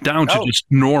unit down to just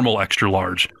normal extra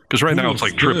large. Because right now it's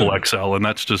like triple XL, and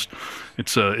that's just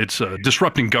it's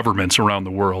disrupting governments around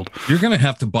the world. You're gonna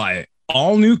have to buy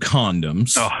all new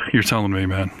condoms. Oh, you're telling me,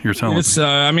 man. You're telling me.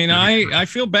 I mean, I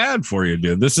feel bad for you,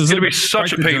 dude. This is going to be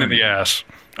such a pain in the ass.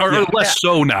 Or less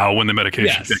so now when the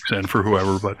medication kicks in for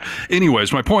whoever. But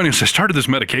anyways, my point is I started this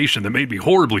medication that made me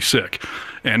horribly sick.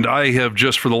 And I have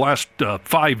just for the last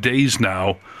 5 days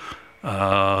now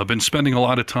been spending a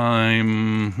lot of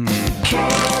time.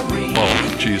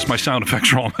 Oh, geez, my sound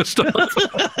effects are all messed up. Fix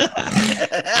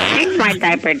my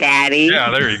diaper, Daddy. Yeah,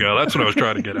 there you go. That's what I was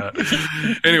trying to get at.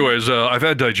 Anyways, I've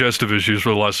had digestive issues for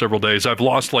the last several days. I've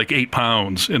lost like 8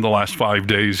 pounds in the last 5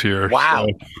 days here. Wow.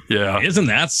 So, yeah. Isn't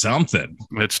that something?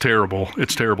 It's terrible.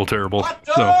 It's terrible. Hot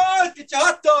dogs! Get your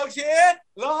hot dogs here!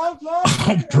 Long.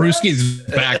 Oh, Brewski's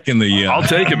back in the I'll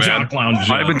take it, man. Lounge,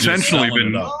 I've intentionally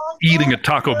been eating at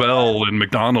Taco Bell and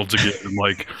McDonald's again.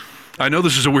 Like, I know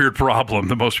this is a weird problem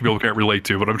that most people can't relate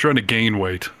to, but I'm trying to gain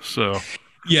weight. So,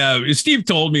 yeah, Steve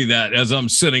told me that as I'm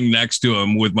sitting next to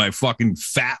him with my fucking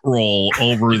fat roll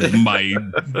over my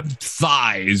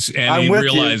thighs, and he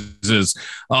realizes,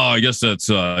 oh, I guess that's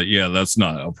that's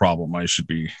not a problem I should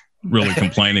be really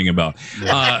complaining about.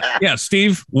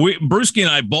 Steve, Brewski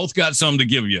and I both got something to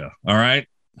give you. All right.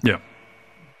 Yeah.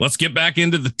 Let's get back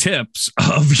into the tips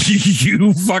of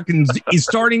you fucking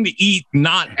starting to eat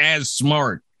not as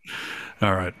smart.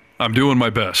 All right. I'm doing my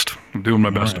best.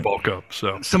 To bulk up.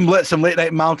 So some late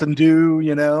night Mountain Dew,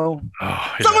 you know.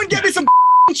 Oh, yeah. Someone get me some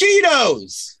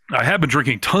Cheetos. I have been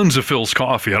drinking tons of Phil's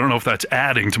coffee. I don't know if that's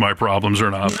adding to my problems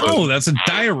or not. No, that's a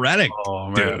diuretic,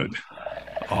 dude.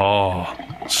 Oh,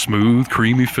 smooth,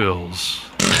 creamy Phil's.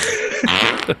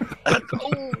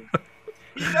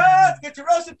 Peanuts, get your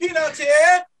roasted peanuts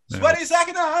here. Sweaty sack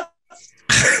of nuts.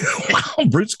 Wow,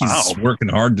 Britsky's working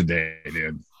hard today,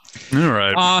 dude. All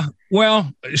right.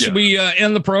 Should we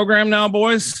end the program now,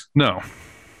 boys? No.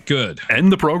 Good.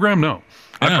 End the program? No.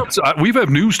 Yeah. We have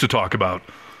news to talk about.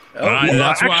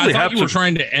 That's why I thought you were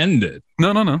trying to end it.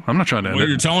 No. I'm not trying to end it.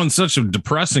 You're telling such a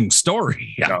depressing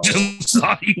story. I just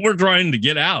thought you were trying to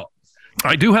get out.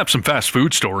 I do have some fast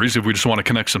food stories if we just want to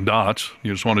connect some dots.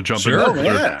 You just want to jump in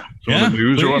the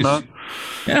news please. or whatnot?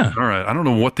 Yeah. All right. I don't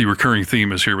know what the recurring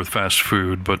theme is here with fast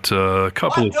food, but a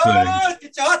couple of things.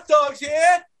 Get your hot dogs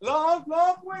here. Long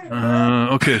way.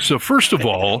 Okay, so first of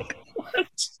all,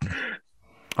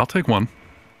 I'll take one.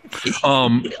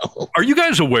 Are you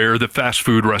guys aware that fast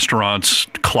food restaurants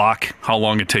clock how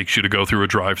long it takes you to go through a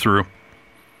drive-through?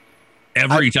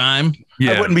 Every time?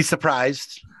 Yeah. I wouldn't be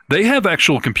surprised. They have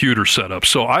actual computers set up.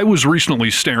 So I was recently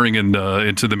staring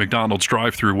into the McDonald's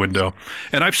drive-through window,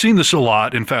 and I've seen this a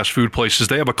lot in fast food places.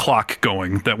 They have a clock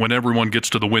going that when everyone gets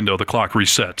to the window, the clock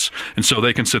resets. And so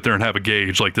they can sit there and have a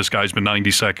gauge like this guy's been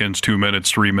 90 seconds, 2 minutes,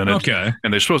 3 minutes. Okay.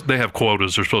 And they have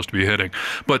quotas they're supposed to be hitting.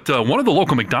 But one of the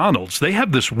local McDonald's, they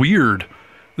have this weird...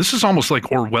 This is almost like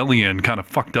Orwellian kind of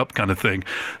fucked up kind of thing.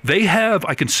 They have,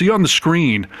 I can see on the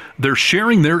screen, they're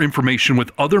sharing their information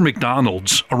with other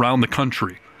McDonald's around the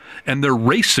country. And they're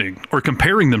racing or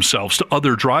comparing themselves to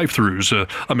other drive-thrus,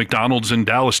 a McDonald's in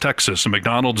Dallas, Texas, a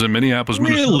McDonald's in Minneapolis,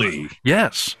 Minnesota. Really?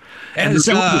 Yes. And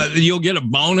you'll get a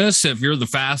bonus if you're the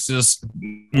fastest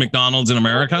McDonald's in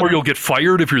America? Or you'll get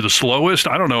fired if you're the slowest.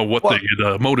 I don't know what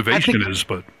the motivation is,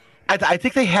 but... I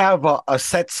think they have a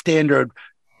set standard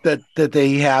that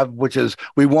they have, which is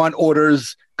we want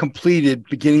orders completed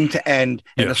beginning to end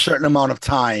in a certain amount of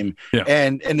time. Yeah.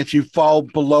 And if you fall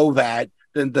below that,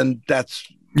 then that's...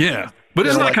 Yeah, but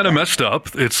isn't that kind of messed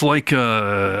up? It's like,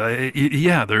 they're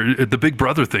the Big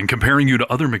Brother thing, comparing you to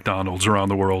other McDonald's around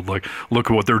the world. Like, look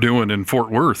at what they're doing in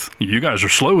Fort Worth. You guys are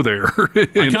slow there. I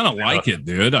kind of like it,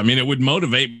 dude. I mean, it would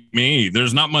motivate me.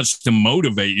 There's not much to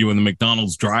motivate you in the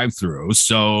McDonald's drive-thru,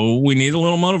 so we need a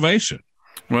little motivation.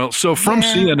 Well, so from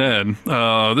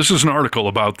CNN, this is an article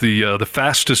about the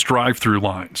fastest drive-thru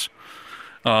lines.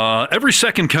 Every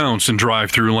second counts in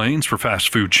drive-thru lanes for fast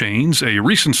food chains. A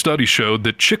recent study showed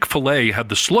that Chick-fil-A had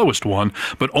the slowest one,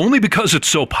 but only because it's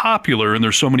so popular and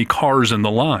there's so many cars in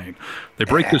the line. They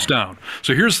break this down.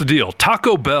 So here's the deal.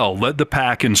 Taco Bell led the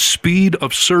pack in speed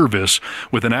of service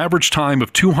with an average time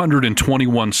of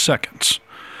 221 seconds.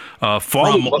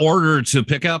 From order to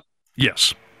pickup?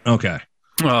 Yes. Okay.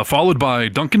 Followed by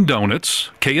Dunkin'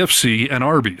 Donuts, KFC, and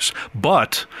Arby's.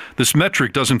 But this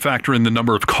metric doesn't factor in the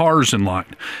number of cars in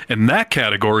line. In that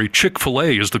category,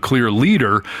 Chick-fil-A is the clear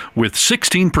leader with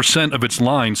 16% of its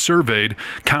line surveyed,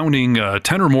 counting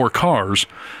 10 or more cars.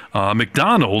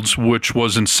 McDonald's, which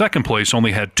was in second place,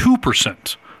 only had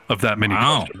 2% of that many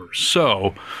customers.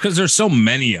 So, because there's so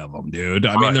many of them, dude.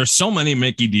 I mean, there's so many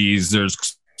Mickey D's.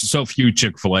 There's so few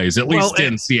Chick-fil-A's, at least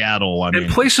in Seattle. I mean,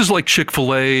 places like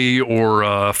Chick-fil-A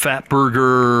or Fat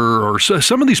Burger or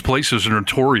some of these places are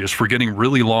notorious for getting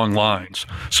really long lines.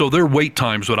 So their wait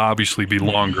times would obviously be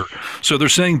longer. So they're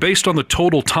saying based on the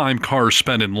total time cars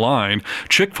spent in line,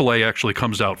 Chick-fil-A actually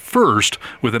comes out first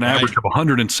with an average of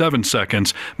 107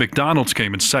 seconds. McDonald's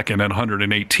came in second at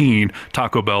 118,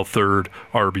 Taco Bell third,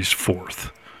 Arby's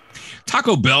fourth.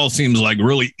 Taco Bell seems like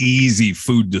really easy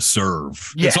food to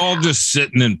serve. Yeah. It's all just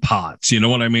sitting in pots. You know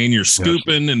what I mean? You're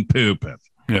scooping and pooping.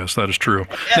 Yes, that is true.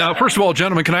 Yeah. Now, first of all,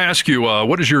 gentlemen, can I ask you,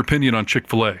 what is your opinion on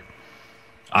Chick-fil-A?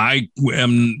 I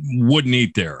wouldn't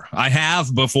eat there. I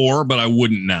have before, but I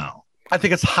wouldn't now. I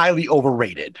think it's highly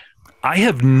overrated. I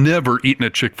have never eaten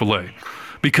at Chick-fil-A.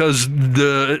 Because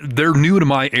they're new to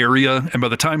my area, and by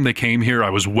the time they came here,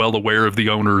 I was well aware of the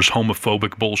owner's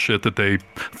homophobic bullshit that they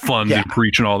fund and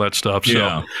preach and all that stuff.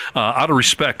 So out of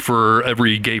respect for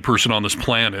every gay person on this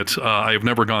planet, I have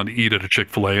never gone to eat at a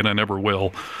Chick-fil-A, and I never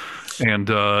will. And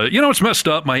it's messed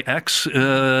up. My ex,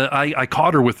 I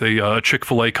caught her with a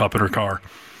Chick-fil-A cup in her car.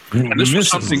 And this was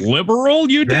something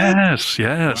liberal you did? Yes.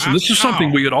 Wow. And this is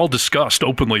something we had all discussed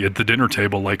openly at the dinner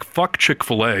table. Like, fuck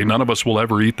Chick-fil-A. None of us will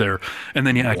ever eat there. And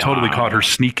then, I totally caught her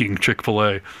sneaking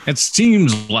Chick-fil-A. It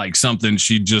seems like something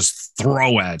she'd just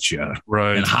throw at you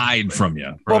and hide from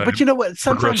you. Well, but you know what?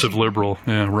 Sometimes progressive liberal.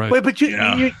 Yeah, right. But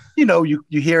you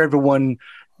hear everyone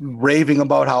raving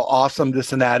about how awesome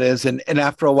this and that is, and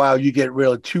after a while you get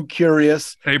really too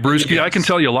curious. Hey, Brewski, I can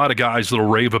tell you a lot of guys that'll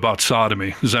rave about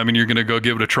sodomy. Does that mean you're going to go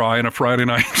give it a try on a Friday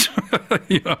night?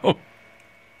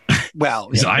 Well,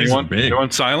 his eyes are big. You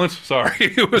want silence? Sorry,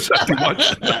 it was too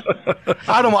much.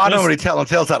 I don't really tell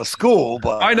tales out of school,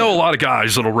 but I know a lot of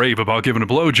guys that'll rave about giving a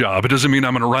blowjob. It doesn't mean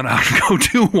I'm going to run out and go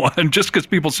do one just because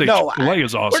people say Chick-fil-A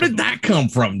is awesome. Where did that come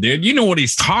from, dude? You know what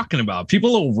he's talking about.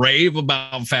 People will rave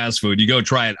about fast food. You go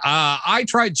try it. I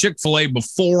tried Chick-fil-A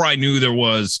before I knew there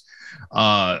was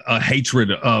a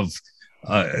hatred of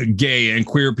gay and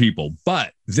queer people.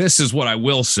 But this is what I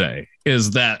will say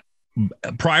is that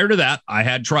prior to that, I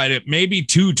had tried it maybe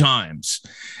 2 times,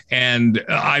 and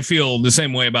I feel the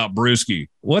same way about Brewski.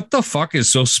 What the fuck is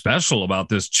so special about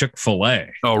this Chick-fil-A?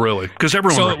 Oh, really? Because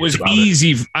everyone. So it was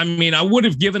easy. I mean, I would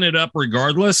have given it up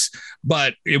regardless,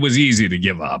 but it was easy to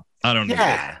give up. I don't know.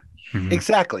 Yeah,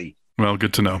 exactly. Well,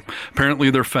 good to know. Apparently,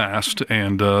 they're fast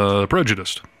and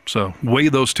prejudiced. So weigh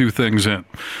those 2 things in.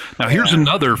 Now, here's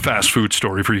another fast food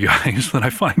story for you guys that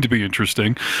I find to be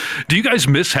interesting. Do you guys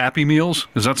miss Happy Meals?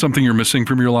 Is that something you're missing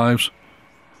from your lives?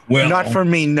 Well, not for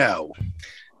me, no.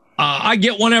 I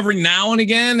get one every now and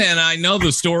again, and I know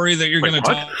the story that you're going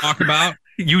to talk about.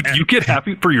 You get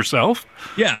Happy for yourself?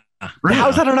 Yeah. Really?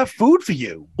 How's that enough food for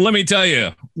you? Let me tell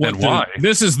you. Why?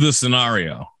 This is the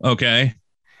scenario, okay?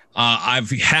 I've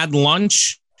had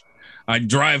lunch. I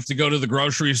drive to go to the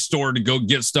grocery store to go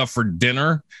get stuff for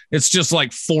dinner. It's just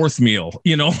like 4th meal,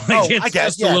 it's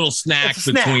just a little snack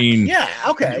between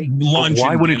lunch.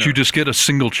 Why and wouldn't dinner. you just get a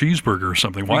single cheeseburger or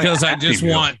something? Why because I just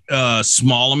want a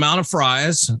small amount of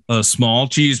fries, a small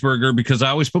cheeseburger, because I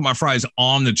always put my fries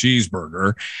on the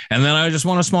cheeseburger, and then I just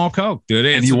want a small Coke, dude.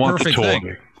 It's and you the want perfect the toy,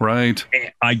 thing. Right?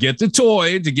 I get the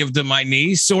toy to give to my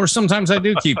niece, or sometimes I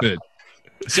do keep it.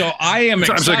 So I am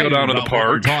Sometimes I go down to the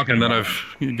park, and then about.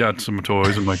 I've got some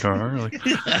toys in my car.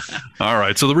 All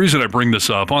right. So the reason I bring this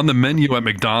up, on the menu at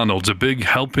McDonald's, a big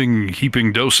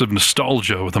heaping dose of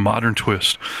nostalgia with a modern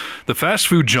twist. The fast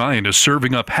food giant is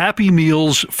serving up Happy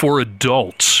Meals for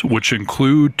adults, which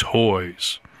include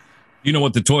toys. You know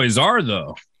what the toys are,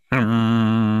 though?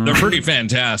 They're pretty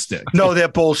fantastic. No, they're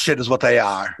bullshit is what they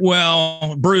are.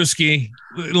 Well, Brewski,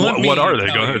 what are they?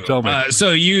 Go ahead, tell me.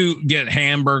 So you get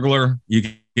Hamburglar, you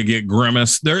can get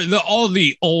Grimace. They're all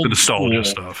the old nostalgia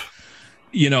school, stuff.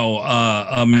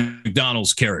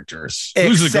 McDonald's characters.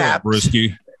 Who's the girl,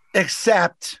 Brewski?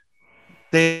 Except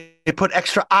they put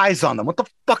extra eyes on them. What the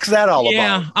fuck's that all about?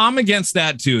 Yeah, I'm against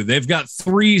that too. They've got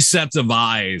 3 sets of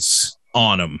eyes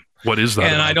on them. What is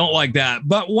that? And I don't like that.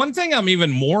 But one thing I'm even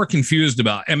more confused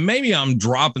about, and maybe I'm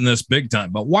dropping this big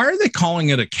time, but why are they calling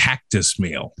it a cactus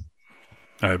meal?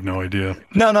 I have no idea.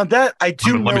 No, that I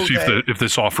do know. Let me see if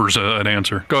this offers an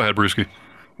answer. Go ahead, Brewski.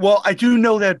 Well, I do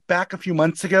know that back a few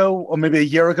months ago, or maybe a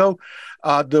year ago,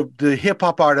 the hip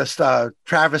hop artist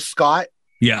Travis Scott.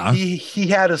 Yeah, he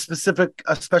had a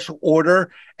special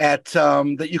order at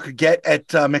that you could get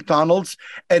at McDonald's,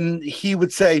 and he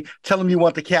would say, "Tell him you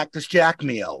want the Cactus Jack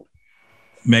meal."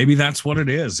 Maybe that's what it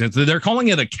is. They're calling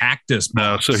it a cactus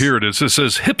box. So here it is. It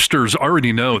says, hipsters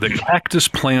already know that Cactus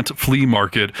Plant Flea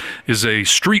Market is a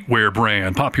streetwear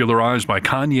brand popularized by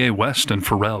Kanye West and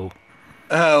Pharrell.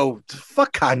 Oh,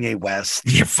 fuck Kanye West.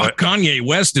 Yeah, fuck Kanye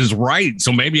West is right.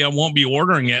 So maybe I won't be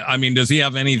ordering it. I mean, does he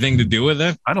have anything to do with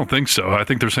it? I don't think so. I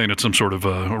think they're saying it's some sort of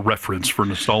a reference for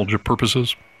nostalgia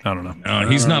purposes. I don't know.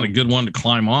 He's not a good one to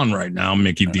climb on right now,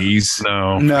 Mickey D's.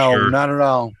 No, not at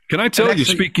all. Can I tell you,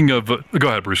 speaking of... go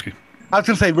ahead, Brewski. I was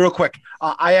going to say real quick,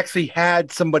 I actually had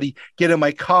somebody get in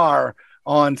my car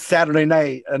on Saturday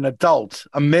night,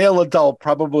 a male adult,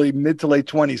 probably mid to late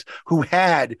 20s, who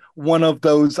had one of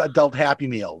those adult Happy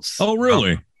Meals. Oh,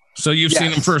 really? So you've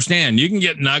seen them firsthand. You can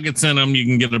get nuggets in them. You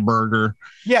can get a burger.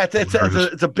 Yeah,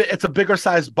 it's a bigger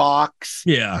size box.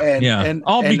 Yeah, and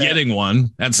I'll be getting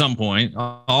one at some point.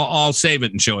 I'll save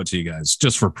it and show it to you guys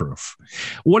just for proof.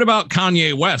 What about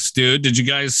Kanye West, dude? Did you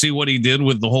guys see what he did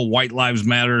with the whole White Lives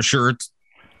Matter shirt?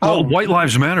 Well, White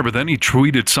Lives Matter, but then he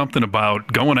tweeted something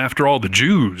about going after all the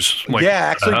Jews. Like, yeah,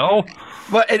 actually. Hell?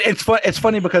 But it's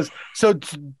funny because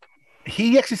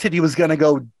he actually said he was going to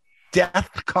go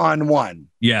DEFCON 1.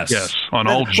 Yes, on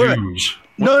all Jews.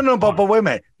 No, but wait a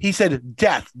minute. He said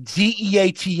death,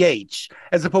 DEATH,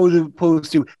 as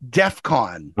opposed to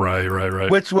DEFCON.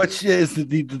 Right. Which is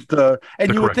the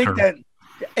and you would think term.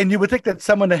 You would think that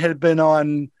someone that had been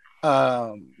on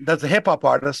that's a hip hop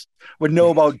artist would know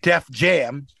about Def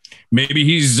Jam. Maybe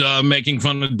he's making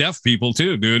fun of deaf people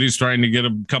too, dude. He's trying to get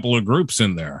a couple of groups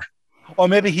in there. Or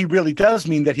maybe he really does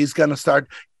mean that he's going to start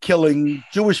killing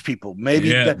Jewish people.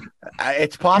 Maybe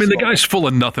it's possible. I mean, the guy's full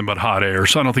of nothing but hot air,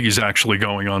 so I don't think he's actually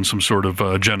going on some sort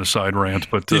of genocide rant.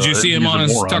 But did you see him on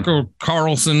his Tucker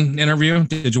Carlson interview?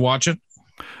 Did you watch it?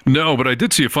 No, but I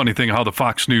did see a funny thing how the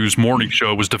Fox News morning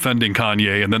show was defending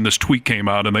Kanye, and then this tweet came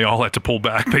out, and they all had to pull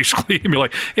back, basically, and be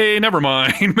like, hey, never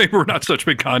mind. Maybe we're not such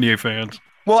big Kanye fans.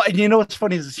 Well, and you know what's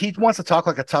funny is he wants to talk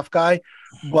like a tough guy,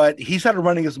 but he started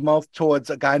running his mouth towards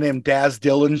a guy named Daz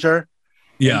Dillinger.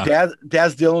 Yeah.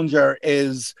 Daz Dillinger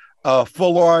is a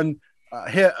full-on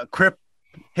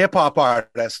hip-hop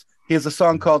artist. He has a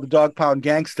song called The Dog Pound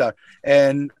Gangsta.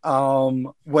 And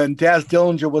when Daz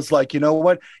Dillinger was like, you know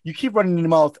what? You keep running your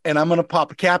mouth and I'm going to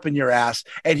pop a cap in your ass.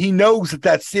 And he knows that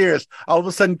that's serious. All of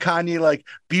a sudden, Kanye like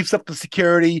beefs up the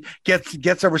security,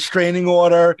 gets a restraining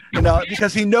order,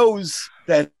 because he knows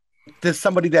that there's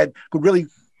somebody that could really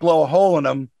blow a hole in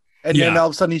him. And then all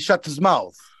of a sudden he shuts his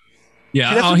mouth.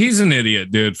 Yeah. He's an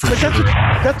idiot, dude. For sure.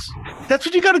 That's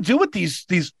what you got to do with these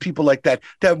people like that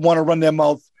want to run their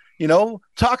mouth.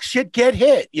 Talk shit, get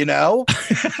hit,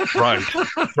 Right,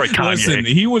 Kanye. Listen,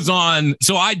 he was on.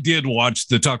 So I did watch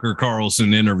the Tucker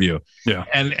Carlson interview. Yeah.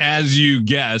 And as you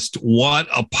guessed, what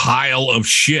a pile of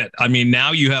shit. I mean,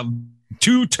 now you have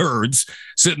two turds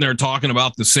sitting there talking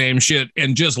about the same shit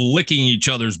and just licking each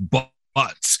other's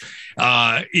butts.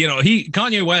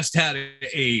 Kanye West had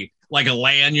a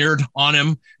lanyard on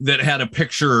him that had a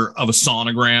picture of a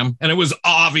sonogram, and it was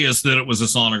obvious that it was a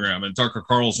sonogram. And Tucker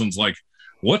Carlson's like,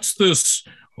 what's this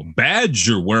badge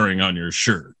you're wearing on your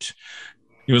shirt?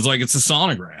 He was like, it's a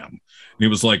sonogram. And he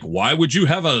was like, why would you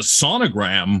have a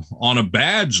sonogram on a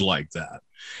badge like that?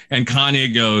 And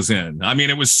Kanye goes in. I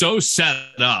mean, it was so set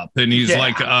up. And he's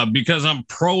like, because I'm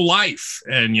pro-life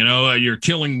and, you're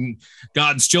killing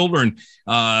God's children.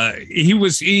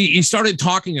 He started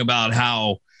talking about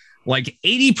how like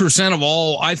 80% of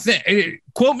all, I think,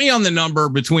 quote me on the number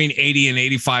between 80 and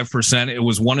 85%. It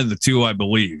was one of the two, I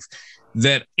believe,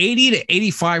 that 80 to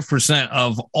 85%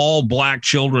 of all black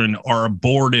children are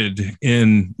aborted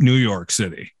in New York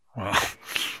City. Wow.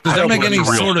 Does that make any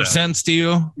sort of sense to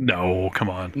you? No, come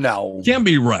on. No. Can't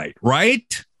be right?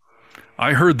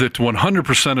 I heard that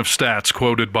 100% of stats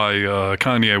quoted by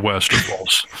Kanye West are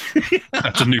false.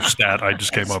 That's a new stat I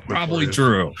just came up with. Probably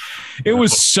true. It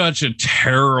was such a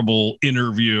terrible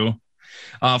interview.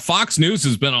 Fox News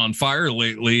has been on fire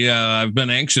lately. I've been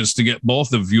anxious to get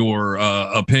both of your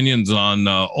opinions on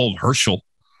old Herschel.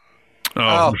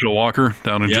 Herschel Walker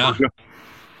down in Georgia.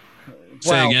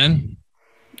 Say again?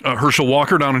 Herschel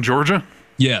Walker down in Georgia?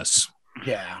 Yes.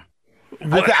 Yeah.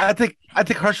 I think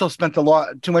Herschel spent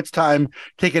too much time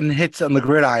taking hits on the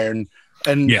gridiron.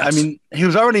 And I mean, he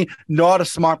was already not a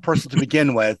smart person to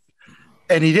begin with.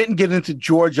 And he didn't get into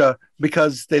Georgia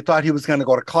because they thought he was going to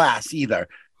go to class either.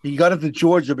 He got into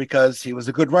Georgia because he was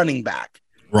a good running back.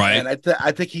 Right. And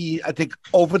I think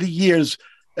over the years,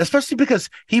 especially because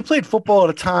he played football at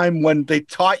a time when they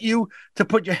taught you to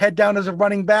put your head down as a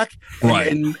running back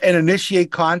and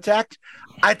initiate contact.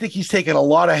 I think he's taken a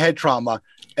lot of head trauma,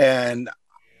 and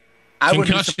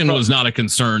concussion was not a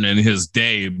concern in his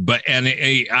day,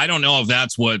 I don't know if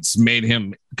that's what's made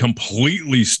him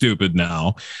completely stupid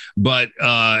now, but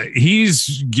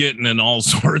he's getting in all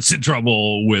sorts of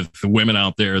trouble with the women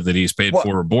out there that he's paid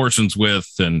for abortions with,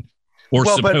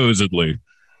 supposedly.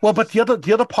 But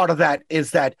the other part of that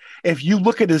is that if you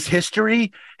look at his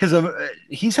history,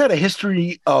 he's had a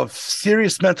history of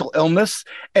serious mental illness,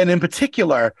 and in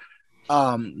particular,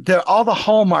 there are all the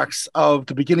hallmarks of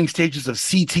the beginning stages of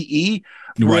CTE,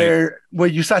 where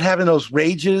you start having those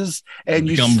rages and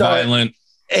you become violent.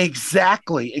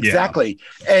 Exactly. Yeah.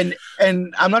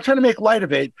 And I'm not trying to make light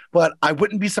of it, but I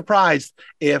wouldn't be surprised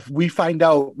if we find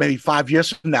out maybe 5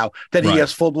 years from now that he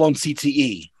has full-blown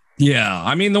CTE. Yeah,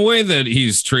 I mean, the way that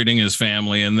he's treating his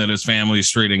family and that his family's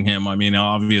treating him, I mean,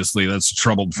 obviously that's a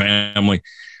troubled family.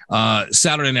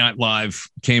 Saturday Night Live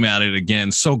came at it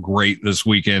again. So great this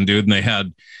weekend, dude. And they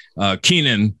had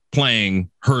Keenan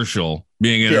playing Herschel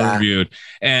being interviewed.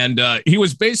 And he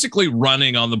was basically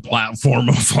running on the platform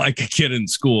of like a kid in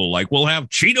school. Like, we'll have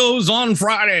Cheetos on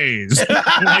Fridays,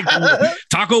 like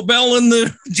Taco Bell in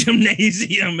the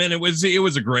gymnasium. And it was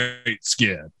a great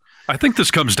skit. I think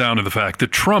this comes down to the fact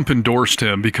that Trump endorsed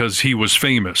him because he was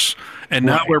famous. And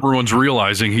now everyone's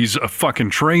realizing he's a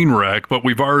fucking train wreck, but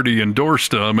we've already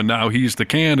endorsed him, and now he's the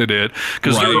candidate.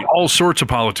 Because there are all sorts of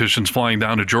politicians flying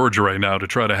down to Georgia right now to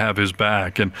try to have his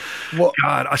back. And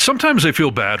God, sometimes I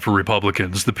feel bad for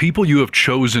Republicans, the people you have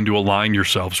chosen to align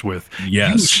yourselves with.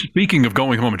 Yes. Speaking of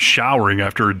going home and showering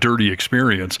after a dirty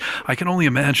experience, I can only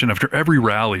imagine after every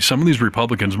rally, some of these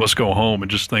Republicans must go home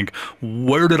and just think,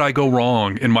 where did I go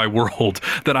wrong in my world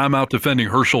that I'm out defending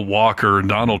Herschel Walker and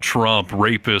Donald Trump,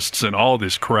 rapists, and all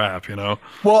this crap,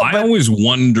 Well, I always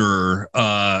wonder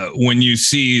when you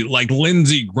see like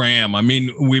Lindsey Graham. I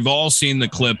mean, we've all seen the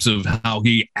clips of how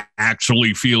he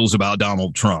actually feels about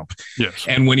Donald Trump. Yes.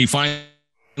 And when he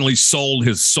finally sold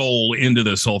his soul into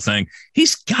this whole thing,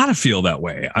 he's got to feel that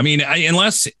way. I mean,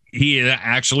 unless he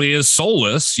actually is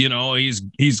soulless,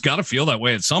 he's got to feel that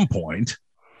way at some point.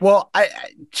 Well,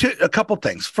 a couple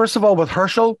things. First of all, with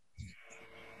Herschel,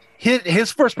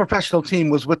 his first professional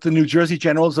team was with the New Jersey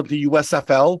Generals of the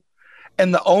USFL,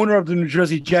 and the owner of the New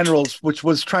Jersey Generals, which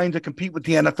was trying to compete with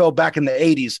the NFL back in the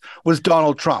 80s, was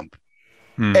Donald Trump.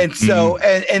 And so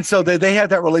they had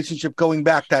that relationship going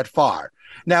back that far.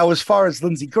 Now, as far as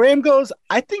Lindsey Graham goes,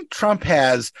 I think Trump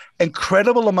has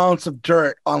incredible amounts of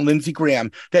dirt on Lindsey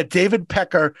Graham that David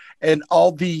Pecker and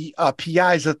all the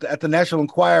PIs at the National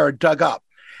Enquirer dug up.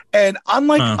 And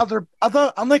unlike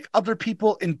other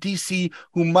people in DC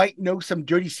who might know some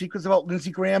dirty secrets about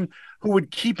Lindsey Graham, who would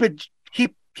keep it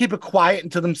quiet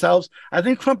and to themselves, I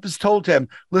think Trump has told him,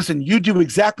 listen, you do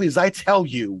exactly as I tell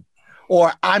you,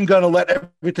 or I'm going to let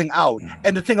everything out.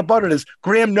 And the thing about it is,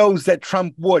 Graham knows that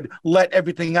Trump would let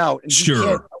everything out. And he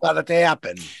can't allow that to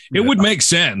happen. It would make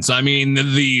sense. I mean,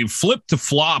 the flip to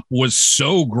flop was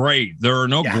so great. There are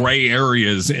no gray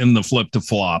areas in the flip to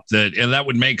flop that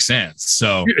would make sense.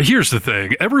 So here's the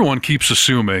thing. Everyone keeps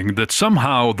assuming that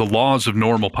somehow the laws of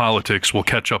normal politics will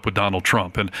catch up with Donald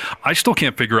Trump. And I still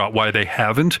can't figure out why they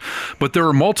haven't. But there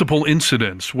are multiple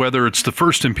incidents, whether it's the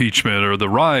first impeachment or the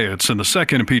riots and the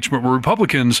second impeachment, where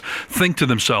Republicans think to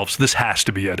themselves, this has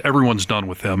to be it. Everyone's done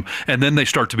with him. And then they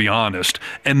start to be honest.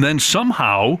 And then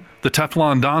somehow the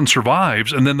Teflon Don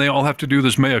survives. And then they all have to do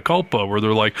this mea culpa where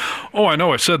they're like, oh, I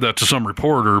know I said that to some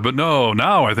reporter, but no,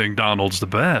 now I think Donald's the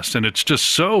best. And it's just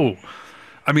so,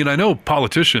 I mean, I know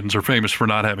politicians are famous for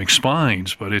not having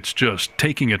spines, but it's just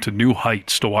taking it to new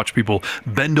heights to watch people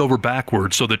bend over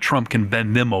backwards so that Trump can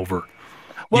bend them over.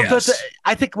 Well,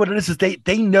 I think what it is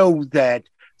they know that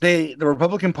the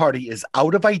Republican Party is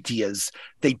out of ideas.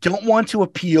 They don't want to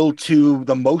appeal to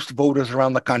the most voters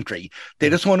around the country.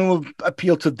 They just want to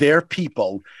appeal to their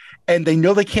people. And they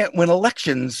know they can't win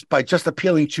elections by just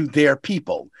appealing to their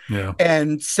people. Yeah.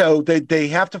 And so they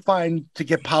have to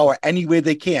get power any way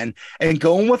they can. And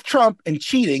going with Trump and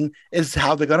cheating is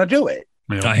how they're going to do it.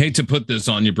 Yeah. I hate to put this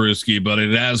on you, Brewski, but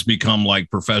it has become like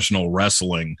professional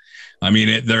wrestling. I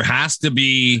mean, there has to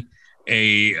be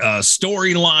a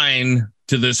storyline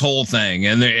to this whole thing.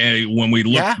 And when we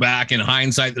look back in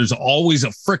hindsight, there's always a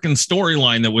freaking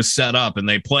storyline that was set up and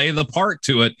they play the part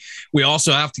to it. We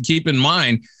also have to keep in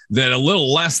mind that a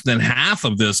little less than half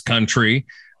of this country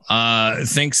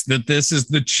thinks that this is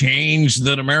the change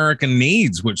that America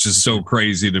needs, which is so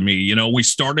crazy to me. We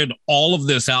started all of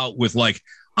this out with like,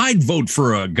 I'd vote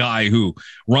for a guy who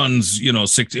runs,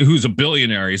 who's a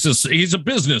billionaire. He's a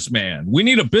businessman. We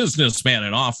need a businessman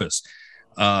in office.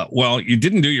 Well, you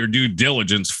didn't do your due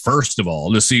diligence, first of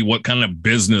all, to see what kind of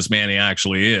businessman he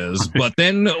actually is. But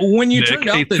then when you turned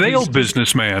out that a failed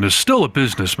businessman is still a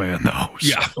businessman, though. So.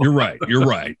 Yeah, you're right. You're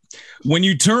right. When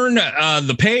you turn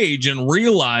the page and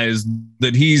realize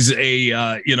that he's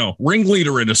a,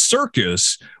 ringleader in a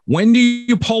circus, when do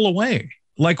you pull away?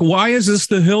 Like, why is this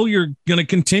the hill you're going to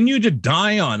continue to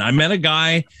die on? I met a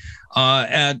guy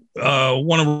at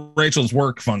one of Rachel's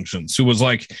work functions who was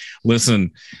like,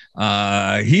 listen,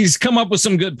 he's come up with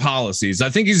some good policies. I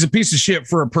think he's a piece of shit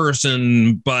for a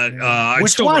person, but I'd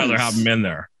still rather have him in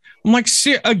there. I'm like,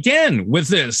 see, again, with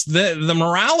this, the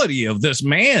morality of this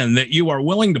man that you are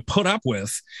willing to put up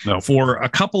with for a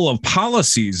couple of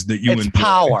policies that you enjoy.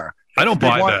 Power. I don't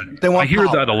buy that. I hear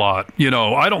that a lot.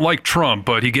 I don't like Trump,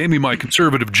 but he gave me my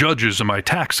conservative judges and my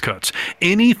tax cuts.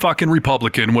 Any fucking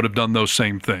Republican would have done those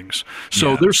same things.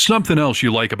 So there's something else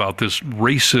you like about this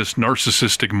racist,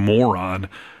 narcissistic moron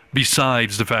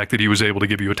besides the fact that he was able to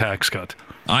give you a tax cut.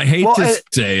 I hate to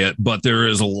say it, but there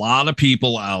is a lot of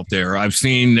people out there. I've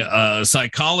seen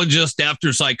psychologist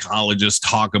after psychologist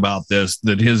talk about this,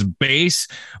 that his base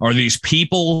are these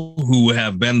people who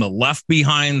have been the left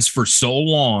behinds for so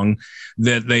long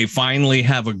that they finally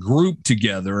have a group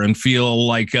together and feel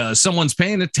like someone's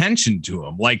paying attention to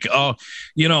them. Like,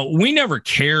 we never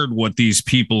cared what these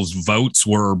people's votes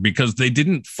were because they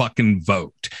didn't fucking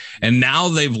vote. And now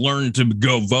they've learned to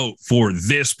go vote for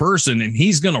this person and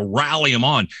he's going to rally them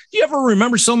on. Do you ever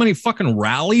remember so many fucking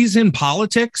rallies in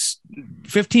politics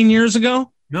 15 years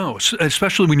ago? No,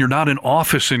 especially when you're not in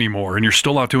office anymore and you're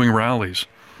still out doing rallies.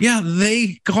 Yeah,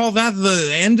 they call that the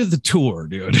end of the tour,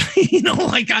 dude.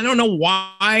 I don't know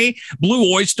why.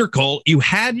 Blue Oyster Cult, you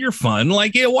had your fun.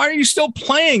 Like, why are you still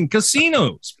playing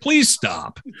casinos? Please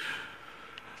stop.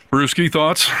 Brewski,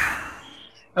 thoughts?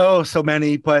 Oh, so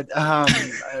many, but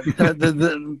the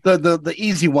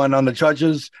easy one on the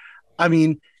judges. I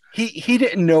mean, he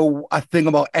didn't know a thing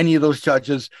about any of those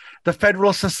judges. The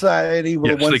Federal Society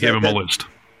were the ones they gave him a list.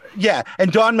 Yeah,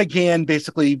 and Don McGahn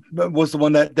basically was the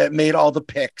one that made all the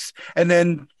picks, and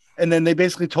then they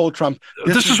basically told Trump.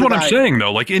 This is what I'm saying,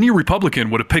 though. Like any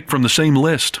Republican would have picked from the same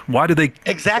list. Why did they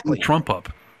pull Trump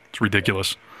up? It's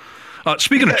ridiculous.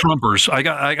 Speaking of Trumpers, I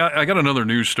got another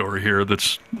news story here.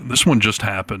 This one just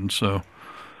happened. So,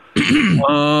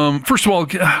 first of all,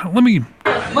 let me.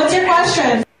 What's your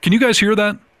question? Can you guys hear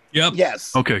that? Yep.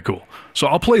 Yes. Okay, cool. So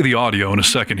I'll play the audio in a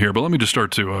second here, but let me just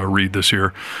start to read this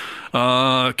here.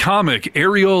 Comic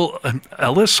Ariel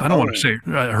Ellis. I don't want to say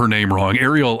her name wrong.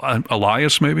 Ariel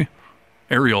Elias, maybe?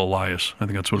 Ariel Elias. I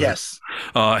think that's what it is.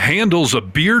 Handles a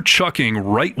beer-chucking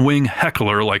right-wing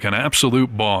heckler like an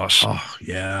absolute boss. Oh,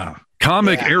 yeah.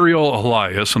 Comic Ariel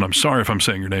Elias, and I'm sorry if I'm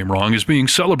saying your name wrong, is being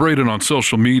celebrated on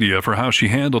social media for how she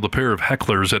handled a pair of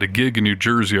hecklers at a gig in New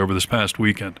Jersey over this past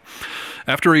weekend.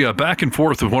 After a back and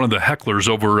forth with one of the hecklers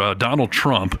over Donald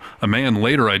Trump, a man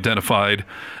later identified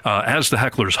as the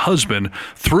heckler's husband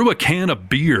threw a can of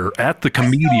beer at the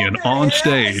comedian on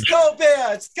stage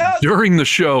during the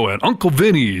show at Uncle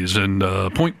Vinny's in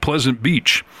Point Pleasant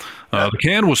Beach. The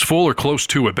can was full or close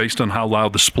to it based on how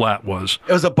loud the splat was.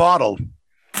 It was a bottle.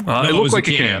 It looked like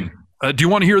a can. Do you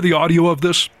want to hear the audio of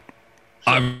this?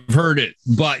 I've heard it,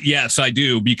 but yes, I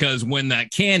do, because when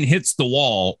that can hits the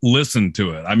wall, listen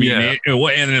to it. I mean, and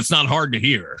it's not hard to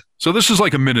hear. So this is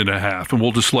like a minute and a half, and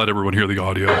we'll just let everyone hear the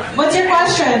audio. What's your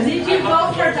question? Did you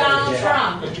vote for Donald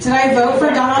Trump? Did I vote for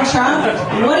Donald Trump?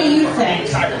 What do you think?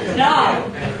 No.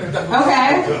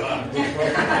 Okay.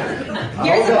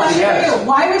 Here's a question for you.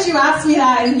 Why would you ask me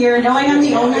that in here, knowing I'm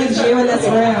the only Jew in this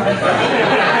room?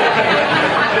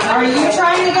 Are you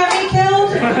trying to get me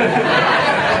killed?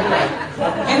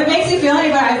 If it makes you feel any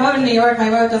better, I vote in New York. My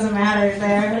vote doesn't matter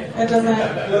there. It doesn't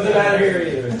matter here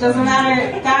either. It doesn't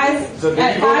matter, guys.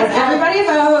 Everybody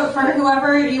vote for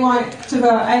whoever you want to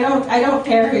vote. I don't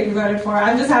care who you voted for.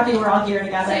 I'm just happy we're all here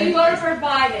together. So you voted for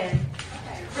Biden?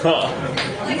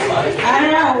 I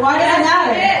don't know. Why does it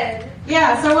matter?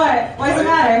 Yeah, so what? Why does it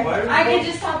matter? I can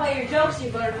just tell by your jokes you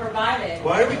voted for Biden.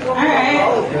 Why are we talking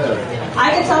about politics?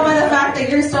 I can tell by the fact that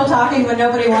you're still talking when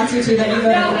nobody wants you to that you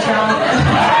voted for Trump.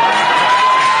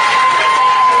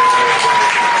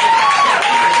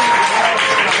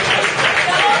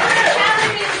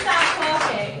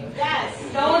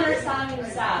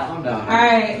 All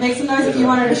right, make some noise if you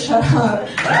want her to shut up.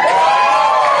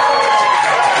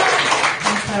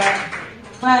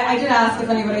 But I did ask if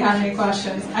anybody had any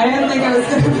questions. I didn't think it was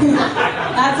going to be.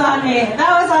 That's on me.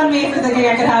 That was on me for thinking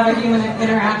I could have a human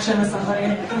interaction with somebody.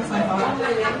 That's my fault.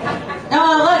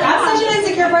 No, look, I'm such an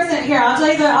insecure person. Here, I'll tell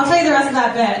you the rest of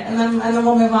that bit, and then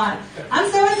we'll move on. I'm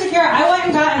so insecure. I went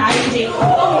and got an IUD.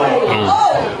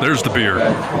 Oh, there's the beer.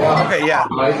 Okay, yeah.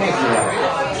 Are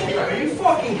you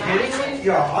fucking kidding me?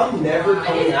 Yo, I'm never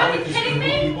coming out with these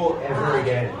people ever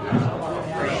again.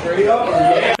 Straight up.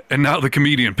 Yeah. And now the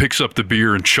comedian picks up the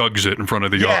beer and chugs it in front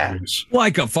of the audience.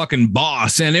 Like a fucking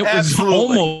boss. And it was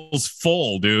almost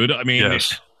full, dude. I mean,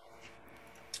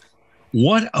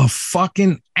 what a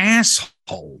fucking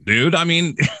asshole, dude. I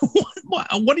mean,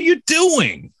 what are you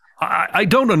doing? I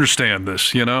don't understand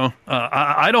this, you know.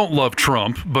 I don't love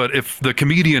Trump, but if the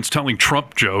comedian's telling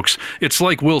Trump jokes, it's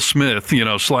like Will Smith, you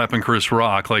know, slapping Chris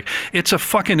Rock. Like, it's a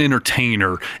fucking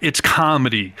entertainer. It's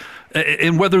comedy.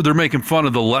 And whether they're making fun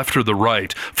of the left or the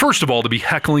right, first of all, to be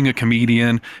heckling a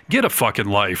comedian, get a fucking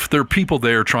life. There are people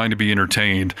there trying to be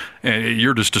entertained, and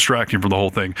you're just distracting from the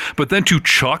whole thing. But then to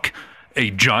chuck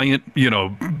a giant, you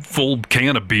know, full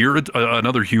can of beer at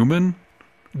another human,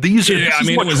 this is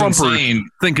what Trumpers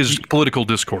think is political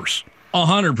discourse.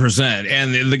 100%.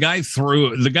 And the guy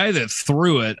that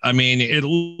threw it, I mean, it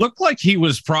looked like he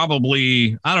was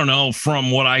probably, I don't know,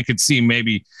 from what I could see,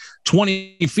 maybe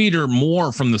 20 feet or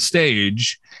more from the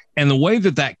stage. And the way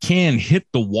that can hit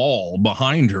the wall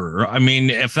behind her, I mean,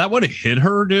 if that would have hit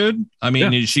her, dude, I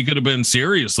mean, she could have been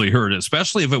seriously hurt,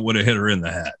 especially if it would have hit her in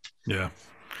the head. Yeah.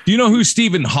 Do you know who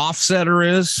Stephen Hofstetter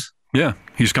is? Yeah.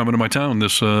 He's coming to my town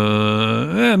this,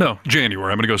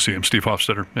 January. I'm going to go see him. Steve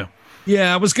Hofstetter. Yeah.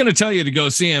 Yeah, I was going to tell you to go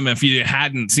see him if you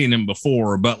hadn't seen him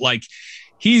before, but like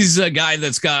he's a guy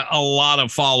that's got a lot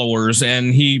of followers,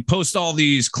 and he posts all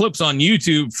these clips on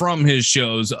YouTube from his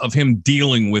shows of him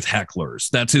dealing with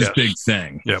hecklers. That's his big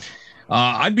thing. Yep.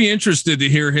 I'd be interested to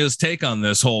hear his take on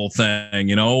this whole thing.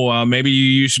 You know, maybe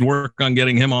you should work on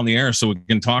getting him on the air so we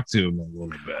can talk to him a little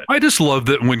bit. I just love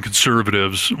that when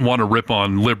conservatives want to rip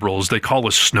on liberals, they call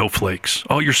us snowflakes.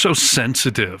 Oh, you're so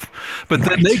sensitive. But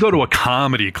then they go to a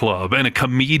comedy club and a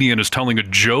comedian is telling a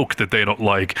joke that they don't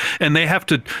like, and they have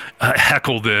to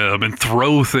heckle them and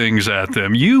throw things at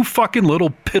them. You fucking little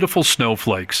pitiful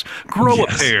snowflakes. Grow a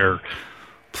pair,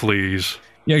 please.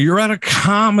 Yeah, you're at a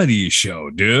comedy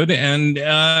show, dude. And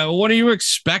what are you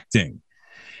expecting?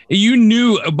 You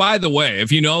knew, by the way,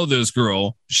 if you know this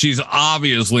girl, she's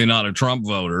obviously not a Trump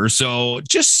voter. So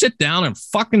just sit down and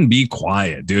fucking be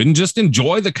quiet, dude, and just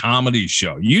enjoy the comedy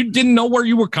show. You didn't know where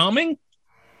you were coming?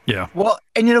 Yeah. Well,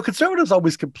 and conservatives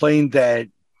always complain that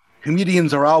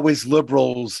comedians are always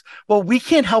liberals. Well, we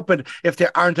can't help it if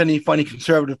there aren't any funny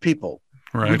conservative people.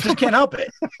 Right. We just can't help it.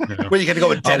 Yeah. Where you going to go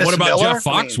with Dennis what about Miller? Jeff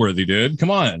Foxworthy, dude?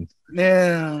 Come on.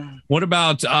 Yeah. What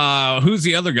about who's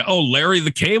the other guy? Oh, Larry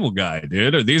the Cable Guy,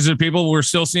 dude. These are people we're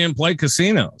still seeing play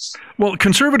casinos. Well,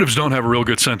 conservatives don't have a real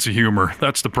good sense of humor.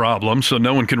 That's the problem. So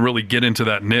no one can really get into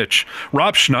that niche.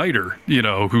 Rob Schneider, he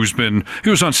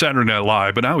was on Saturday Night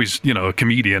Live, but now he's, a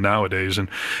comedian nowadays. And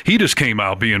he just came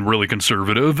out being really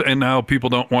conservative. And now people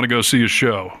don't want to go see his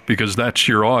show because that's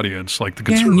your audience. Like the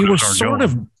conservatives aren't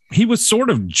going. He was sort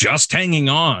of just hanging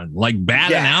on, like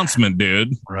bad announcement,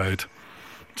 dude. Right.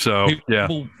 So, yeah.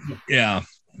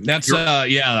 That's,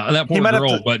 that poor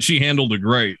girl, but she handled it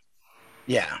great.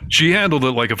 Yeah. She handled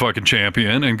it like a fucking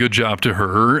champion, and good job to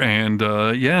her. And,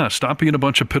 stop being a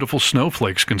bunch of pitiful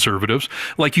snowflakes, conservatives.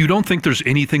 Like, you don't think there's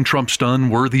anything Trump's done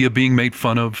worthy of being made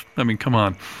fun of? I mean, come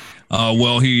on.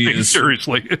 Well, he is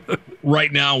seriously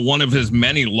right now one of his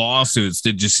many lawsuits.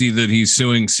 Did you see that he's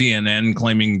suing CNN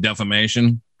claiming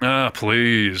defamation?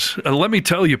 Please. Let me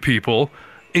tell you, people,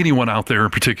 anyone out there in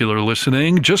particular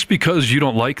listening, just because you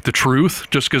don't like the truth,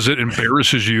 just because it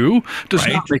embarrasses you, does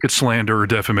not make it slander or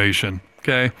defamation.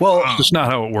 Okay? Well, it's just not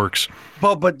how it works.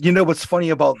 Well, but what's funny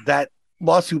about that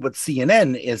lawsuit with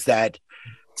CNN is that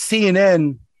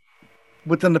CNN,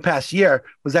 within the past year,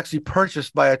 was actually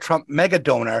purchased by a Trump mega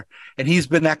donor, and he's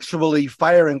been actually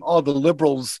firing all the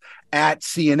liberals at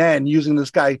CNN using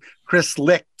this guy, Chris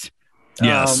Licht.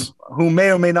 Yes. Who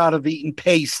may or may not have eaten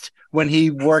paste when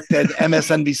he worked at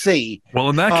MSNBC. Well,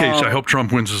 in that case, I hope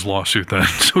Trump wins his lawsuit then,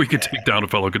 so he can take down a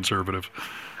fellow conservative.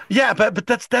 Yeah, but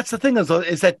that's the thing is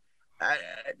that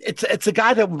it's a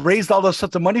guy that raised all those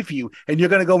sorts of money for you, and you're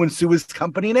going to go and sue his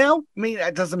company now? I mean,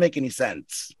 that doesn't make any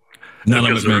sense. None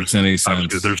of it makes any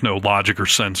sense. There's no logic or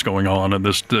sense going on in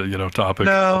this, topic.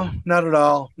 No, not at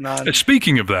all. None.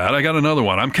 Speaking of that, I got another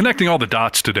one. I'm connecting all the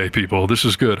dots today, people. This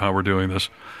is good how we're doing this.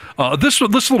 This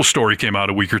little story came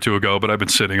out a week or two ago, but I've been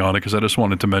sitting on it because I just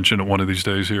wanted to mention it one of these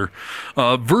days here.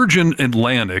 Virgin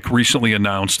Atlantic recently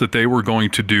announced that they were going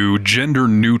to do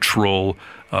gender-neutral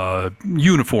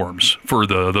uniforms for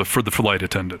the flight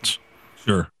attendants.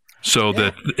 Sure. So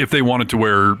that if they wanted to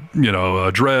wear,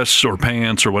 a dress or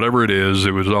pants or whatever it is,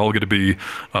 it was all going to be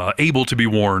able to be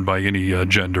worn by any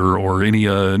gender or any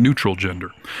neutral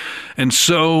gender. And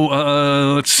so,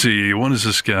 let's see, what is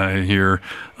this guy here?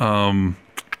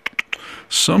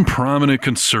 Some prominent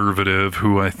conservative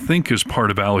who I think is part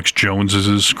of Alex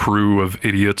Jones's crew of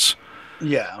idiots.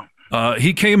 Yeah.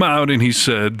 He came out and he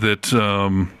said that,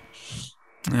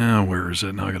 where is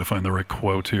it? Now I got to find the right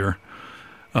quote here.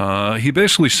 He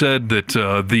basically said that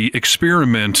the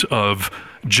experiment of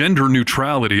gender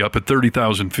neutrality up at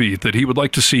 30,000 feet, that he would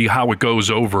like to see how it goes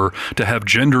over to have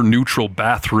gender neutral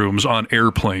bathrooms on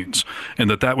airplanes, and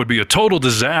that would be a total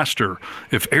disaster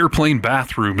if airplane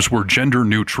bathrooms were gender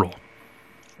neutral.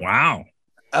 Wow.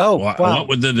 Oh, wow. What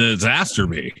would the disaster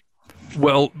be?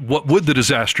 Well, what would the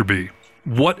disaster be?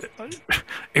 What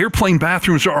airplane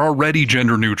bathrooms are already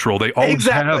gender neutral. They always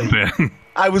have been.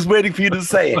 I was waiting for you to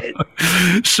say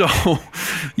it. So,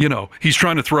 he's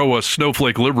trying to throw us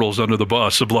snowflake liberals under the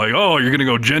bus of like, oh, you're going to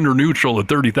go gender neutral at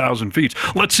 30,000 feet.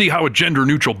 Let's see how a gender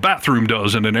neutral bathroom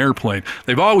does in an airplane.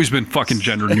 They've always been fucking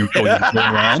gender neutral.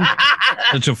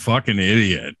 Such a fucking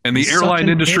idiot. And the airline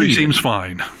industry seems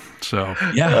fine. So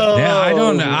yeah, I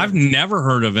don't know. I've never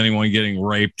heard of anyone getting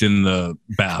raped in the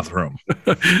bathroom.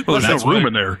 Well, there's no room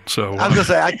in there. So I was gonna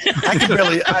say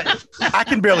I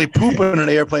can barely poop in an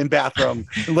airplane bathroom,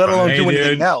 let alone do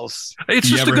anything else. It's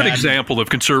just a good example of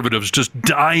conservatives just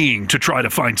dying to try to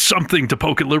find something to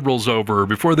poke at liberals over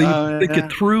before they think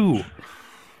it through.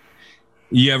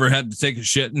 You ever had to take a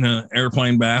shit in an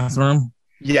airplane bathroom?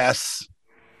 Yes.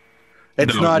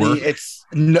 It's not. It's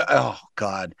no. Oh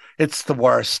God, it's the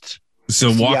worst. So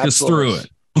walk us through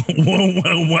it.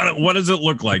 What does it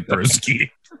look like, Brisky?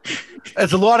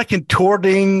 There's a lot of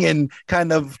contorting and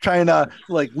kind of trying to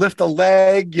like lift a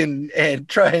leg and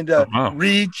trying to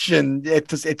reach, and it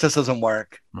just doesn't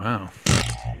work. Wow.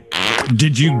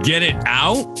 Did you get it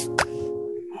out?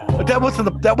 But that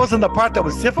wasn't the part that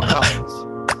was difficult.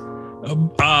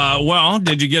 Well,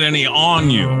 did you get any on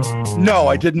you? No,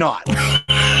 I did not.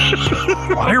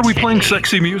 Why are we playing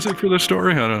sexy music for this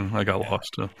story? I got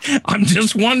lost. I'm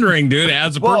just wondering, dude,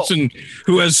 as a person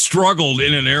who has struggled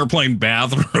in an airplane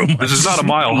bathroom. This is not a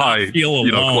Mile High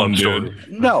club story.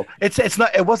 No, it's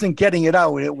not. It wasn't getting it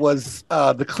out. It was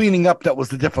the cleaning up that was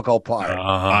the difficult part.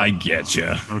 I get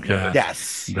you. Okay.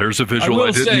 Yes. There's a visual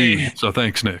I didn't need. So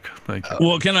thanks, Nick. Thank you.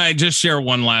 Well, can I just share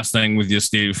one last thing with you,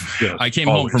 Steve? Yes, I came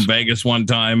home from Vegas one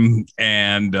time,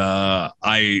 and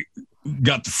I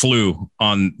got the flu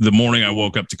on the morning I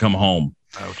woke up to come home.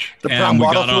 Ouch. The brown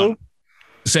bottle flu?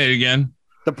 Say it again.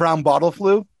 The brown bottle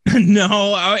flu?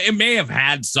 No, it may have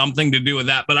had something to do with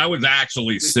that, but I was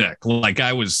actually sick. Like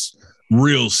I was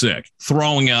real sick,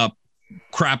 throwing up,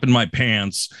 crap in my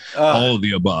pants, all of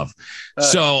the above.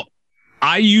 So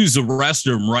I use the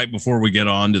restroom right before we get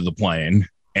onto the plane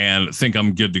and think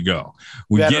I'm good to go.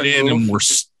 We get in and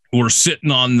we're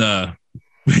sitting on the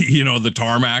the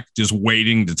tarmac, just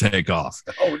waiting to take off.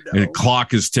 Oh, no. The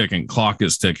clock is ticking.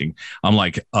 I'm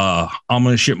like, I'm going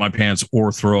to shit my pants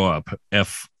or throw up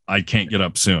if I can't get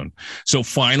up soon. So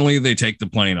finally they take the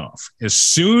plane off. As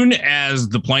soon as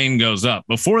the plane goes up,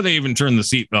 before they even turn the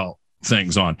seatbelt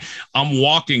things on, I'm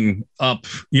walking up,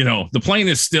 the plane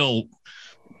is still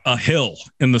a hill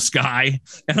in the sky,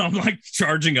 and I'm like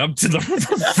charging up to the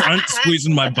front,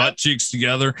 squeezing my butt cheeks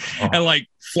together, and like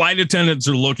flight attendants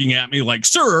are looking at me like,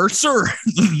 sir,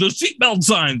 the seatbelt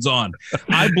sign's on.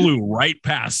 I blew right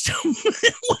past him,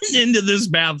 went into this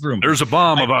bathroom. There's a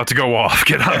bomb about to go off.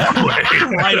 Get out of the way.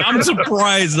 Right. I'm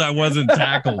surprised I wasn't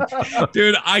tackled.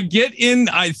 Dude, I get in,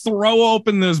 I throw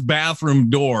open this bathroom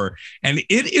door, and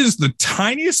it is the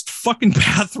tiniest fucking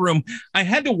bathroom. I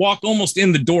had to walk almost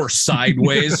in the door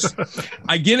sideways.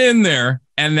 I get in there,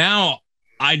 and now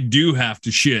I do have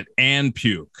to shit and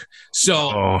puke. So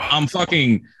I'm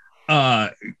fucking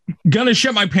gonna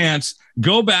shit my pants,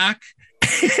 go back,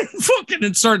 and fucking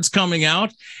it starts coming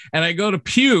out, and I go to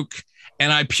puke,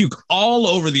 and I puke all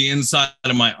over the inside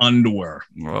of my underwear.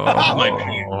 My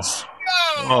pants.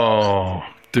 Oh,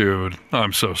 dude,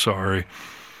 I'm so sorry.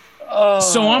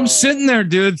 So I'm sitting there,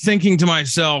 dude, thinking to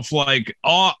myself, like,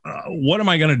 what am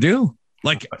I gonna do?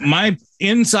 Like my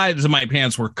insides of my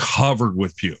pants were covered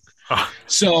with puke.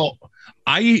 So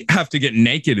I have to get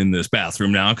naked in this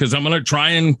bathroom now because I'm going to try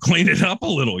and clean it up a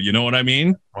little. You know what I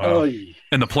mean? Wow.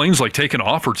 And the plane's like taking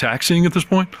off or taxiing at this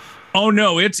point? Oh,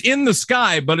 no, it's in the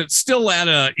sky, but it's still at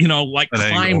a, like an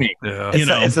climbing. Yeah.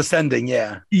 It's ascending.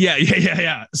 Yeah.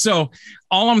 Yeah. So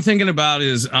all I'm thinking about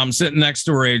is I'm sitting next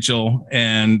to Rachel,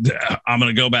 and I'm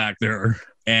going to go back there,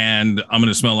 and I'm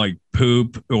going to smell like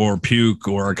poop or puke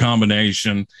or a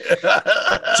combination.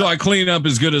 So I clean up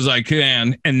as good as I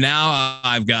can. And now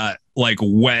I've got like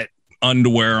wet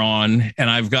underwear on, and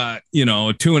I've got, a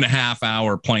 2.5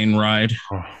 hour plane ride.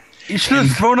 You should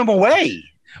have thrown them away.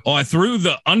 Oh, I threw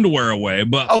the underwear away,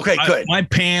 but okay, good. My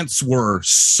pants were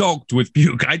soaked with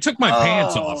puke. I took my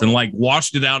pants off and like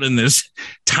washed it out in this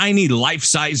tiny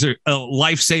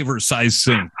lifesaver size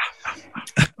thing.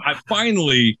 I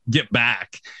finally get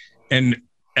back, and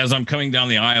as I'm coming down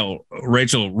the aisle,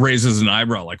 Rachel raises an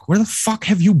eyebrow, like, "Where the fuck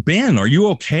have you been? Are you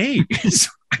okay?"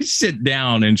 So I sit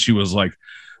down, and she was like,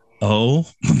 "Oh,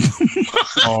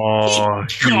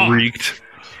 you reeked."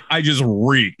 I just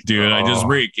reek, dude. I just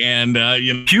reek. And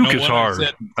puke is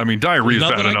hard. I mean, diarrhea is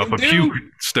bad enough, but puke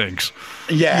stinks.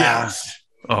 Yeah.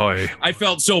 I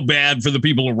felt so bad for the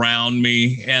people around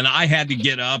me, and I had to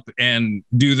get up and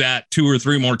do that 2 or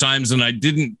 3 more times, and I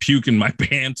didn't puke in my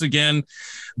pants again,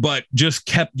 but just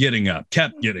kept getting up.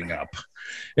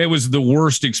 It was the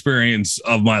worst experience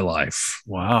of my life.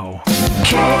 Wow.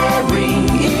 Caring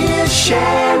is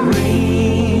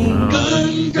sharing.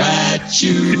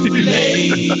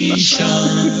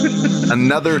 Congratulations.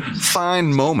 Another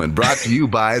fine moment brought to you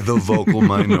by the vocal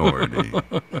minority.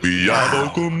 We are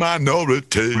vocal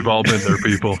minority. We've all been there,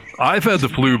 people. I've had the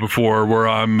flu before where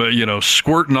I'm,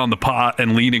 squirting on the pot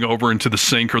and leaning over into the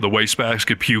sink or the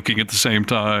wastebasket, puking at the same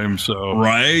time. So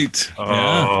right.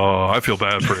 I feel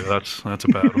bad for you. That's a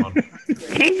bad one.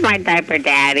 Change my diaper,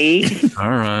 Daddy.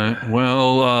 All right.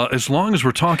 Well, as long as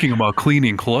we're talking about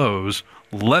cleaning clothes,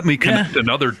 let me connect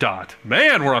another dot.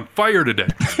 Man, we're on fire today.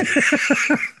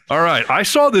 All right. I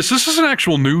saw this. This is an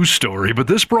actual news story, but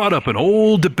this brought up an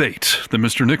old debate that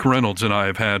Mr. Nick Reynolds and I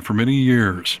have had for many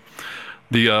years.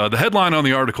 The headline on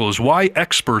the article is why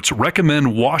experts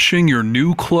recommend washing your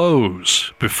new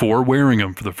clothes before wearing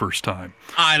them for the first time.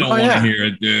 I don't want to hear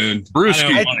it, dude. Brewski,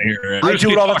 I don't want to hear it. I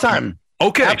do it all the time.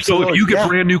 Okay, Absolutely, so if you get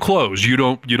brand new clothes, you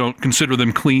don't consider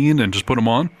them clean and just put them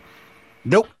on?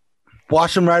 Nope.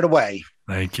 Wash them right away.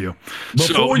 Thank you.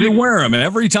 Before you wear them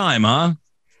every time, huh?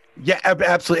 Yeah,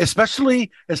 absolutely.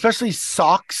 Especially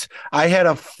socks. I had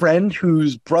a friend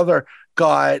whose brother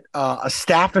got a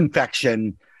staph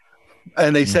infection,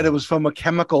 and they said it was from a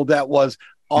chemical that was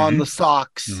on the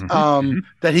socks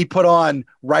that he put on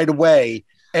right away,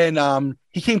 and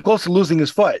he came close to losing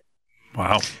his foot.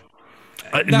 Wow.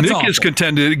 Nick awful. is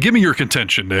contended. Give me your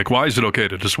contention, Nick. Why is it okay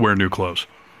to just wear new clothes?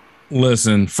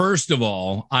 Listen, first of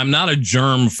all, I'm not a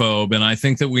germ phobe, and I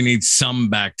think that we need some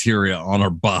bacteria on our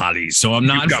bodies. So I'm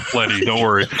not. You've got plenty. Don't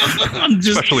worry.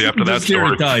 Especially after that here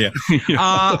story. to tell you.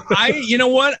 You know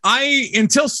what?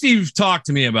 Until Steve talked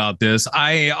to me about this,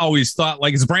 I always thought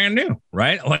like it's brand new,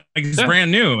 right? Like it's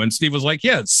brand new. And Steve was like,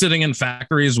 "Yeah, it's sitting in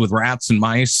factories with rats and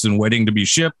mice and waiting to be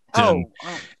shipped." And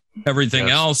everything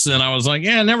else. And I was like,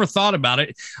 I never thought about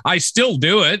it. I still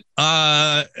do it.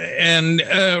 And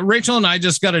Rachel and I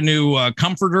just got a new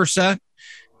comforter set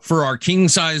for our king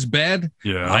size bed.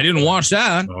 Yeah. I didn't wash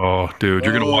that. Oh, dude,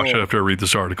 you're going to watch it after I read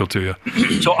this article to you.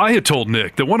 So I had told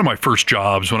Nick that one of my first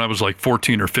jobs when I was like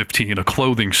 14 or 15, a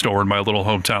clothing store in my little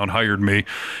hometown hired me.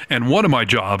 And one of my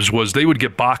jobs was they would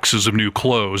get boxes of new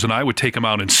clothes and I would take them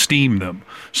out and steam them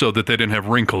so that they didn't have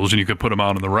wrinkles and you could put them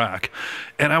out in the rack.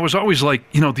 And I was always like,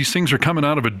 these things are coming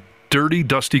out of a dirty,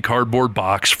 dusty cardboard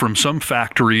box from some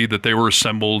factory that they were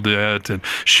assembled at and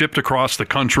shipped across the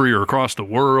country or across the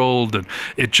world. And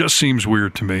it just seems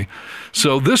weird to me.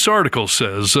 So this article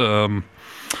says,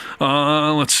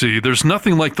 let's see, there's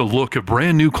nothing like the look of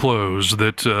brand new clothes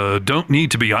that don't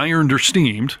need to be ironed or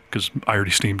steamed, because I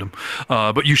already steamed them,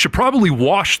 but you should probably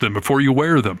wash them before you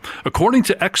wear them. According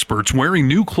to experts, wearing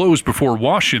new clothes before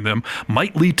washing them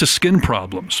might lead to skin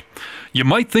problems. You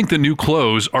might think the new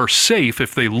clothes are safe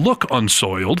if they look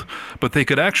unsoiled, but they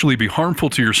could actually be harmful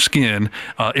to your skin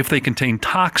if they contain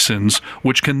toxins,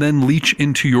 which can then leach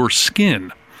into your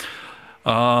skin.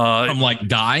 From like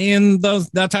dye and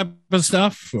that type of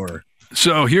stuff, or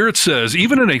so here it says,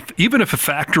 even if a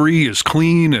factory is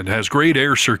clean and has great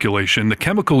air circulation, the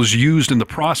chemicals used in the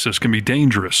process can be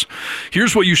dangerous.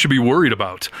 Here's what you should be worried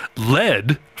about.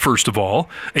 Lead, first of all,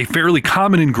 a fairly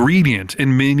common ingredient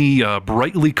in many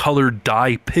brightly colored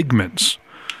dye pigments.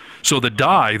 So the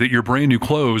dye that your brand new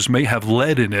clothes may have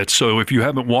lead in it. So if you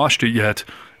haven't washed it yet,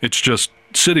 it's just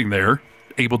sitting there,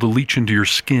 able to leach into your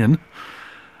skin.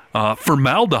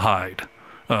 Formaldehyde,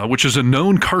 which is a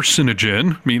known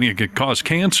carcinogen, meaning it can cause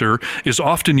cancer, is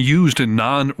often used in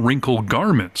non-wrinkle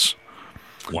garments.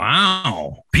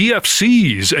 Wow.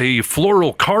 PFCs, a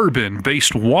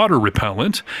fluorocarbon-based water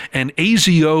repellent, and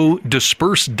azo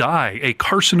dispersed dye, a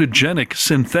carcinogenic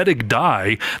synthetic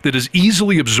dye that is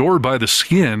easily absorbed by the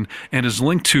skin and is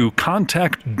linked to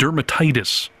contact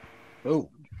dermatitis. Oh,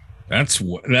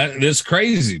 that's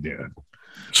crazy, dude.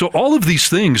 So all of these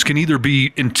things can either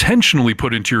be intentionally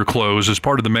put into your clothes as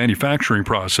part of the manufacturing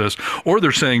process, or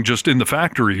they're saying just in the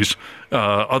factories,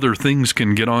 other things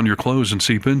can get on your clothes and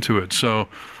seep into it. So,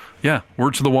 yeah,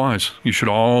 words of the wise. You should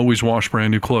always wash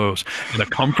brand new clothes. And a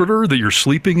comforter that you're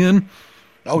sleeping in,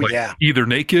 either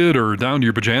naked or down to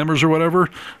your pajamas or whatever,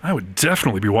 I would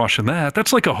definitely be washing that.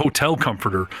 That's like a hotel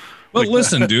comforter. But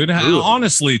listen, dude,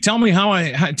 honestly, tell me how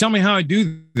I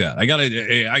do that. I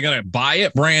gotta buy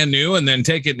it brand new and then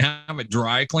take it and have it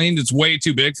dry cleaned. It's way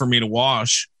too big for me to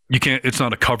wash. You can't. It's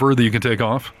not a cover that you can take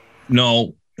off.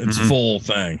 No, it's full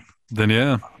thing. Then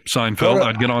yeah, Seinfeld.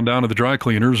 I'd get on down to the dry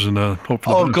cleaners and hope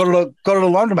for the best. Go to the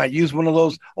laundromat. Use one of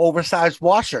those oversized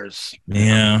washers.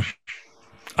 Yeah.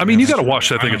 I mean, you got to wash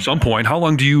that thing at some point. How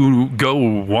long do you go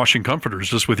washing comforters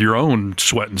just with your own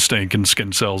sweat and stink and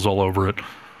skin cells all over it?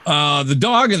 The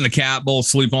dog and the cat both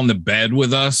sleep on the bed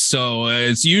with us. So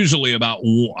it's usually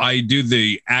I do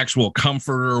the actual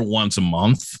comforter once a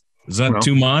month. Is that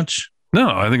too much? No,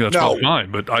 I think that's probably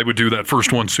fine, but I would do that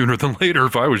first one sooner than later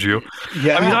if I was you.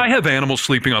 Yeah. I mean, I have animals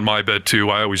sleeping on my bed too.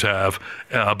 I always have.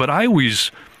 But I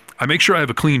make sure I have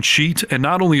a clean sheet, and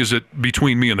not only is it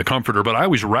between me and the comforter, but I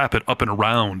always wrap it up and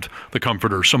around the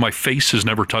comforter so my face is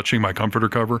never touching my comforter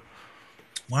cover.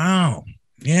 Wow.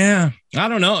 Yeah. I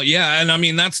don't know. Yeah. And I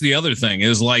mean, that's the other thing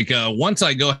is like once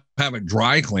I go have it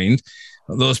dry cleaned,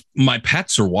 my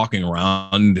pets are walking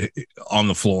around on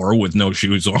the floor with no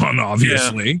shoes on,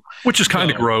 obviously. Yeah. Which is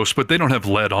kind of gross, but they don't have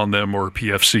lead on them or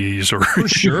PFCs or for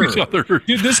sure. other.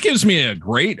 Dude, this gives me a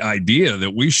great idea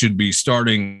that we should be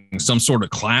starting some sort of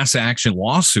class action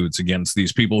lawsuits against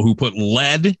these people who put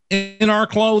lead in our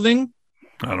clothing.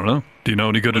 I don't know. Do you know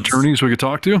any good attorneys we could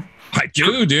talk to? I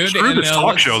do, dude. Screw this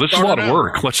talk show. This is a lot of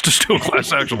work. Let's just do a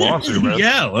class action lawsuit, man.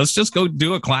 Yeah, let's just go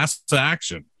do a class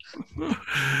action.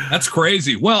 That's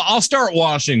crazy. Well, I'll start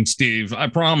washing, Steve. I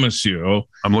promise you.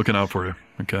 I'm looking out for you.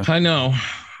 Okay. I know.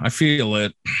 I feel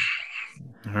it.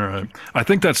 All right. I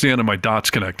think that's the end of my dots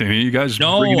connecting. You guys?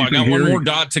 No, I got one more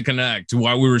dot to connect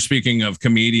while we were speaking of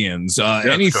comedians.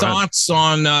 Any thoughts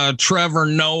on Trevor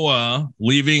Noah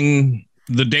leaving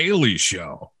The Daily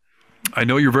Show? I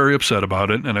know you're very upset about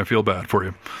it, and I feel bad for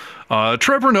you.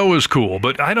 Trevor Noah is cool,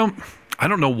 but I don't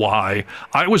know why.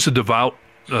 I was a devout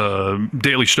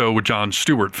Daily Show with Jon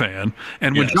Stewart fan,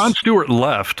 and when Jon Stewart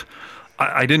left,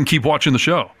 I didn't keep watching the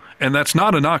show. And that's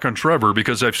not a knock on Trevor,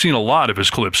 because I've seen a lot of his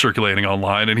clips circulating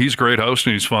online, and he's a great host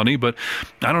and he's funny, but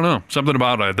I don't know. Something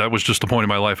about it, that was just the point in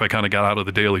my life I kind of got out of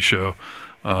the Daily Show.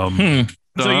 So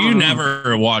you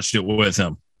never watched it with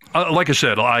him? Like I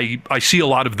said, I see a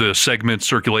lot of the segments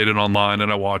circulated online,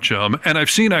 and I watch them. And I've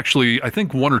seen actually, I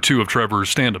think, one or two of Trevor's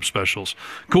stand-up specials.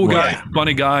 Cool guy,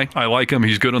 funny guy. I like him.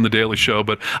 He's good on The Daily Show,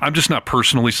 but I'm just not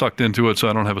personally sucked into it, so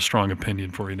I don't have a strong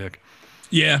opinion for you, Nick.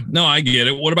 Yeah, no, I get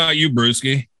it. What about you,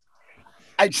 Brewski?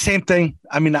 Same thing.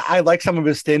 I mean, I like some of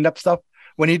his stand-up stuff.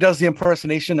 When he does the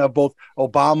impersonation of both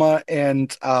Obama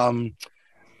and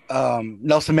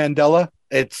Nelson Mandela,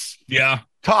 it's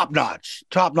top notch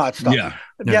stuff.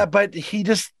 Yeah, but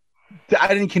I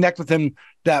didn't connect with him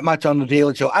that much on The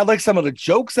Daily Show. I like some of the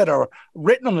jokes that are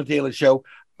written on The Daily Show,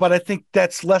 but I think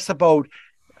that's less about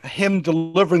him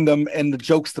delivering them and the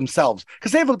jokes themselves,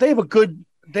 because they have a good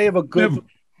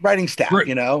writing staff,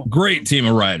 Great team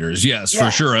of writers. Yes,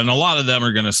 for sure. And a lot of them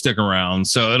are going to stick around,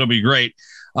 so it'll be great.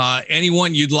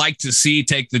 Anyone you'd like to see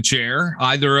take the chair?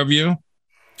 Either of you?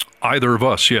 Either of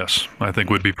us, yes. I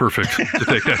think would be perfect to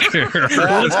take that chair.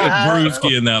 Let's get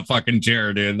Brewski in that fucking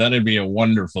chair, dude. That'd be a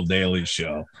wonderful Daily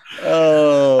Show.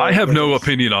 I have no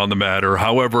opinion on the matter.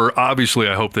 However, obviously,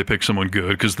 I hope they pick someone good,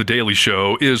 because The Daily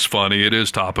Show is funny. It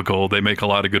is topical. They make a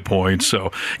lot of good points.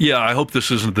 So, yeah, I hope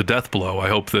this isn't the death blow. I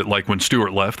hope that, like when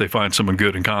Stewart left, they find someone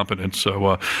good and competent.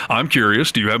 So I'm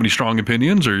curious. Do you have any strong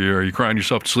opinions, or are you crying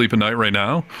yourself to sleep at night right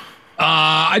now?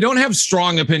 I don't have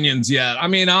strong opinions yet. I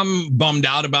mean, I'm bummed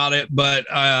out about it, but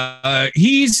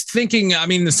he's thinking, I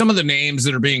mean, some of the names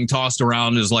that are being tossed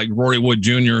around is like Rory Wood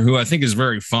Jr., who I think is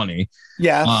very funny.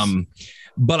 Yeah.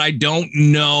 But I don't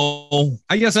know.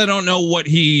 I guess I don't know what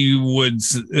he would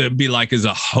be like as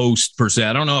a host per se.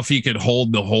 I don't know if he could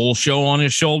hold the whole show on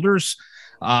his shoulders.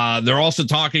 They're also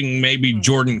talking maybe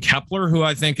Jordan Kepler, who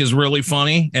I think is really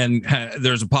funny. And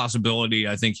there's a possibility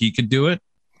I think he could do it.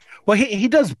 Well, he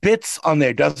does bits on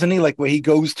there, doesn't he? Like where he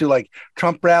goes to like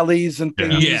Trump rallies and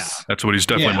things. Yeah. That's what he's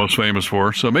definitely most famous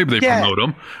for. So maybe they promote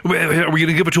him. Are we going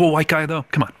to give it to a white guy, though?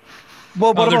 Come on.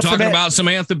 Well, they're talking about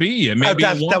Samantha Bee.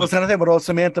 That was another thing. But also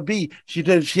Samantha Bee, she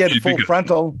had full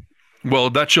frontal.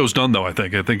 Well, that show's done, though, I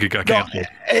think. I think it got canceled.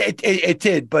 It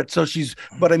did. But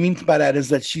what I mean by that is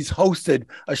that she's hosted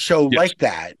a show like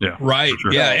that. Yeah. Right.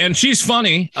 Sure. Yeah. And she's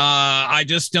funny. I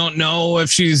just don't know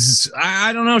if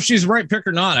I don't know if she's the right pick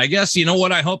or not. I guess, you know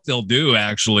what I hope they'll do,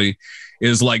 actually,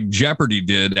 is like Jeopardy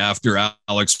did after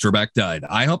Alex Trebek died.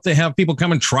 I hope they have people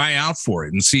come and try out for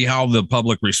it and see how the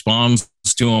public responds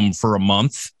to them for a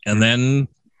month, and then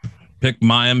pick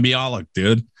Mayim Bialik,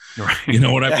 dude. Right. You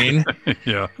know what I mean?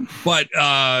 Yeah. But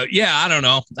I don't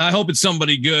know. I hope it's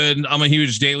somebody good. I'm a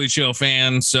huge Daily Show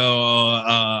fan, so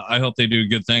I hope they do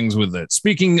good things with it.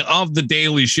 Speaking of the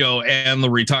Daily Show and the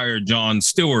retired Jon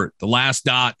Stewart, the last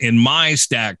dot in my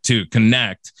stack to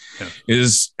connect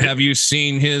is, have you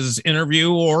seen his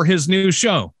interview or his new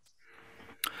show?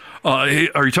 Are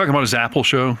you talking about his Apple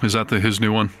show? Is that his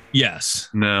new one? Yes.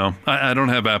 No, I don't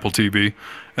have Apple TV.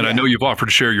 And I know you've offered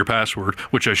to share your password,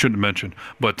 which I shouldn't mention.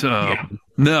 But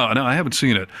no, I haven't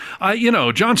seen it.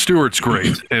 Jon Stewart's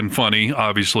great and funny,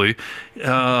 obviously.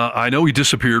 I know he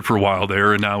disappeared for a while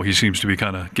there, and now he seems to be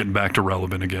kind of getting back to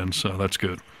relevant again. So that's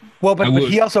good. Well, but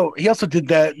he also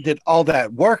did all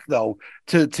that work though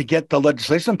to get the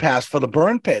legislation passed for the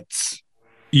burn pits.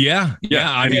 Yeah.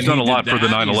 I mean, he's done a lot for the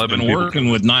 9/11 people.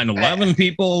 Working with 9/11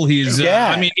 people. He's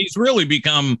he's really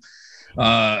become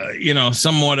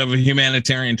somewhat of a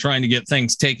humanitarian, trying to get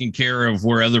things taken care of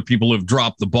where other people have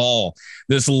dropped the ball.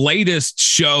 This latest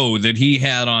show that he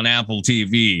had on Apple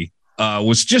TV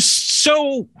was just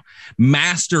so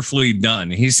masterfully done.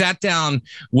 He sat down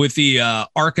with the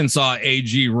Arkansas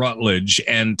AG Rutledge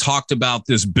and talked about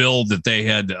this bill that they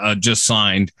had just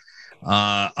signed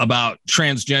about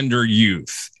transgender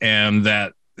youth, and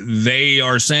that they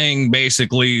are saying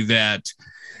basically that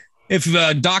if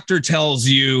a doctor tells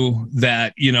you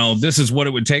that, this is what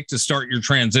it would take to start your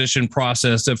transition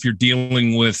process, if you're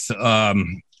dealing with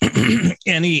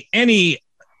any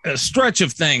stretch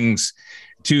of things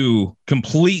to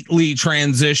completely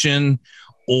transition,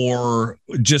 or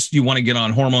just you want to get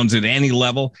on hormones at any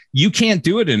level, you can't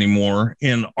do it anymore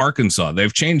in Arkansas.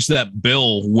 They've changed that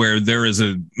bill where there is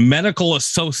a medical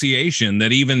association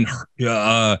that even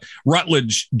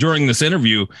Rutledge during this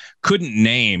interview couldn't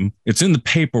name. It's in the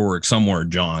paperwork somewhere,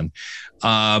 John.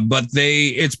 But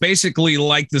it's basically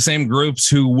like the same groups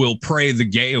who will pray the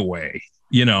gay away,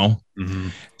 Mm-hmm.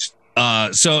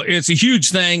 So it's a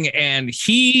huge thing. And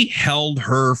he held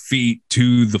her feet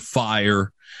to the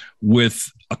fire with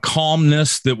a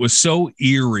calmness that was so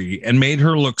eerie and made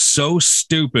her look so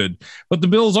stupid, but the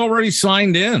bill's already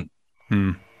signed in.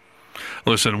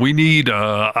 Listen, we need,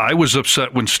 I was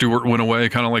upset when Stewart went away,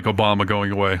 kind of like Obama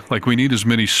going away. Like, we need as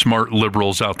many smart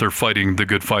liberals out there fighting the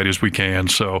good fight as we can.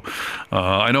 So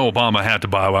I know Obama had to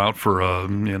bow out for,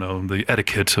 the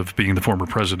etiquette of being the former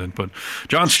president. But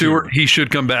Jon Stewart, he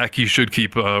should come back. He should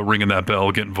keep ringing that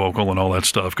bell, getting vocal and all that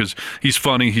stuff, because he's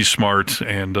funny, he's smart,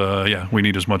 and we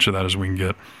need as much of that as we can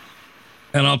get.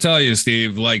 And I'll tell you,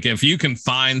 Steve, like, if you can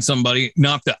find somebody,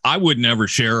 not that I would never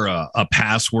share a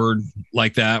password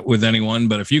like that with anyone,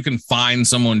 but if you can find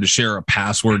someone to share a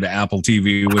password to Apple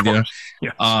TV with you,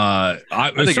 yes.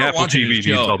 I think Apple TV needs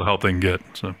all the help they can get.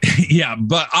 So. Yeah,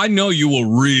 but I know you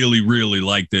will really, really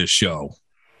like this show.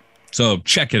 So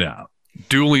check it out.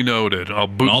 Duly noted.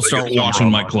 I'll start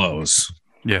washing my clothes.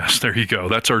 Yes, there you go.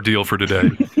 That's our deal for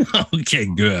today. Okay,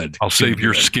 good. I'll save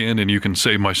your skin, and you can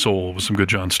save my soul with some good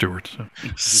Jon Stewart. So.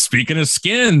 Speaking of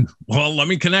skin, well, let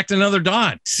me connect another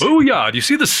dot. Booyah. Do you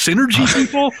see the synergy,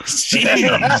 people?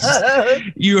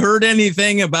 You heard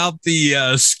anything about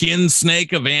the skin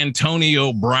snake of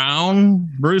Antonio Brown,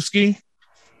 Brewski?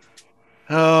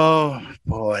 Oh,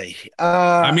 boy.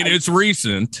 It's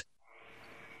recent.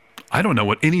 I don't know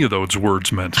what any of those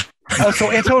words meant.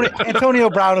 So Antonio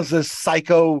Brown is this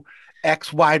psycho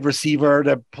ex-wide receiver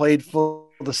that played for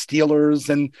the Steelers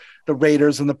and the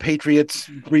Raiders and the Patriots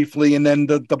briefly, and then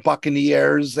the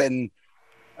Buccaneers. And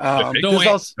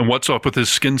what's up with his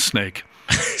skin snake?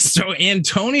 So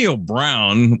Antonio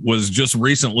Brown was just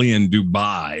recently in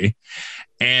Dubai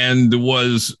and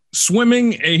was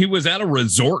swimming. He was at a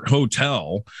resort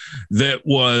hotel that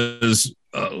was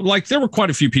there were quite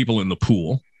a few people in the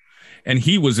pool. And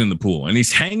he was in the pool, and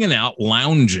he's hanging out,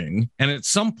 lounging, and at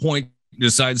some point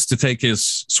decides to take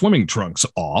his swimming trunks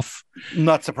off.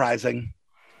 Not surprising.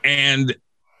 And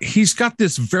he's got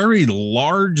this very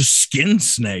large skin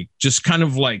snake, just kind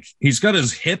of like he's got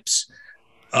his hips,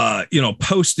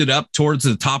 posted up towards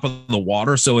the top of the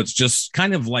water. So it's just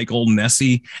kind of like old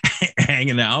Nessie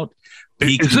hanging out.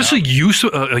 Is this a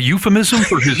euphemism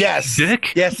for his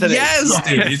dick? Yes, it is. Yes,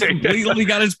 dude, he's completely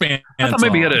got his pants. I thought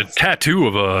maybe he had a tattoo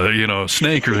of a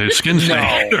snake or his skin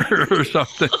snake or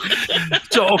something.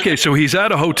 So he's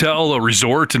at a hotel, a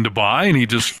resort in Dubai, and he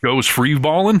just goes free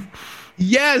balling.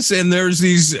 Yes, and there's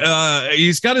these.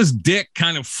 He's got his dick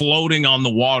kind of floating on the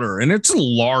water, and it's a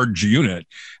large unit.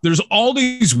 There's all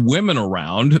these women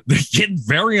around. They get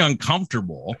very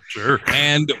uncomfortable. Sure,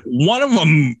 and one of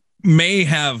them may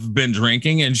have been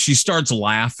drinking, and she starts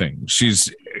laughing.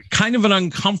 She's kind of an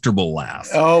uncomfortable laugh.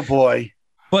 Oh boy.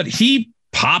 But he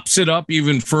pops it up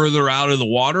even further out of the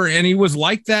water, and he was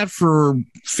like that for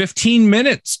 15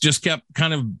 minutes, just kept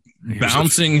kind of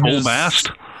bouncing his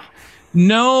mast.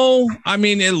 No, I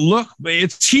mean,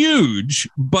 it's huge,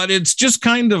 but it's just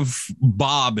kind of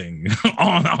bobbing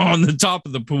on the top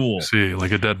of the pool. See,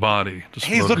 like a dead body.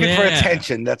 He's looking for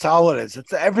attention. That's all it is.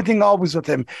 It's everything always with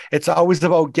him. It's always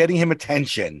about getting him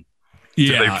attention. Do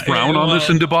they frown on this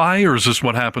in Dubai, or is this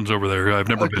what happens over there? I've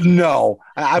never been. No,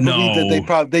 I believe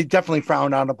that they definitely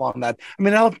frown on upon that. I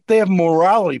mean, they have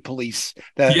morality police.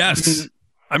 Yes.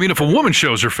 I mean, if a woman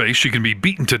shows her face, she can be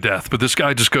beaten to death. But this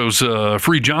guy just goes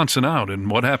free Johnson out.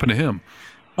 And what happened to him?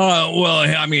 Well,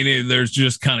 I mean, there's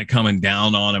just kind of coming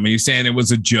down on him. He's saying it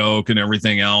was a joke and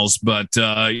everything else. But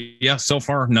yeah, so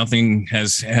far, nothing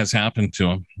has happened to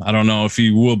him. I don't know if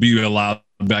he will be allowed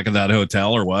back at that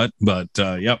hotel or what. But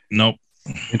yep, nope.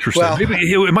 Interesting. Well,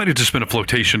 maybe it might have just been a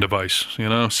flotation device,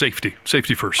 safety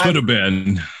first. Could have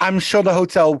been. I'm sure the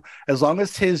hotel, as long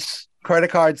as his credit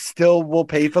card still will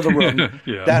pay for the room,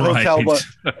 hotel,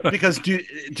 because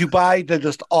Dubai, they're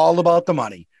just all about the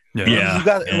money. Yeah.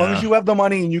 As long as you have the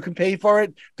money and you can pay for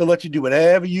it, they'll let you do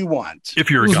whatever you want.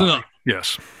 If you're a guy.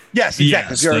 Yes. Yes,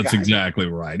 exactly. Yes, that's exactly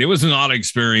right. It was an odd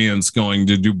experience going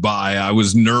to Dubai. I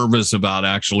was nervous about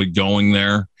actually going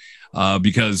there.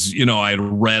 Because, I had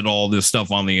read all this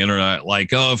stuff on the internet,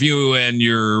 like, oh, if you and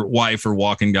your wife are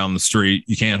walking down the street,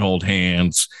 you can't hold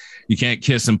hands, you can't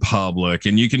kiss in public,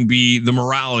 and the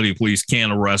morality police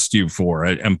can't arrest you for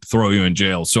it and throw you in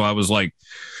jail. So I was like,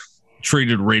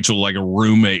 treated Rachel like a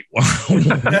roommate while we were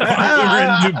in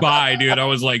Dubai, dude. I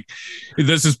was like,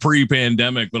 this is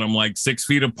pre-pandemic, but I'm like 6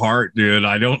 feet apart, dude.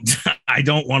 I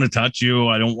don't want to touch you.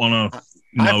 I don't want to.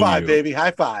 High five, baby.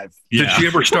 High five. Yeah. Did she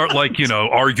ever start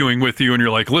arguing with you and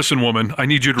you're like, listen, woman, I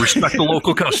need you to respect the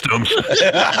local customs.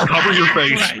 Cover your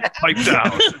face. Pipe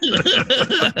down.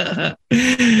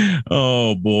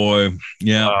 Oh, boy.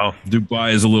 Yeah. Wow.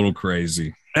 Dubai is a little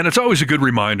crazy. And it's always a good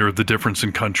reminder of the difference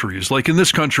in countries. Like in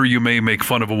this country, you may make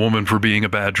fun of a woman for being a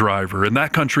bad driver. In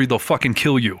that country, they'll fucking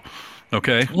kill you.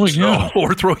 Okay. Well, yeah.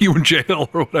 Or throw you in jail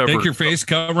or whatever. Take your face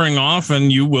covering off and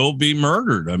you will be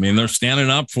murdered. I mean, they're standing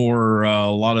up for a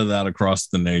lot of that across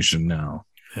the nation now.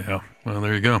 Yeah. Well,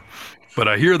 there you go. But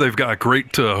I hear they've got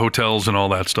great hotels and all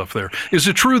that stuff there. Is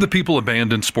it true that people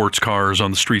abandon sports cars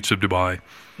on the streets of Dubai?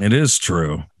 It is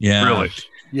true. Yeah. Really?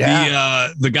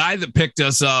 Yeah. The guy that picked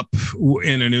us up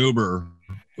in an Uber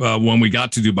when we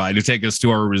got to Dubai to take us to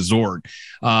our resort,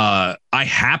 I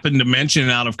happened to mention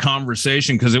out of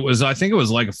conversation because I think it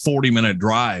was like a 40-minute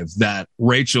drive that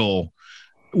Rachel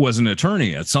was an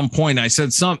attorney. At some point I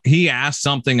said he asked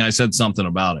something, I said something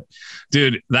about it.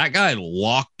 Dude, that guy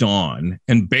locked on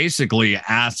and basically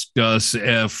asked us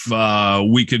if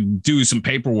we could do some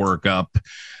paperwork up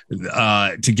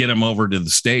to get him over to the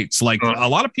States. Like a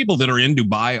lot of people that are in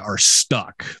Dubai are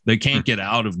stuck. They can't get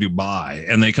out of Dubai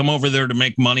and they come over there to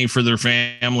make money for their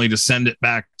family to send it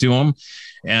back to them.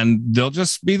 And they'll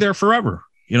just be there forever.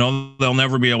 They'll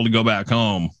never be able to go back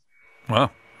home.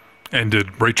 Wow. And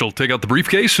did Rachel take out the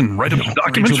briefcase and write up the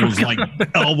documents? Rachel was like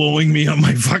elbowing me on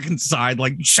my fucking side,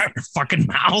 like, shut your fucking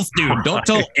mouth, dude. Don't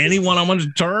tell anyone I'm an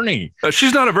attorney.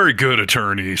 She's not a very good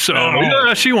attorney, so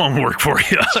she won't work for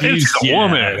you. It's a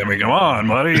woman. I mean, come on,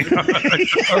 buddy.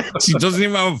 She doesn't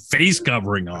even have a face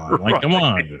covering on. Like, come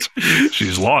on.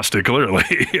 She's lost it,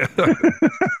 clearly.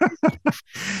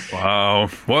 Wow.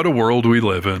 What a world we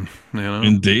live in.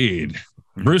 Indeed.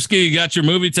 Brewski, you got your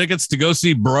movie tickets to go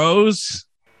see Bros?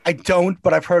 I don't,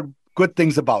 but I've heard good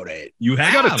things about it. You have?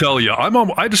 I got to tell you,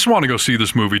 I just want to go see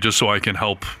this movie just so I can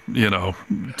help, toe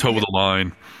the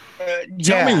line.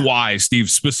 Tell me why, Steve,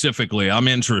 specifically. I'm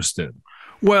interested.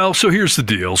 Well, so here's the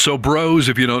deal. So Bros,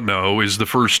 if you don't know, is the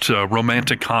first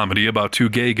romantic comedy about two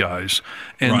gay guys.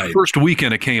 And the first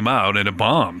weekend it came out and it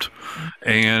bombed.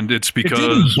 And it's because... It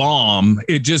didn't bomb.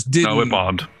 It just didn't... No, it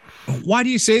bombed. Why do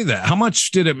you say that? How much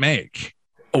did it make?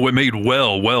 Oh, it made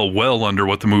well under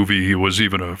what the movie was,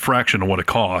 even a fraction of what it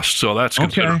cost. So that's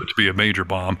considered to be a major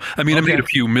bomb. I mean, it made a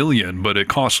few million, but it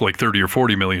cost like 30 or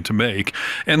 40 million to make.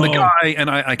 And the guy,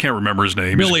 and I can't remember his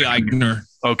name. Billy Eichner.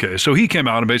 Okay, so he came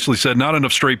out and basically said not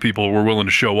enough straight people were willing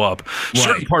to show up. Right.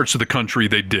 Certain parts of the country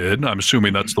they did. I'm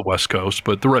assuming that's the West Coast,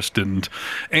 but the rest didn't.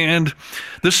 And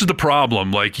this is the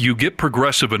problem. Like, you get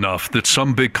progressive enough that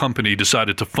some big company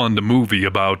decided to fund a movie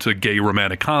about a gay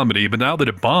romantic comedy, but now that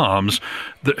it bombs,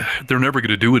 they're never going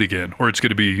to do it again, or it's going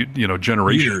to be,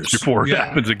 generations before it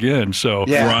happens again. So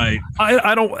right.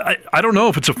 I don't know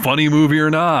if it's a funny movie or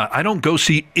not. I don't go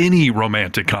see any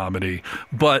romantic comedy,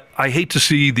 but I hate to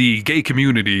see the gay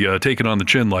community taken on the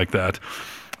chin like that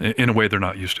in a way they're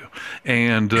not used to.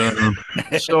 And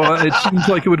so it seems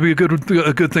like it would be a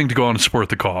good thing to go on and support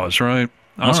the cause, right?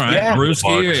 All right.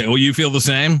 Brewski, will you feel the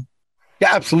same? Yeah,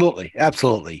 absolutely.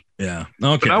 Yeah.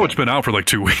 Okay. But now it's been out for like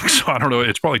 2 weeks. So I don't know.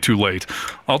 It's probably too late.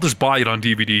 I'll just buy it on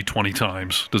DVD 20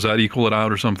 times. Does that equal it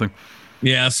out or something?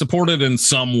 Yeah, support it in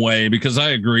some way, because I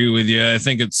agree with you. I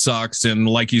think it sucks. And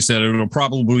like you said, it'll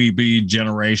probably be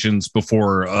generations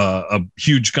before a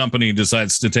huge company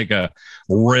decides to take a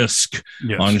risk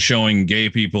on showing gay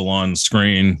people on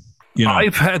screen. You know,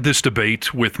 I've had this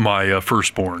debate with my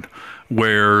firstborn,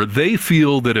 where they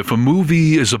feel that if a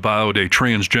movie is about a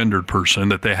transgendered person,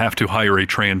 that they have to hire a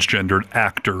transgendered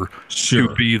actor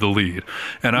to be the lead.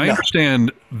 And I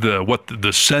understand what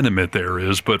the sentiment there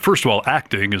is, but first of all,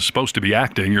 acting is supposed to be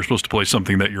acting. You're supposed to play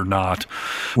something that you're not.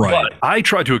 Right. But I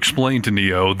try to explain to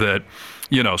Neo that,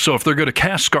 you know, so if they're going to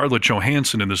cast Scarlett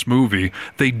Johansson in this movie,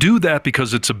 they do that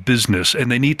because it's a business and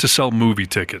they need to sell movie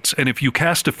tickets. And if you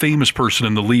cast a famous person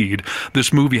in the lead,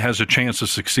 this movie has a chance of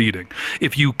succeeding.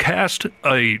 If you cast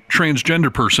a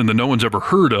transgender person that no one's ever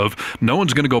heard of, no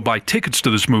one's going to go buy tickets to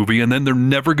this movie, and then they're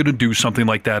never going to do something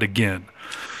like that again.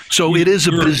 So it is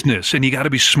a business, and you got to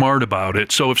be smart about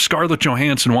it. So if Scarlett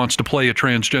Johansson wants to play a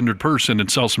transgendered person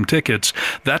and sell some tickets,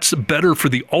 that's better for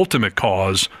the ultimate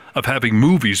cause of having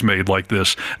movies made like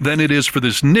this than it is for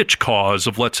this niche cause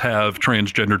of let's have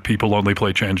transgendered people only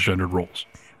play transgendered roles.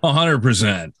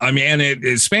 100%. I mean, and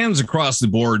it spans across the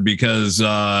board because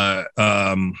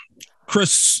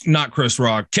Chris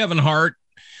Rock, Kevin Hart.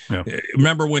 Yeah.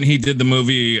 Remember when he did the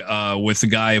movie with the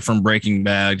guy from Breaking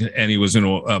Bad and he was in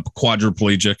a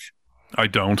quadriplegic? I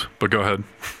don't, but go ahead.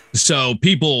 So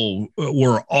people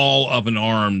were all up in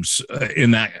arms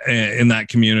in that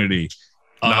community.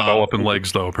 Not all up in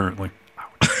legs, though, apparently.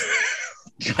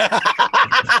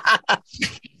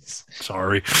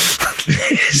 Sorry.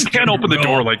 You can't open the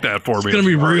door like that for me. It's going to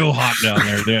be real hot down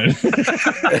there, dude.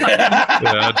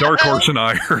 Yeah, Dark Horse and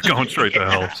I are going straight to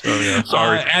hell. So, yeah,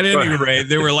 sorry. At any rate,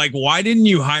 they were like, why didn't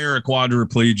you hire a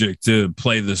quadriplegic to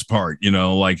play this part? You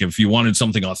know, like if you wanted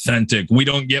something authentic, we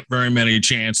don't get very many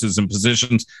chances and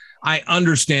positions. I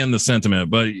understand the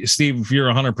sentiment, but Steve,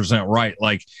 you're 100% right.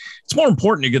 Like, it's more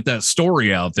important to get that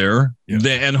story out there,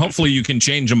 and hopefully you can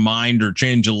change a mind or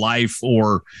change a life,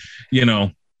 or, you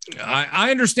know,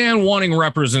 I understand wanting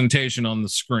representation on the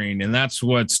screen, and that's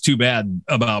what's too bad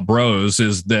about Bros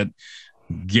is that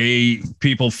gay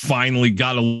people finally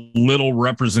got a little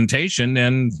representation,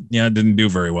 and it didn't do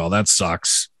very well. That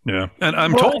sucks. Yeah, and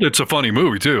I'm told it's a funny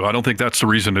movie too. I don't think that's the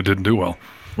reason it didn't do well.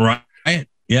 Right?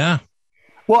 Yeah.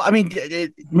 Well, I mean,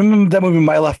 remember that movie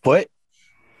My Left Foot?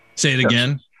 Say it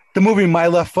again. The movie My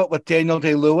Left Foot with Daniel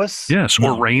Day-Lewis. Yes,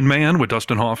 or Rain Man with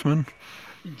Dustin Hoffman.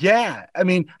 Yeah, I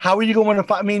mean, how are you going to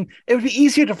find? I mean, it would be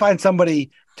easier to find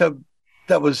somebody that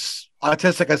was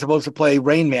autistic, I suppose, to play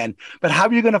Rain Man. But how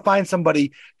are you going to find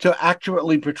somebody to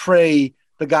accurately portray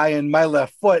the guy in My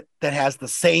Left Foot that has the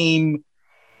same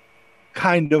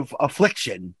kind of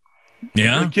affliction?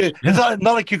 Yeah, it's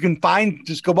not like you can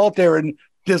just go out there and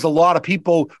there's a lot of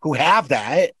people who have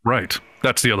that. Right.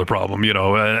 That's the other problem. You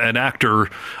know, an actor,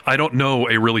 I don't know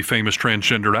a really famous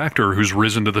transgender actor who's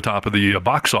risen to the top of the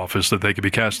box office that they could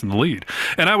be cast in the lead.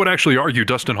 And I would actually argue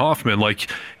Dustin Hoffman, like,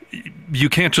 you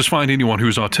can't just find anyone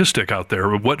who's autistic out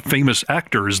there. What famous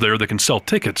actor is there that can sell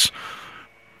tickets?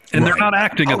 And they're not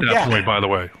acting at that point, by the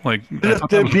way. Like,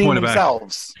 they're being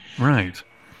themselves. Right.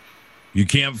 You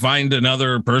can't find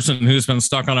another person who's been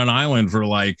stuck on an island for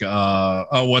like,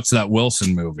 what's that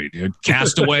Wilson movie, dude?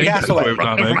 Castaway.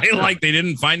 Right? Like they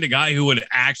didn't find a guy who had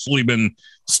actually been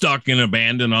stuck and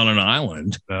abandoned on an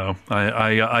island. No,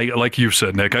 I like you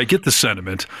said, Nick, I get the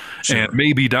sentiment. Sure. And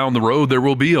maybe down the road, there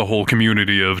will be a whole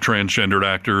community of transgendered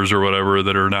actors or whatever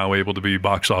that are now able to be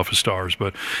box office stars.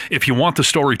 But if you want the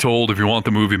story told, if you want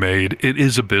the movie made, it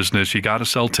is a business. You got to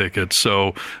sell tickets.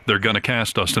 So they're going to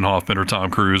cast Dustin Hoffman or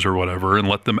Tom Cruise or whatever and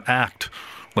let them act.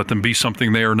 Let them be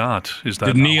something they are not. Is that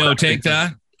Did Neo take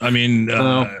that? I mean,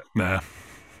 nah.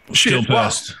 Still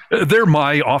pissed. They're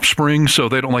my offspring, so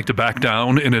they don't like to back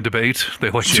down in a debate. They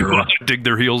like to dig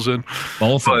their heels in.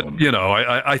 Both of them. You know,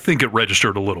 I think it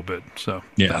registered a little bit. So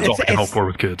that's all I can hope for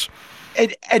with kids.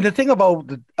 And the thing about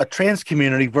a trans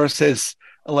community versus,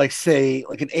 like, say,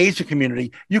 like an Asian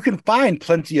community, you can find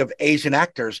plenty of Asian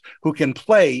actors who can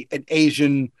play an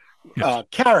Asian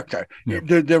character. Yeah.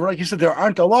 There, like you said, there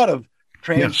aren't a lot of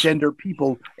transgender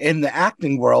people in the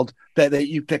acting world that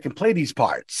can play these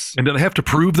parts. And do they have to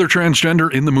prove they're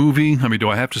transgender in the movie? I mean, do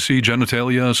I have to see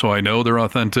genitalia so I know they're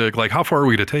authentic? Like, how far are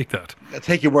we to take that? I'll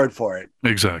take your word for it.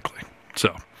 Exactly.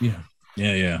 So. Yeah.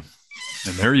 And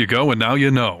there you go. And now you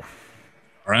know. All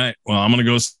right. Well, I'm going to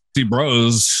go see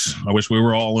Bros. I wish we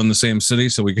were all in the same city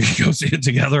so we could go see it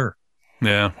together.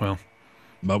 Yeah, well.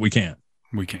 But we can't.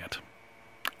 We can't.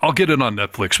 I'll get it on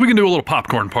Netflix. We can do a little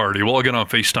popcorn party. We'll all get on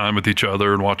FaceTime with each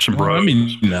other and watch some bros.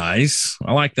 That'd be nice.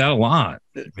 I like that a lot.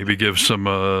 Maybe give some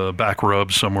back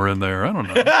rubs somewhere in there. I don't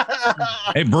know.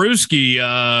 Hey, Brewski,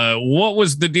 what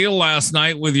was the deal last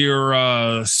night with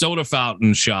your soda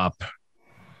fountain shop?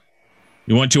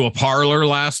 You went to a parlor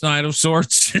last night of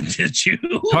sorts, did you?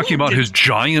 Talking about his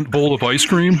giant bowl of ice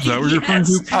cream? Is that what you're referring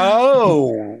to?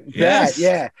 Oh, Yes.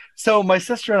 yeah. So my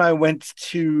sister and I went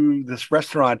to this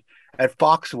restaurant at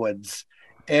Foxwoods,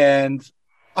 and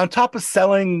on top of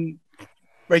selling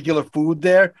regular food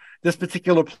there, this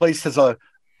particular place has a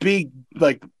big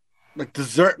like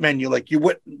dessert menu like you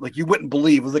wouldn't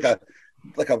believe. It was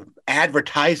like a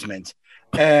advertisement.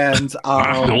 And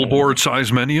billboard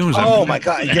size menu. My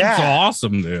god, yeah, that's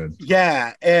awesome, dude.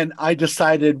 Yeah, and I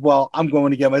decided, well, I'm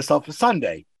going to get myself a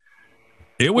sundae.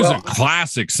 It was a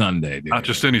classic sundae, dude. Not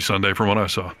just any sundae, from what I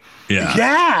saw.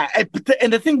 Yeah,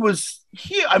 and the thing was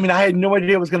here. I mean, I had no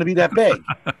idea it was going to be that big.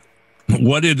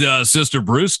 What did Sister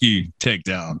Brewski take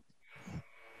down?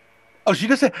 Oh, she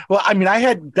just said, well, I mean,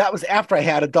 that was after I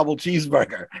had a double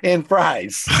cheeseburger and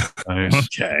fries. Nice.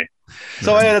 Okay.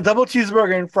 So I had a double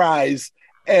cheeseburger and fries,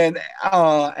 and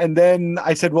then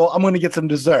I said, well, I'm going to get some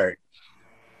dessert.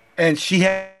 And she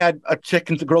had a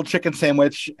grilled chicken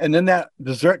sandwich, and then that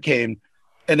dessert came,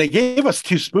 and they gave us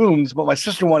 2 spoons, but my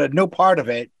sister wanted no part of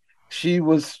it. She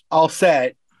was all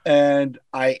set, and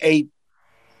I ate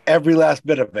every last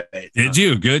bit of it. Did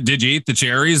you? Good. Did you eat the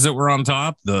cherries that were on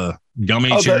top? The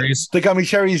gummy cherries? The gummy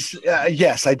cherries.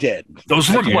 Yes, I did. Those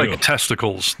look like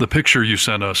testicles. The picture you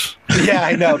sent us. Yeah,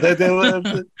 I know.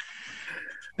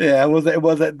 Yeah, it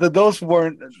was. Those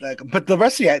weren't. But the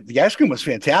rest of the ice cream was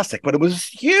fantastic. But it was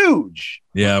huge.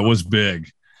 Yeah, it was big.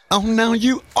 Oh, now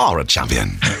you are a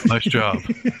champion. Nice job.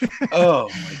 Oh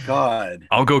my god!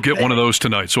 I'll go get one of those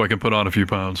tonight so I can put on a few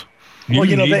pounds. You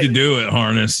need to do it,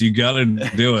 Harness. You got to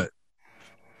do it.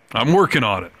 I'm working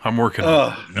on it. All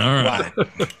right.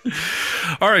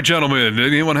 All right, gentlemen.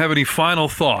 Anyone have any final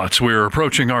thoughts? We're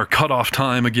approaching our cutoff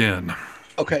time again.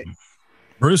 Okay.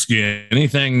 Brewski,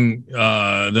 anything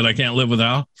that I can't live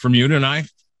without from you tonight?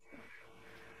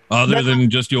 Other than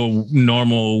just your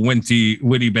normal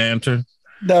witty banter?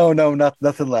 No,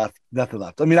 nothing left. Nothing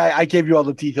left. I mean, I gave you all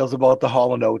the details about the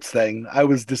Hall Oates thing. I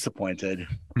was disappointed.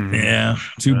 Yeah,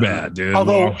 too bad, dude.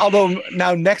 Although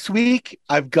now next week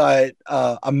I've got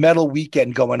a metal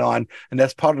weekend going on, and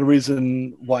that's part of the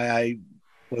reason why I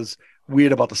was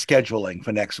weird about the scheduling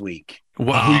for next week.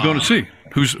 Well, who are you going to see?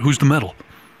 Who's the metal?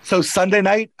 So Sunday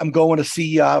night I'm going to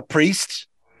see Priest,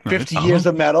 50 years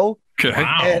of metal. Okay.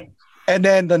 Wow. And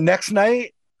then the next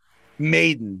night,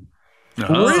 Maiden.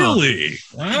 Really?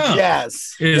 Wow.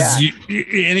 Yes.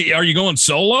 Are you going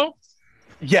solo?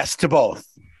 Yes, to both.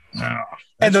 Wow.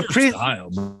 And the Priest.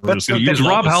 Is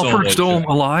Rob Halford still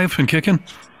alive and kicking?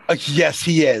 Yes,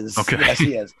 he is. Okay. Yes,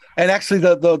 he is. And actually,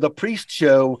 the Priest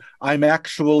show, I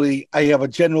have a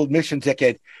general admission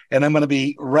ticket, and I'm going to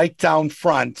be right down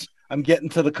front. I'm getting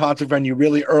to the concert venue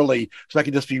really early, so I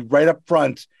can just be right up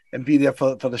front and be there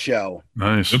for the show.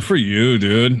 Nice. Good for you,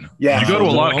 dude. Yeah. You go to a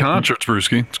lot of concerts,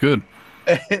 Brewski. It's good.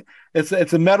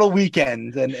 It's a metal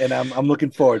weekend, and I'm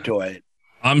looking forward to it.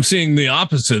 I'm seeing the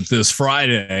opposite this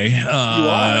Friday. You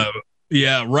are?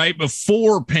 Yeah, right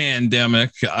before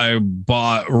pandemic, I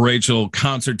bought Rachel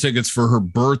concert tickets for her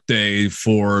birthday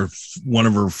for one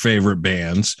of her favorite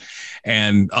bands,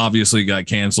 and obviously got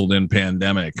canceled in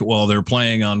pandemic. Well, they're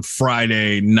playing on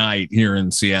Friday night here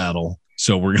in Seattle,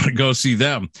 so we're going to go see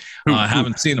them. I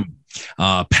haven't seen them.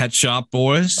 Pet Shop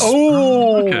Boys.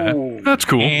 Oh, okay. That's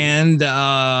cool. And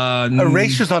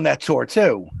Erasure's on that tour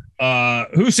too.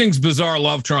 Who sings Bizarre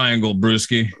Love Triangle,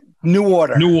 Brewski? New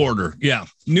Order. Yeah.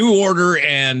 New Order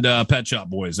and Pet Shop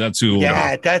Boys. That's who.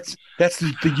 Yeah, that's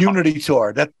the Unity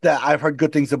tour. That I've heard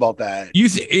good things about that.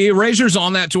 Erasure's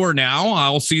on that tour now.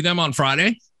 I'll see them on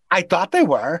Friday. I thought they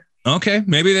were. Okay,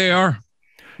 maybe they are.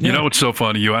 You know, it's so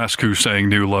funny. You ask who sang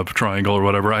New Love Triangle or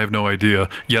whatever. I have no idea.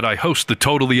 Yet I host the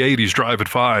Totally 80s Drive at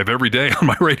 5 every day on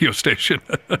my radio station.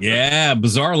 Yeah,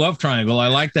 Bizarre Love Triangle. I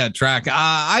like that track.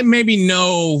 I maybe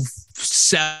know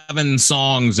 7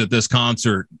 songs at this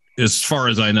concert as far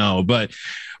as I know. But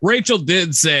Rachel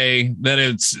did say that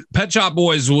Pet Shop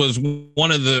Boys was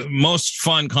one of the most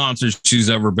fun concerts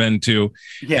she's ever been to.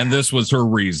 Yeah. And this was her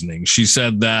reasoning. She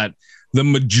said that the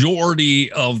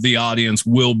majority of the audience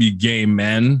will be gay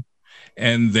men,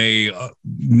 and they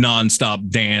nonstop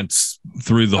dance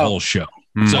through the whole show.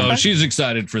 So she's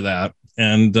excited for that.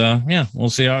 And we'll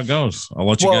see how it goes. I'll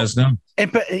let you guys know.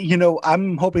 And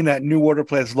I'm hoping that New Order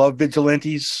plays Love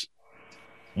Vigilantes.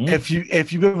 If you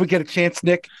ever get a chance,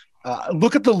 Nick,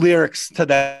 look at the lyrics to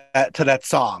that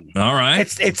song. All right.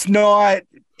 It's not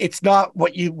it's not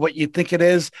what you think it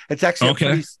is. It's actually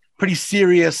a pretty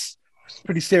serious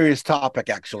topic,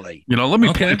 actually. Let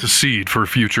me plant a seed for a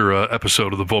future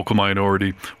episode of the Vocal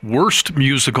Minority. Worst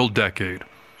musical decade,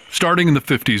 starting in the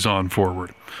 50s on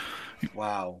forward.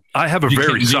 Wow. I have a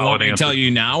very solid answer. Tell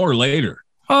you now or later?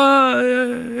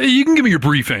 You can give me your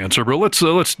brief answer, but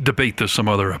let's debate this some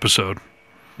other episode.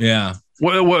 Yeah.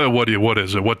 What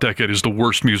is it? What decade is the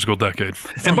worst musical decade?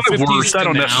 And by worst, I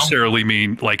don't necessarily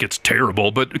mean like it's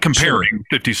terrible, but comparing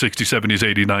 50s, 60s, 70s,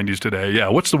 80s, 90s today. Yeah.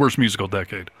 What's the worst musical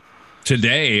decade?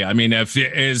 Today, I mean, if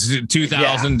is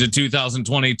 2000 to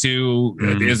 2022,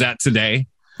 is that today?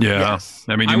 Yeah, yes.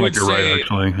 I mean, you might be right,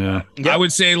 actually. Yeah, I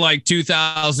would say like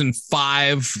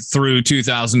 2005 through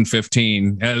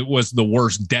 2015 was the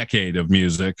worst decade of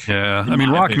music. Yeah, I mean,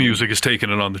 rock music has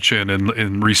taken it on the chin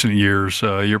in recent years.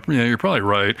 You're probably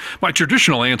right. My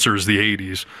traditional answer is the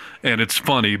 80s, and it's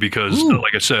funny because,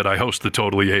 like I said, I host the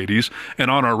Totally 80s, and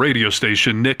on our radio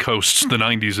station, Nick hosts the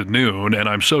 90s at noon, and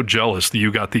I'm so jealous that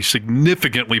you got the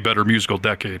significantly better musical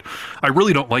decade. I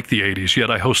really don't like the 80s, yet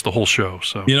I host the whole show.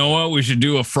 So you know what? We should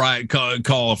do a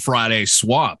call a Friday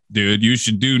swap, dude. You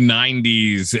should do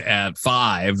 90s at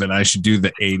 5 and I should do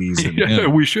the 80s at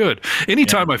noon. We should.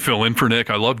 Anytime I fill in for Nick,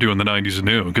 I love doing the 90s at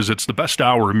noon because it's the best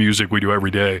hour of music we do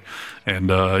every day.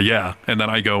 And and then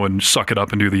I go and suck it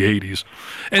up and do the 80s.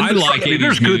 And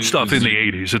there's good stuff in the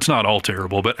 80s. It's not all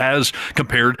terrible, but as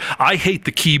compared, I hate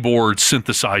the keyboard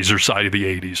synthesizer side of the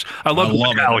 80s. I love the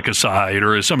Metallica side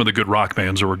or some of the good rock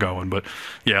bands that were going, but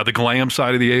yeah, the glam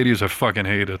side of the 80s, I fucking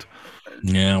hate it.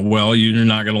 Yeah, well, you're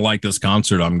not going to like this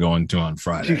concert I'm going to on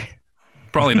Friday.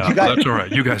 Probably not. But that's all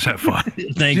right. You guys have fun.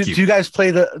 Thank you. Do you guys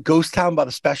play the Ghost Town by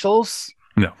the Specials?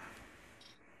 No.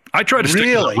 I try to stick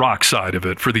to the rock side of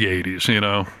it for the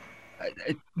 80s,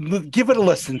 Give it a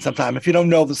listen sometime if you don't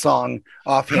know the song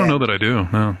offhand. I don't know that I do.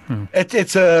 No.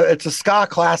 It's a ska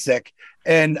classic,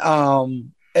 and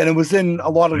it was in a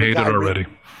lot of I hate it already.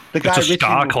 It's a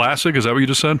ska classic? Is that what you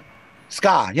just said?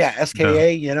 Ska, yeah,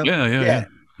 SKA, Yeah.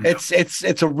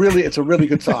 It's a really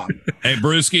good song. Hey,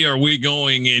 Brewski, are we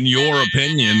going, in your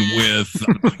opinion, with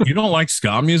you don't like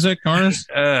ska music, Harness?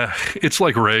 It's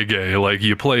like reggae. Like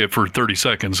you play it for 30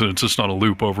 seconds and it's just on a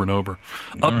loop over and over.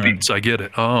 Upbeats, right. I get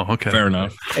it. Oh, okay. Fair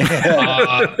enough.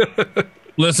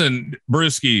 Listen,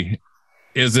 Brewski,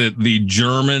 is it the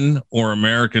German or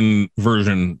American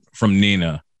version from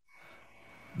Nina?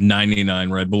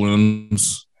 99 Red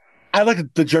Balloons. I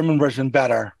like the German version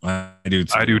better. I do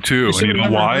too. I do too. And you know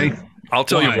why? I'll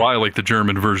tell you why I like the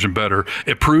German version better.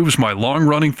 It proves my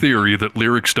long-running theory that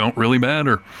lyrics don't really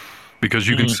matter because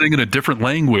you can sing in a different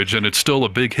language and it's still a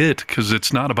big hit because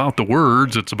it's not about the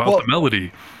words, it's about the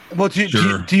melody. Well, do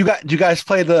you guys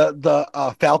play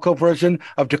the Falco version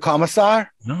of De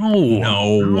Commissar?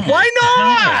 No. Why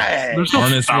not? There's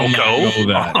no Falco.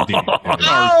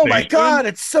 Oh my God,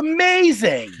 it's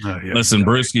amazing. Listen,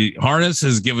 Brewski, Harness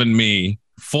has given me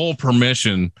full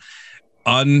permission,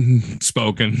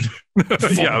 unspoken.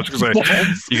 I was going to say,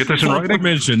 you get this in writing?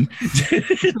 Permission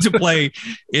to play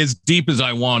as deep as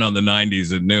I want on the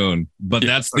 90s at noon, but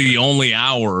that's the only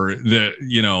hour that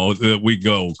that we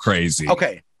go crazy.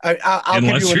 Okay. I'll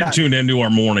unless give you you're tuned into our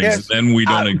mornings, then we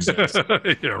don't exist.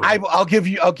 I'll give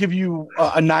you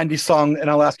a 90s song,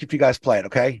 and I'll ask if you guys play it.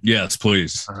 Okay? Yes,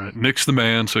 please. All right, Nick's the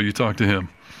man, so you talk to him.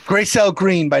 Gray Cell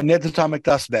Green by Ned's Atomic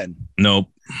Dustbin. Nope,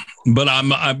 but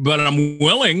I'm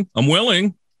willing. I'm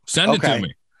willing. Send it to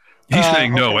me. He's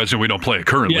saying no, as in we don't play it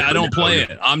currently. Yeah, I don't play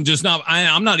it. I'm just not.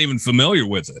 I'm not even familiar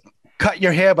with it. Cut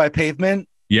Your Hair by Pavement.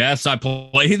 Yes, I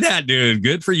play that, dude.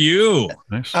 Good for you.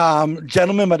 Nice.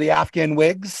 Gentlemen by the Afghan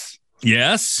Wigs.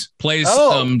 Yes. Play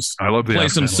some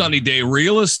Sunny Day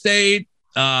Real Estate.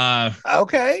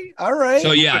 Okay. All right.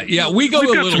 So yeah, we go a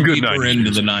little deeper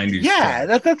into the 90s. Yeah,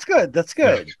 that's good. That's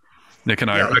good. Yeah. Nick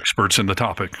and I are experts in the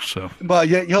topic, so. Well,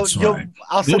 most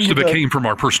of it came from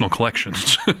our personal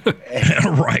collections.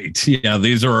 Right. Yeah,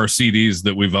 these are our CDs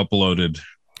that we've uploaded.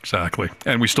 Exactly.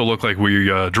 And we still look like we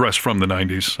dress from the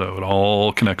 90s, so it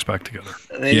all connects back together.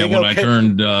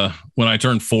 When I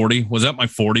turned 40, was that my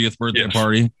 40th birthday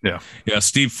party? Yeah. Yeah,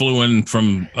 Steve flew in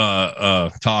from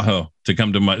Tahoe to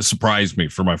come to surprise me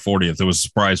for my 40th. It was a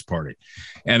surprise party.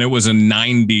 And it was a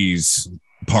 90s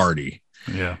party.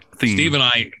 Yeah. Steve and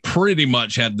I pretty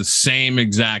much had the same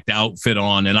exact outfit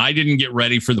on, and I didn't get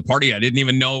ready for the party. I didn't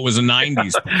even know it was a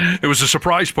 90s party. It was a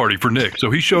surprise party for Nick. So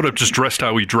he showed up just dressed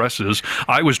how he dresses.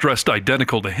 I was dressed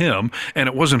identical to him, and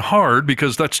it wasn't hard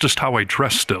because that's just how I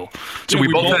dress still. So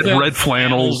we both had red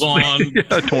flannels on,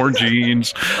 torn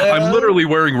jeans. I'm literally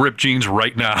wearing ripped jeans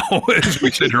right now as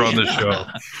we sit here on this show,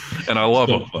 and I love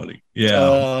them. Funny.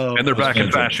 Yeah. And they're back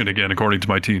in fashion again, according to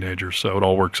my teenagers. So it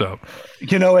all works out.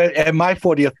 You know, at my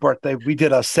 40th birthday, we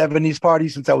did a 70s party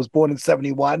since I was born in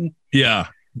 71. Yeah.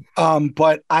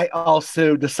 But I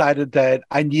also decided that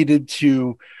I needed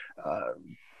to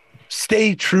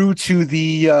stay true to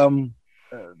the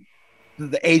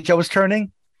age I was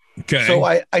turning. Okay. So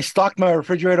I stocked my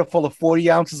refrigerator full of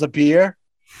 40 ounces of beer.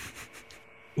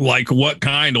 Like what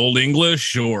kind? Old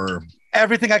English or?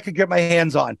 Everything I could get my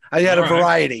hands on. I had a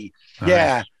variety. Nice.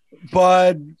 Yeah.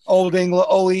 Bud, Old English,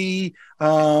 Ole.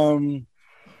 I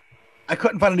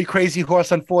couldn't find any Crazy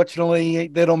Horse, unfortunately.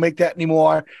 They don't make that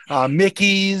anymore.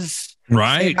 Mickey's.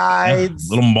 Right. Hides,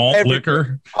 little malt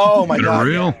liquor. Oh, my God.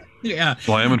 Real. Yeah.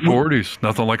 Slam in 40s.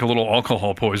 Nothing like a little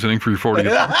alcohol poisoning for your 40th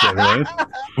birthday, right?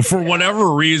 For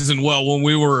whatever reason, well, when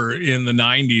we were in the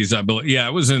 90s, I believe,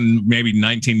 it was in maybe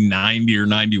 1990 or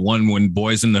 91 when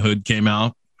Boys in the Hood came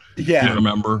out. Yeah. You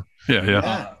remember?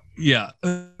 Yeah.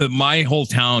 My whole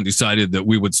town decided that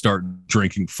we would start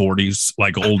drinking 40s,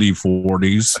 like oldie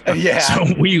 40s. Yeah. So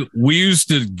we used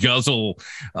to guzzle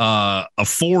a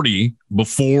 40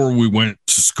 before we went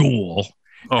to school.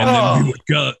 And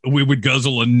then we would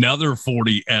guzzle another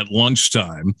 40 at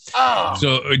lunchtime.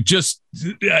 So just,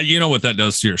 you know what that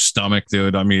does to your stomach,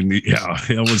 dude. I mean,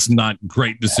 it was not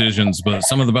great decisions, but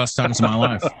some of the best times of my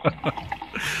life.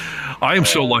 I am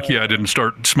so lucky I didn't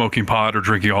start smoking pot or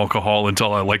drinking alcohol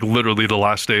until literally the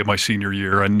last day of my senior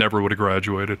year. I never would have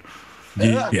graduated.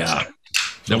 Yeah.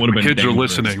 That would have been kids dangerous.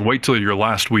 are listening. Wait till your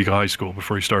last week of high school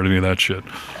before you start any of that shit.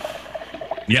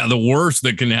 Yeah, the worst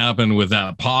that can happen with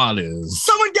that pot is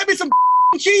someone get me some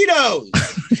Cheetos.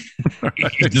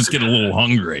 You just get a little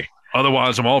hungry.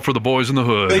 Otherwise, I'm all for the Boys in the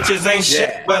Hood. Bitches ain't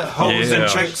shit but hoes and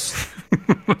tricks.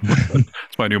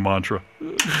 That's my new mantra.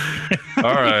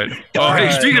 All right. Oh,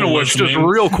 hey, speaking of which, just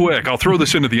real quick, I'll throw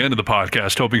this in at the end of the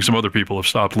podcast, hoping some other people have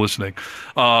stopped listening.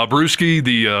 Brewski,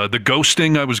 the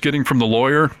ghosting I was getting from the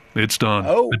lawyer, it's done.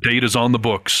 The date is on the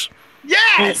books.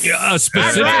 Yes.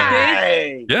 Specific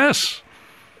date. Yes.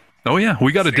 Oh, yeah.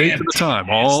 We got a date to the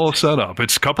time, all set up.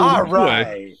 It's a couple of weeks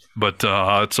away, but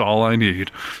it's all I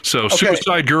need. So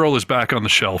Suicide Girl is back on the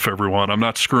shelf, everyone. I'm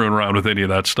not screwing around with any of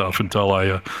that stuff until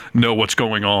I know what's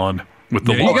going on with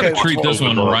the You got to treat this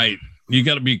one right. You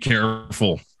got to be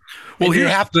careful. Well, here's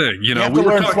the thing. You have to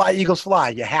learn Fly, Eagles, Fly.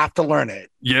 You have to learn it.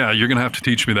 Yeah, you're going to have to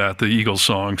teach me that, the Eagles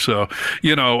song. So,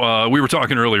 we were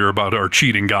talking earlier about our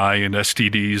cheating guy and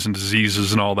STDs and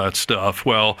diseases and all that stuff.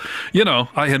 Well,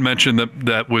 I had mentioned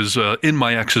that was in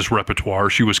my ex's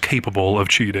repertoire. She was capable of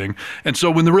cheating. And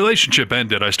so when the relationship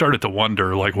ended, I started to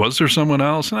wonder, was there someone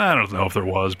else? And I don't know if there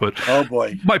was, but oh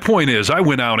boy. My point is I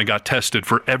went out and got tested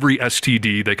for every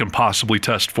STD they can possibly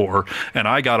test for, and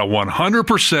I got a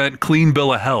 100% clean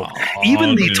bill of health.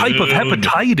 Even the type of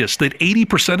hepatitis that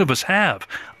 80% of us have.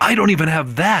 I don't even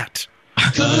have that.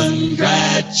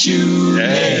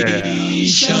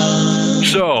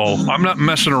 Congratulations. So I'm not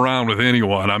messing around with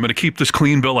anyone. I'm going to keep this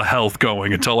clean bill of health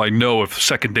going until I know if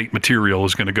second date material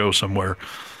is going to go somewhere.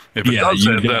 If it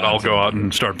doesn't, then I'll go out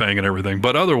and start banging everything.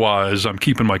 But otherwise, I'm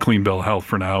keeping my clean bill of health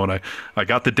for now. And I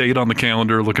got the date on the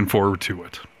calendar. Looking forward to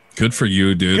it. Good for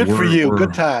you, dude. Good for you.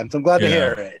 Good times. I'm glad to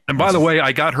hear it. And by the way,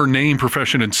 I got her name,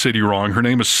 profession, and city wrong. Her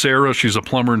name is Sarah. She's a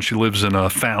plumber, and she lives in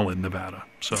Fallon, Nevada.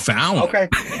 So Fallon? Okay.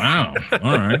 Wow.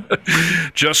 All right.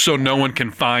 Just so no one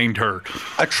can find her.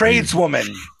 A tradeswoman.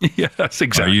 Yes,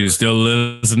 exactly. Are you still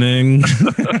listening?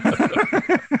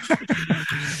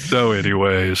 So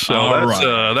anyways,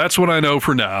 that's what I know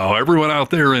for now. Everyone out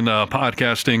there in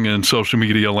podcasting and social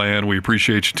media land, we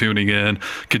appreciate you tuning in.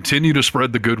 Continue to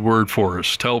spread the good word for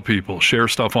us. Tell people, share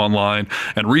stuff online,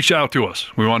 and reach out to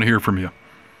us. We want to hear from you.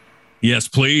 Yes,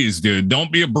 please, dude.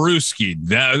 Don't be a brewski.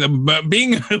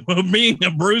 Being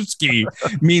a brewski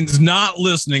means not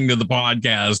listening to the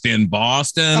podcast in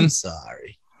Boston. I'm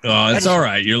sorry. It's all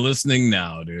right. You're listening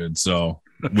now, dude. So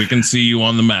we can see you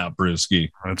on the map,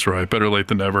 brewski. That's right. Better late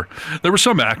than never. There was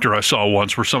some actor I saw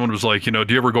once where someone was like, do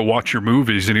you ever go watch your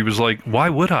movies? And he was like, why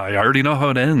would I? I already know how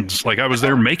it ends. I was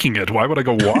there making it. Why would I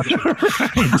go watch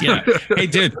it? Yeah. Hey,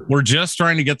 dude, we're just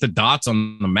trying to get the dots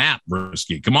on the map,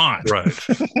 brewski. Come on. Right.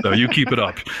 So you keep it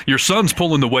up. Your son's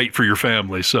pulling the weight for your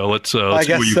family. So let's I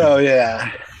guess so,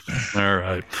 yeah. All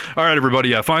right, everybody.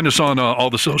 Yeah, find us on all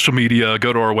the social media.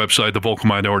 Go to our website,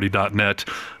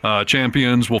 thevocalminority.net.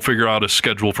 Champions, we'll figure out a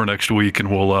schedule for next week, and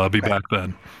we'll be back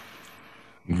then.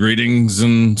 Greetings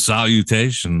and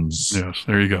salutations. Yes,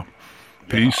 there you go.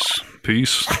 Peace.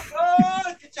 Peace.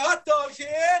 Get your hot dogs here.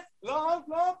 Long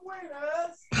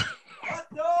winners.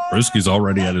 Brisky's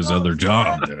already at his other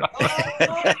job. Dude.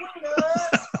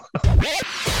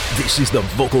 This is The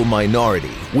Vocal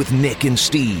Minority with Nick and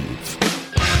Steve.